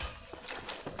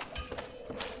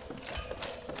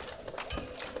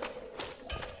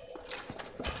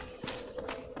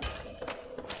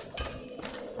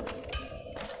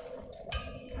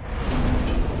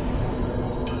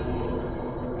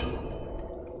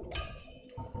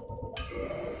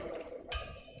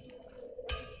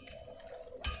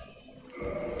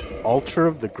 Altar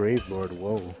of the Grave Lord,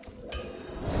 whoa.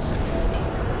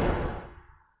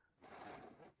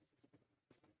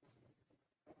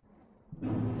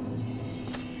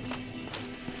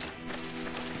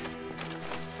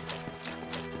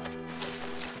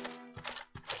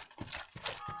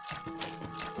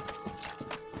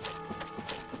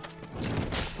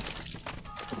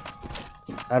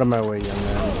 Out of my way, young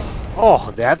man. Oh,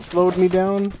 that slowed me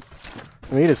down?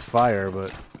 I mean, it is fire,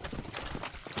 but...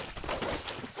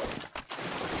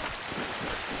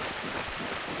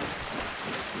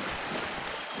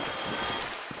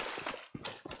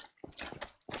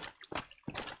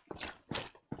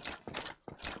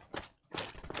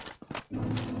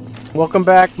 Welcome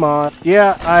back, Moth.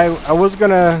 Yeah, I was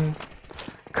gonna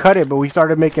cut it, but we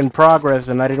started making progress,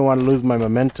 and I didn't want to lose my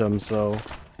momentum, so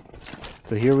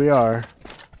here we are.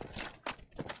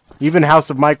 Even House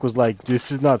of Mike was like,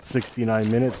 "This is not 69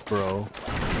 minutes, bro.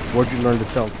 Where'd you learn to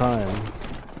tell time?"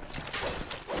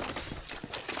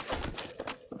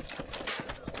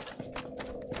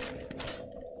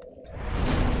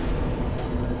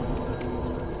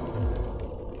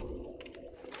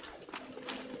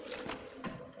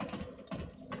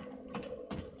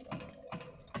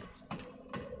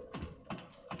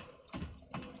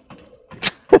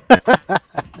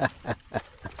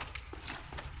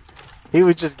 He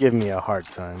was just giving me a hard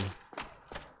time.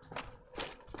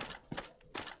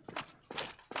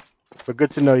 But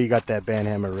good to know you got that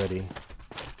banhammer ready.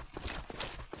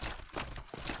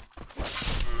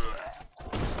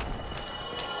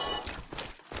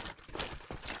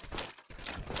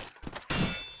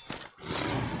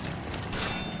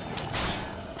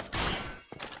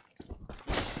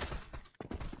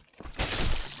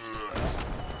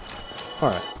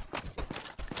 Alright.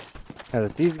 Now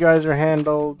that these guys are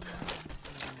handled...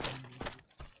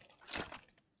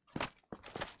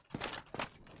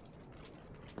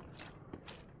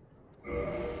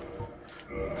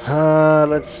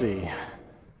 let's see.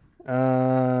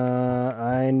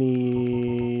 I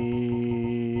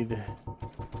need...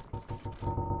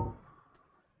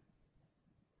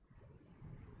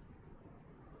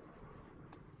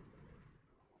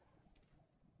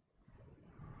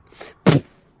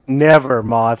 Never,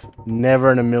 Moth.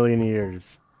 Never in a million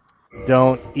years.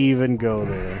 Don't even go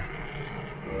there.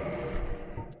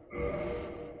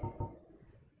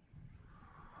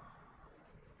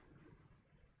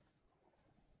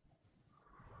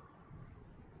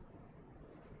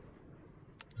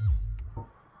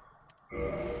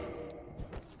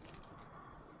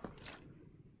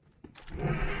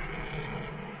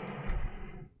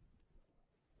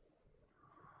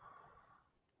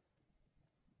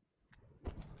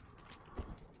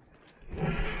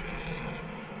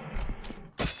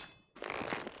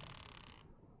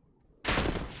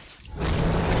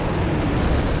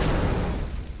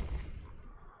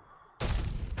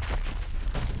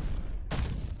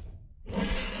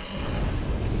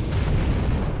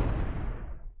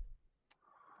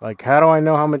 Like, how do I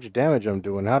know how much damage I'm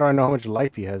doing? How do I know how much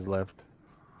life he has left?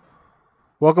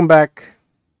 Welcome back.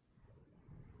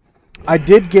 I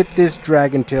did get this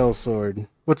Dragon Tail sword.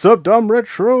 What's up, Dumb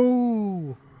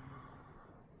Retro?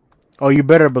 Oh, you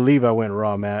better believe I went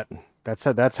raw, Matt.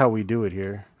 That's how we do it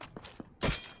here.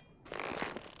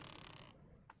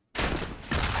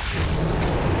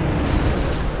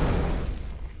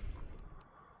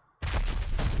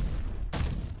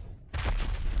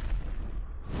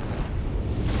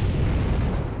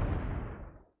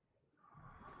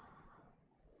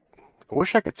 I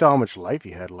wish I could tell how much life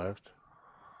he had left.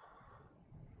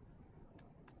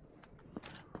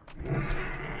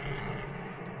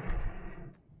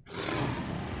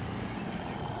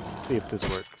 See if this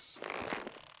works.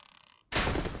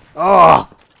 Oh!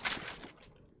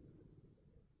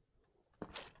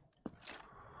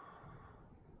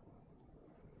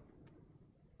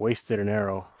 Wasted an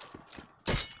arrow.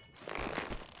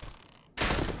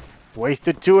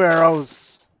 Wasted 2 arrows.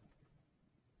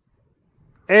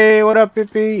 Hey, what up,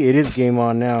 Pippi? It is game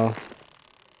on now.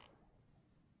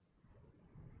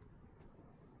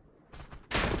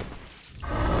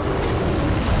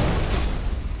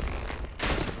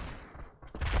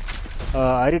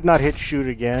 I did not hit shoot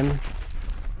again.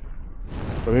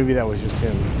 But maybe that was just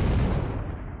him.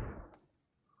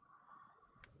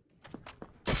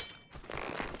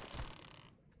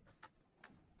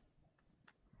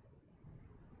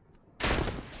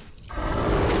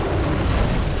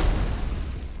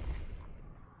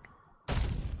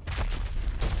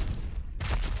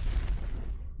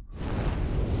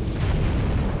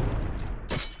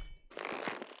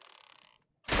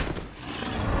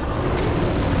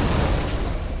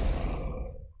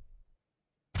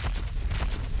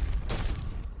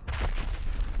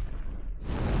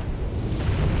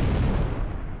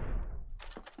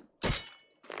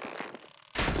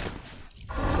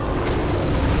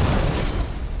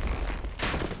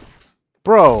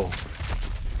 Bro,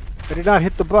 I did not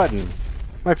hit the button.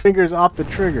 My finger's off the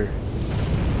trigger.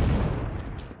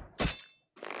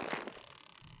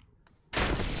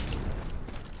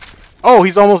 Oh,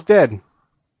 he's almost dead.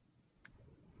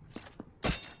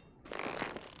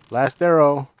 Last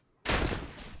arrow.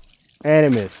 And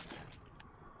it missed.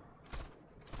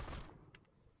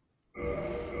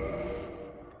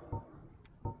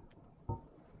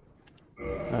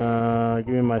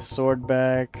 Give me my sword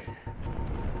back.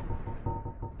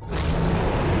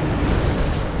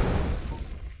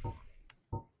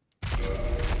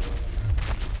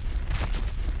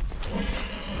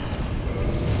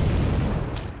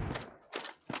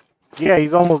 Yeah,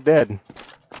 he's almost dead.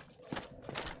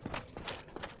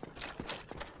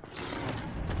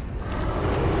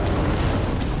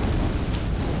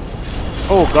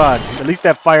 Oh god, at least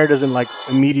that fire doesn't like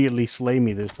immediately slay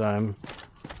me this time.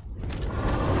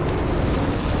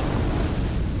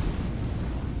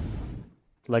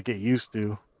 Like it used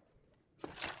to.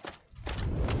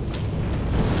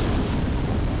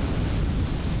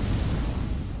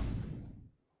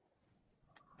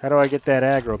 How do I get that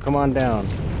aggro? Come on down.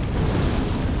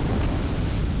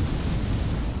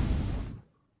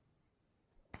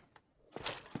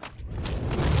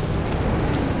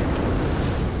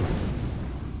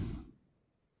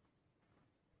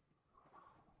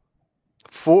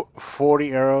 For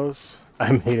 40 arrows.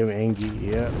 I made him angry.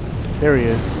 Yeah. There he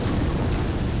is.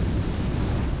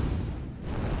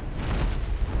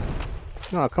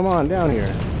 No, come on down here.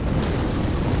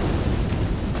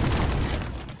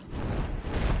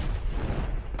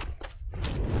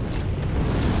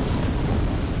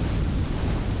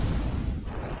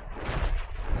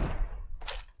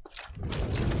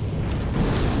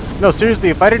 No, seriously,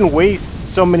 if I didn't waste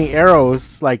so many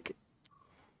arrows, like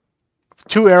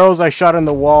 2 arrows I shot in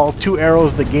the wall, 2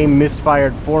 arrows the game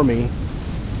misfired for me.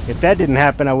 If that didn't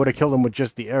happen, I would have killed him with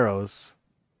just the arrows.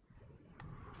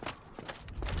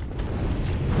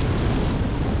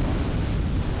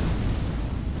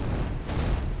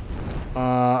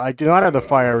 I do not have the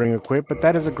fire ring equipped, but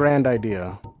that is a grand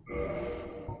idea.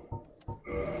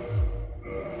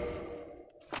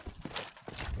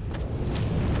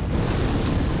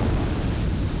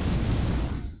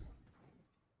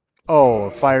 Oh,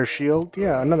 a fire shield?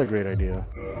 Yeah, another great idea.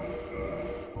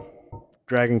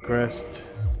 Dragon Crest.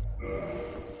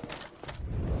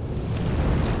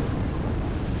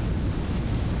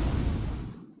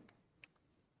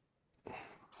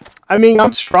 I mean,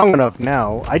 I'm strong enough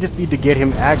now. I just need to get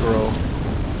him aggro.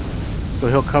 So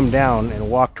he'll come down and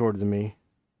walk towards me.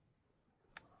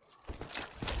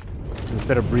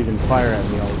 Instead of breathing fire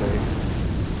at me all day.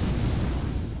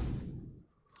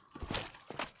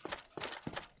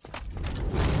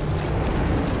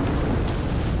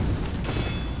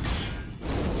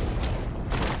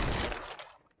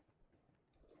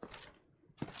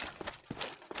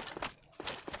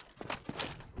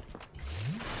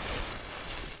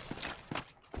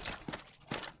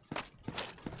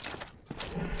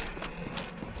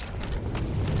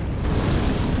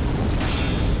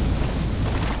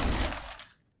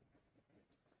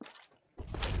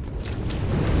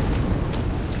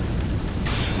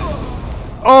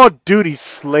 Oh, dude, he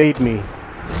slayed me.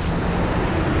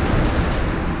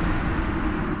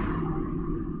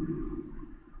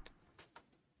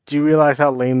 Do you realize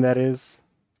how lame that is?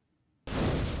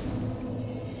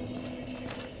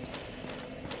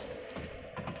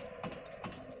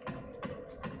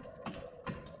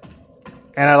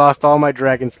 And I lost all my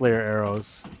Dragon Slayer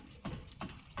arrows.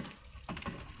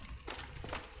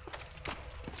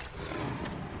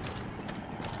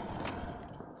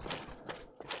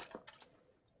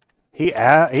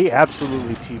 He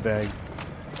absolutely teabagged.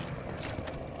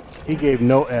 He gave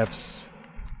no Fs.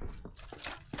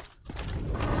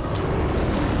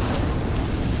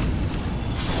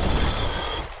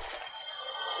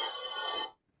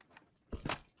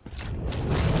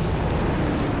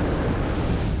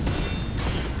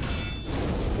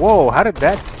 Whoa, how did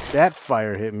that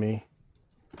fire hit me?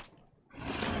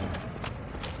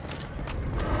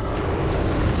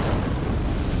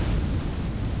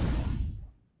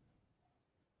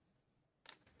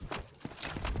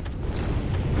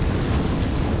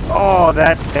 Oh,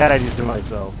 that I did to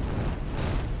myself.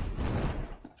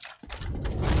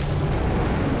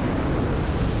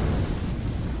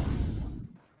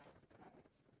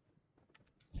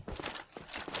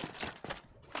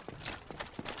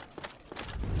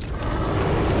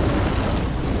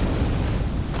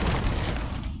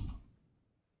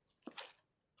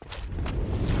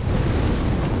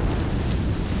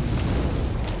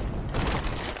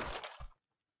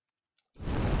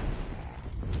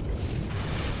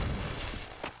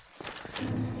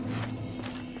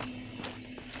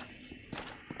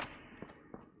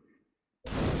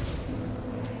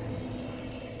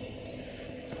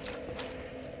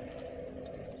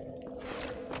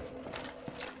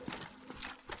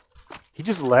 He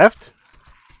just left?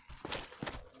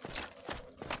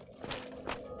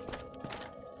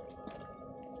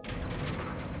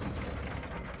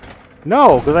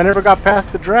 No, because I never got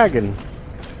past the dragon.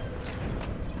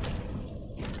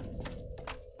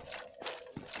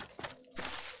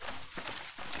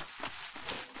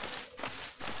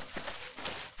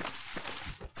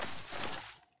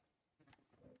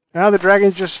 Now the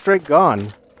dragon's just straight gone.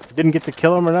 Didn't get to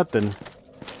kill him or nothing.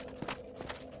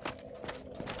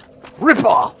 Rip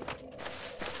off!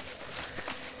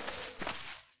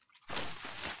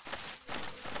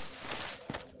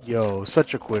 Yo,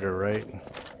 such a quitter, right?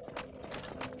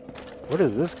 Where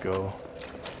does this go?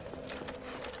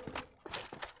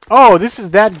 Oh, this is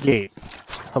that gate.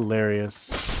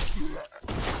 Hilarious.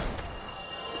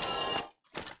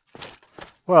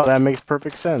 Well, that makes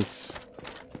perfect sense.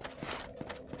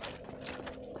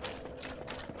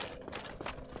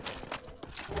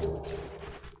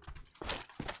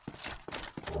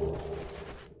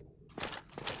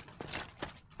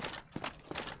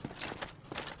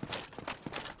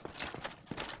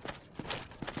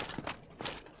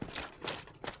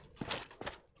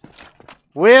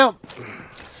 Well,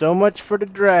 so much for the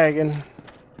dragon.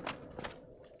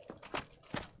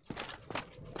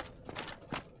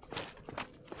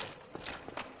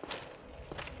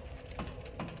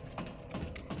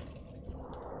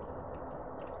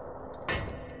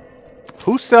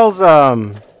 Who sells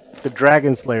the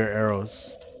Dragon Slayer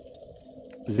arrows?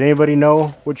 Does anybody know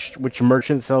which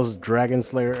merchant sells Dragon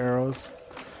Slayer arrows?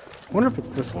 I wonder if it's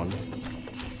this one.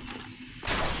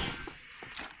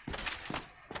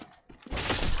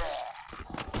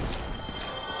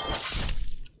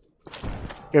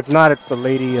 If not, it's the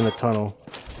lady in the tunnel.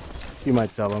 She might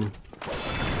sell them.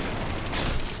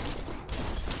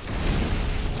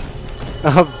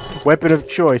 Weapon of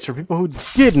choice for people who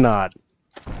did not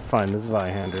find this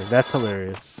Vihander. That's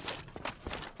hilarious.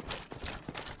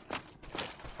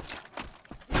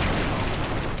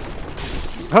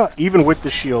 Huh, even with the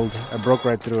shield, I broke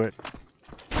right through it.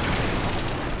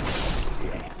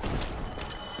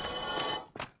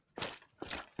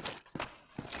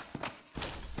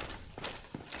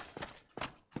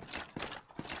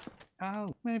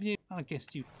 Oh, where have you? I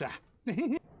guessed you.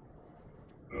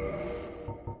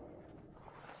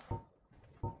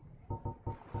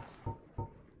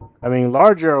 I mean,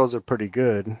 large arrows are pretty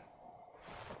good.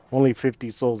 Only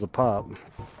 50 souls a pop.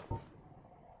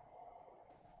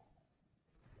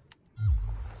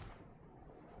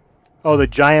 Oh, the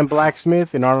giant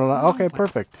blacksmith in Arnold. Okay,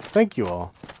 perfect. Thank you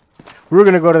all. We were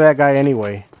gonna go to that guy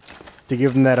anyway to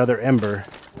give him that other ember.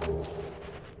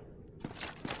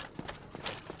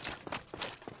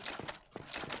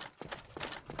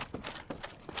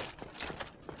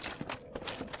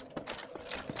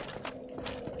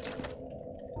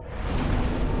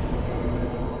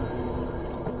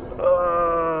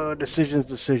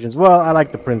 Decisions. Well, I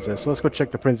like the princess, so let's go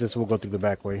check the princess. We'll go through the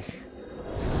back way.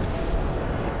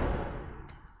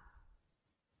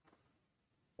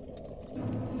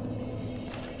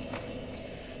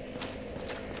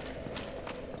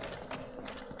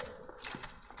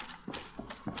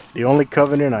 The only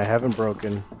covenant I haven't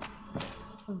broken.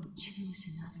 O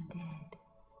chosen undead,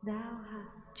 thou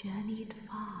hast journeyed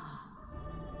far.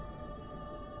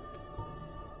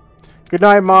 Good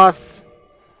night, Moth.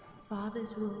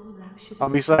 Father's will thou shouldst I'll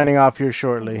be signing off here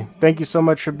shortly. Thank you so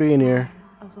much for being here.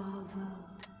 of our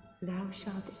world, thou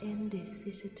shalt endeth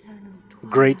this eternal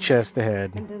twilight. Great chest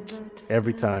ahead. And avert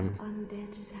Every further time.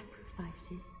 undead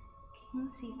sacrifices. King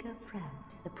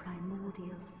SeekYePain, the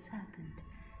primordial serpent,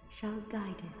 shall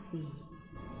guideth thee.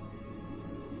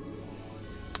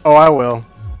 Oh, I will.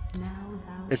 Now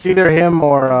thou It's shalt either him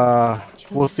or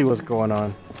we'll see chosen what's going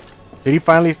on. Did he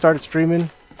finally start streaming?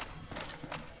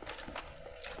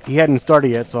 He hadn't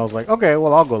started yet, so I was like, okay,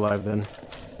 well, I'll go live then.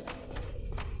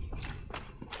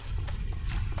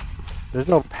 There's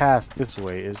no path this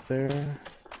way, is there?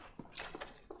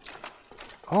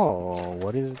 Oh,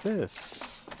 what is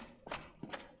this?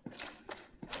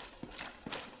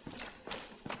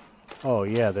 Oh,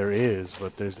 yeah, there is,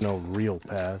 but there's no real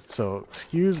path. So,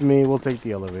 excuse me, we'll take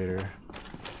the elevator.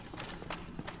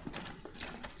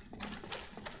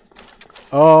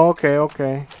 Oh,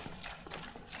 okay.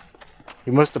 He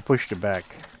must have pushed it back,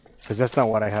 because that's not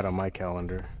what I had on my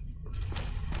calendar.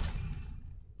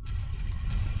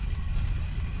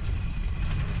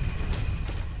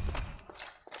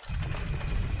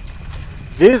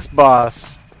 This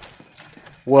boss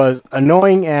was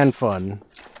annoying and fun.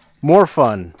 More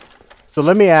fun. So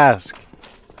let me ask,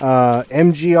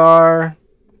 MGR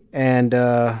and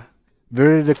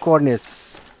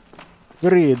Viridicornis.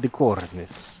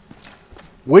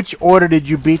 Which order did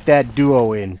you beat that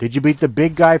duo in? Did you beat the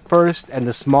big guy first and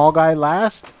the small guy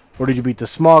last? Or did you beat the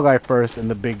small guy first and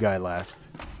the big guy last?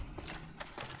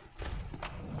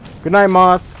 Good night,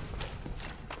 Moth.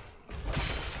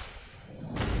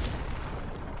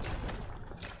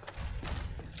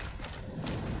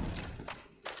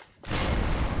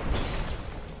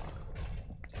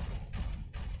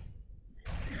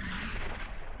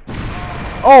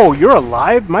 Oh, you're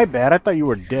alive? My bad. I thought you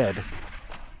were dead.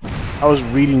 I was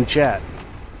reading chat.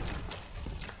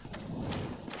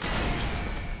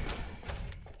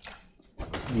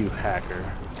 You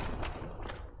hacker.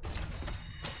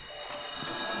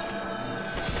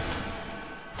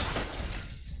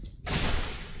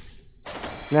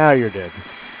 Now you're dead.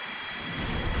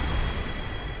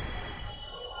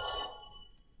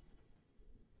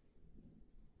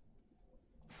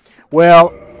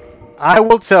 Well, I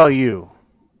will tell you,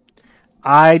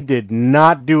 I did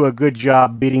not do a good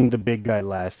job beating the big guy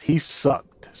last. He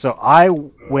sucked. So I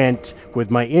went with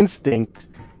my instinct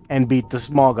and beat the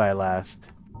small guy last.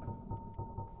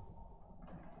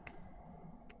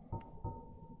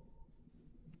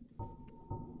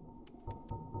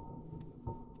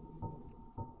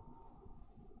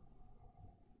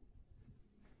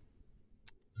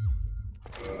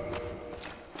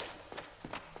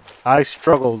 I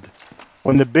struggled.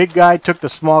 When the big guy took the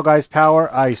small guy's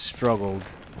power, I struggled.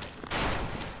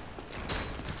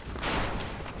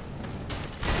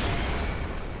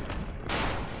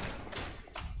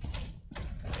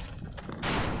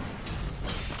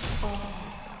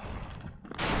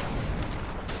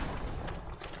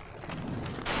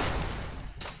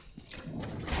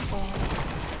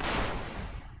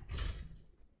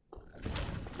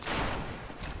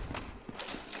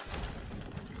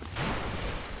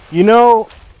 You know,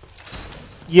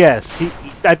 yes,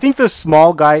 I think the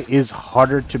small guy is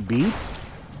harder to beat,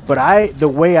 but the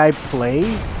way I play,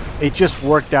 it just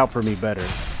worked out for me better.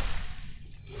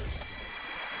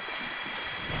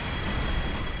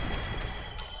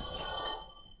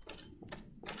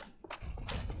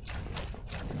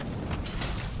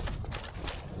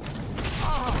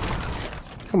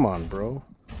 Come on, bro.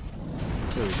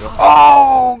 There we go.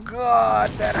 Oh god,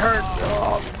 that hurt.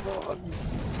 Oh god.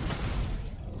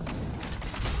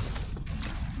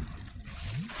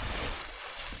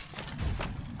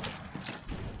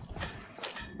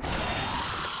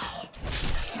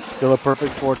 Still a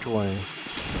perfect 420.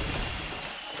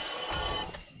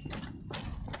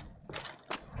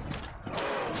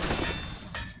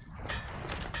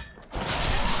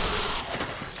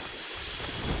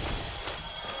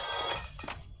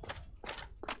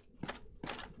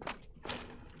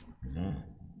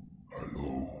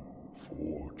 Hello,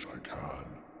 forge I can,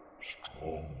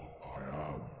 strong I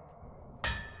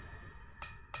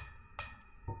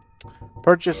am.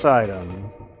 Purchase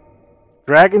item.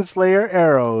 Dragon Slayer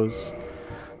arrows.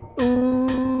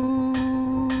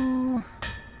 Ooh.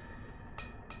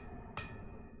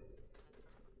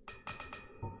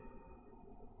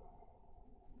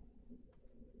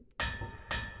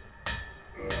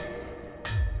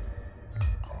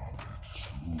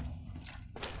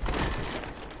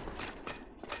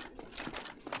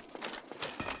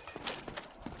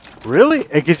 Really?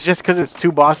 It's just because it's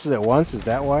two bosses at once? Is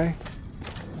that why?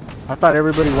 I thought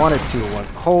everybody wanted two at once.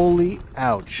 Holy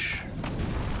ouch.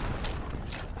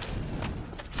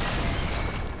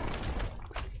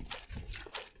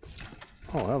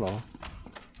 Oh, hello.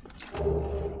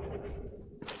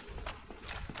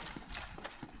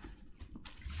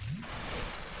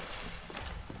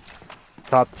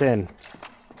 Top 10.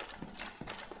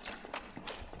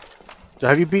 So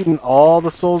have you beaten all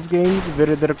the Souls games?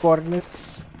 Vida de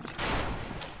Recordes?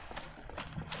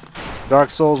 Dark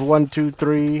Souls 1, 2,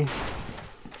 3.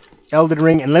 Elden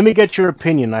Ring. And let me get your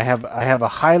opinion. I have a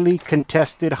highly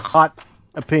contested, hot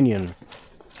opinion.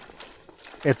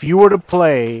 If you were to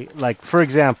play, like, for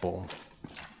example,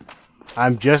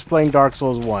 I'm just playing Dark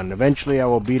Souls 1. Eventually I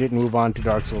will beat it and move on to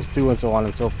Dark Souls 2 and so on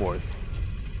and so forth.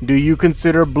 Do you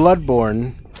consider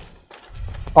Bloodborne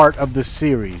part of the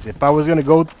series? If I was going to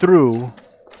go through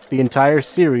the entire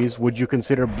series, would you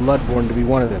consider Bloodborne to be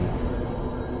one of them?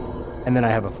 And then I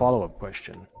have a follow-up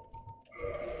question.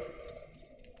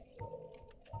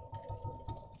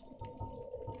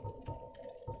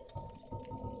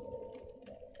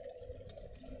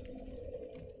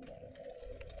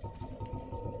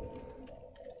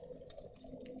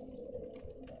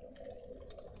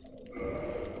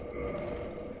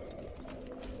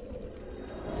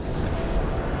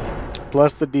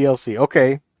 Plus the DLC.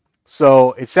 Okay.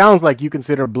 So it sounds like you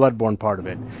consider Bloodborne part of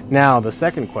it. Now, the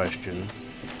second question.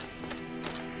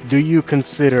 Do you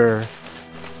consider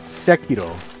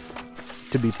Sekiro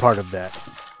to be part of that?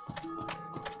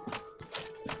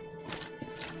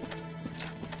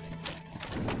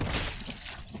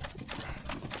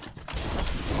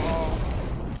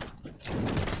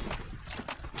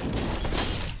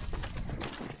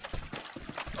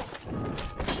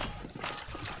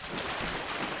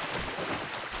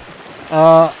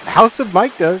 House of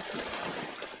Mike does.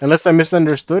 Unless I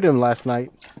misunderstood him last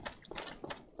night.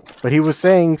 But he was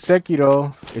saying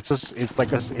Sekiro, it's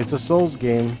a Souls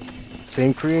game,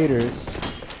 same creators.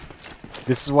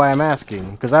 This is why I'm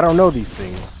asking, because I don't know these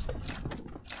things.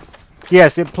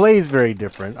 Yes, it plays very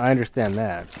different. I understand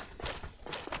that.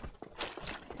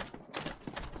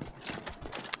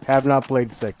 Have not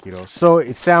played Sekiro. So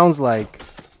it sounds like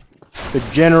the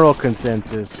general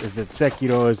consensus is that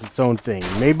Sekiro is its own thing.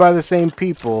 Made by the same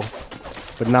people,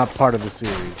 but not part of the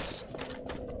series.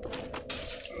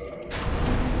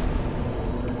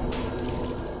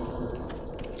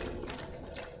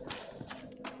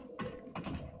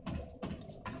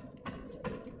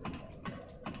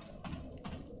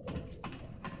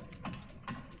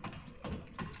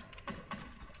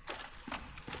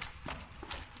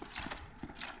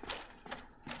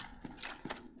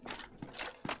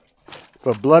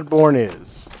 But Bloodborne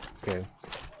is. Okay.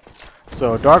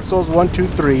 So Dark Souls 1, 2,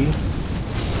 3.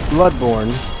 Bloodborne.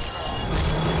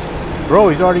 Bro,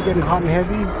 he's already getting hot and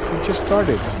heavy? He just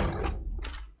started.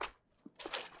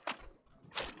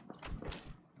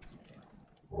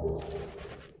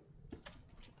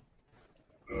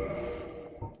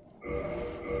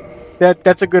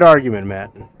 That's a good argument,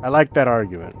 Matt. I like that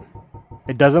argument.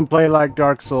 It doesn't play like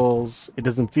Dark Souls. It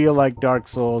doesn't feel like Dark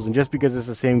Souls. And just because it's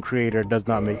the same creator does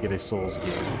not make it a Souls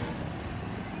game.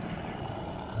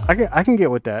 I can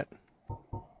get with that.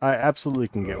 I absolutely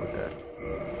can get with that.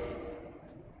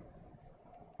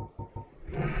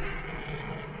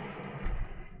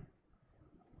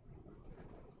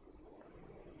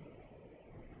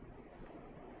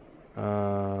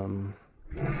 I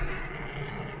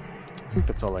think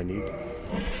that's all I need.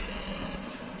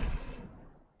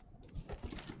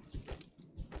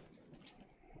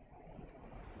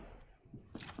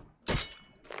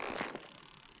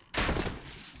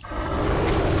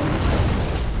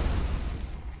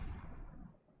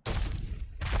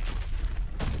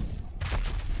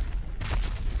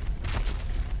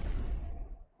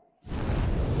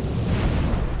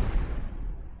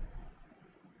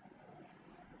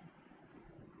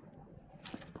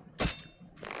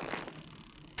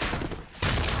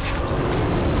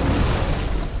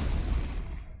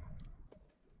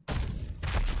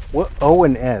 What O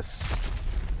and S?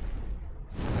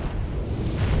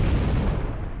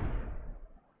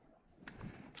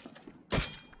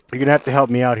 You're gonna have to help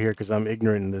me out here because I'm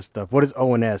ignorant in this stuff. What is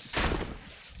O and S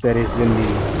that is in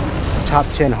the top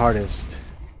 10 hardest?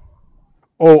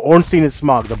 Oh, Ornstein and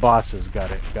Smog, the bosses.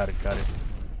 Got it, got it, got it.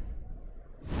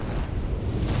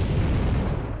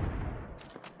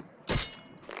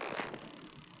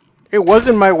 It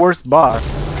wasn't my worst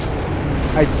boss.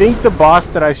 I think the boss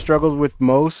that I struggled with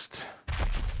most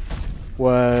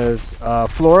was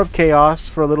Floor of Chaos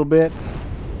for a little bit.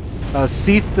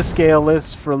 Seath the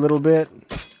Scaleless for a little bit.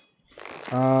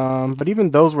 But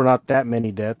even those were not that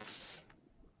many deaths.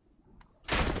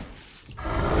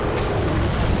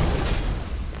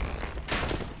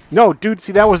 No, dude,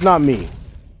 see, that was not me.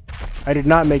 I did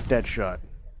not make that shot.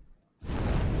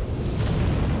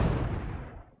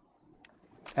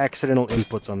 Accidental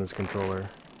inputs on this controller.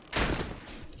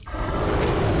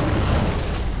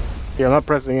 See, I'm not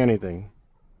pressing anything.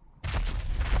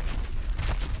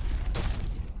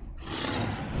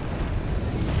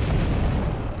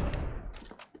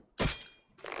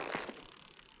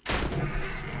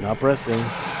 Not pressing.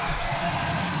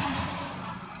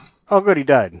 Oh, good, he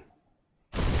died.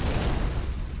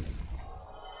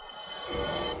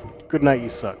 Good night, you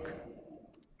suck.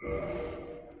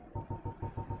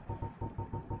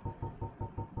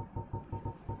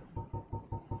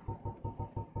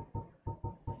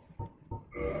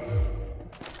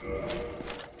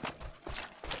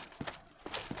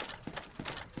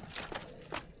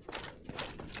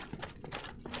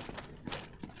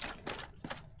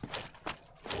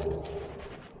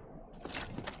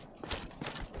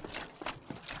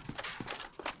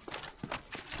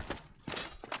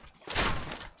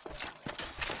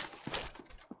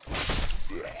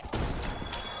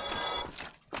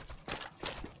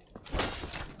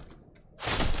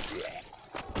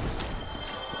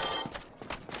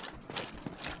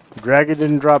 Dragon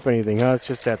didn't drop anything, huh? It's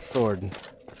just that sword.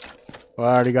 Well,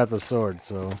 I already got the sword,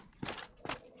 so...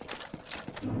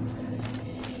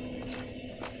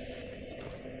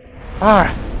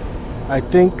 Alright. I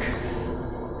think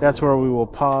that's where we will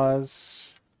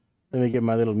pause. Let me get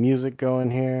my little music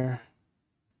going here.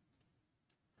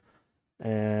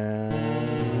 And...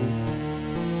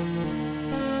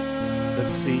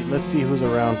 Let's see who's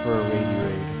around for a raidy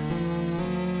raid.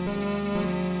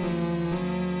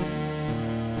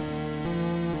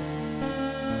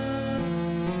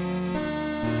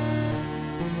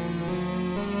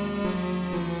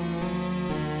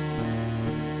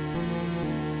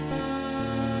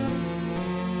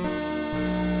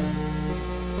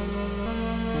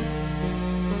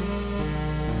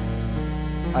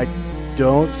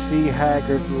 don't see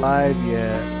Haggard live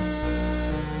yet.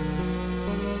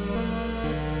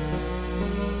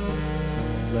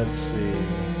 Let's see.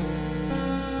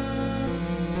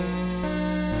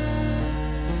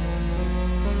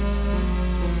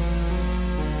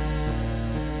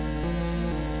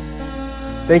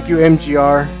 Thank you,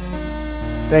 MGR.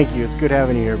 Thank you. It's good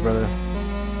having you here, brother.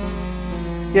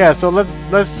 Yeah, so let's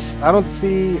I don't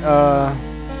see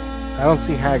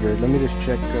Haggard. Let me just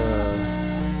check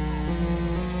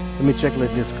let me check the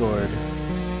Discord.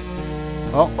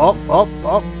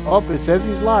 Oh, it says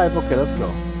he's live. Okay, let's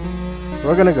go.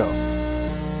 We're gonna go.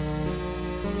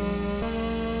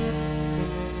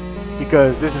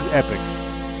 Because this is epic.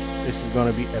 This is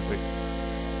gonna be epic.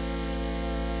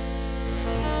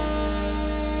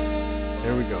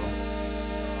 There we go.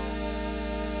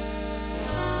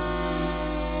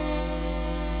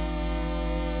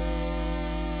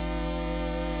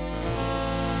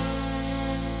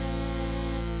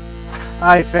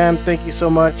 Alright fam, thank you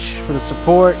so much for the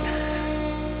support.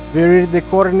 Very de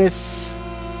Cornis.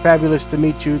 Fabulous to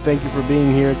meet you. Thank you for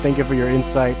being here. Thank you for your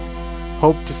insight.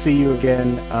 Hope to see you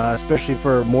again, especially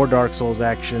for more Dark Souls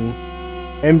action.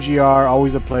 MGR,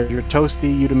 always a pleasure.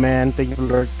 Toasty, you the man. Thank you for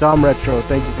lurk. Tom Retro,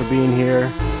 thank you for being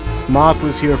here. Moth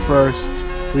was here first.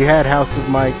 We had House of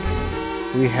Mike.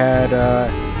 We had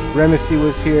Remisy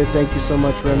was here. Thank you so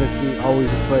much, Remisy.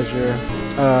 Always a pleasure.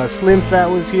 Slim Fat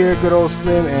was here. Good old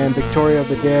Slim. And Victoria of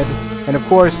the Dead. And of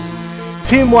course,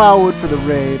 Team Wildwood for the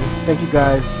raid. Thank you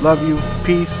guys. Love you.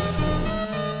 Peace.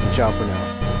 And ciao for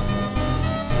now.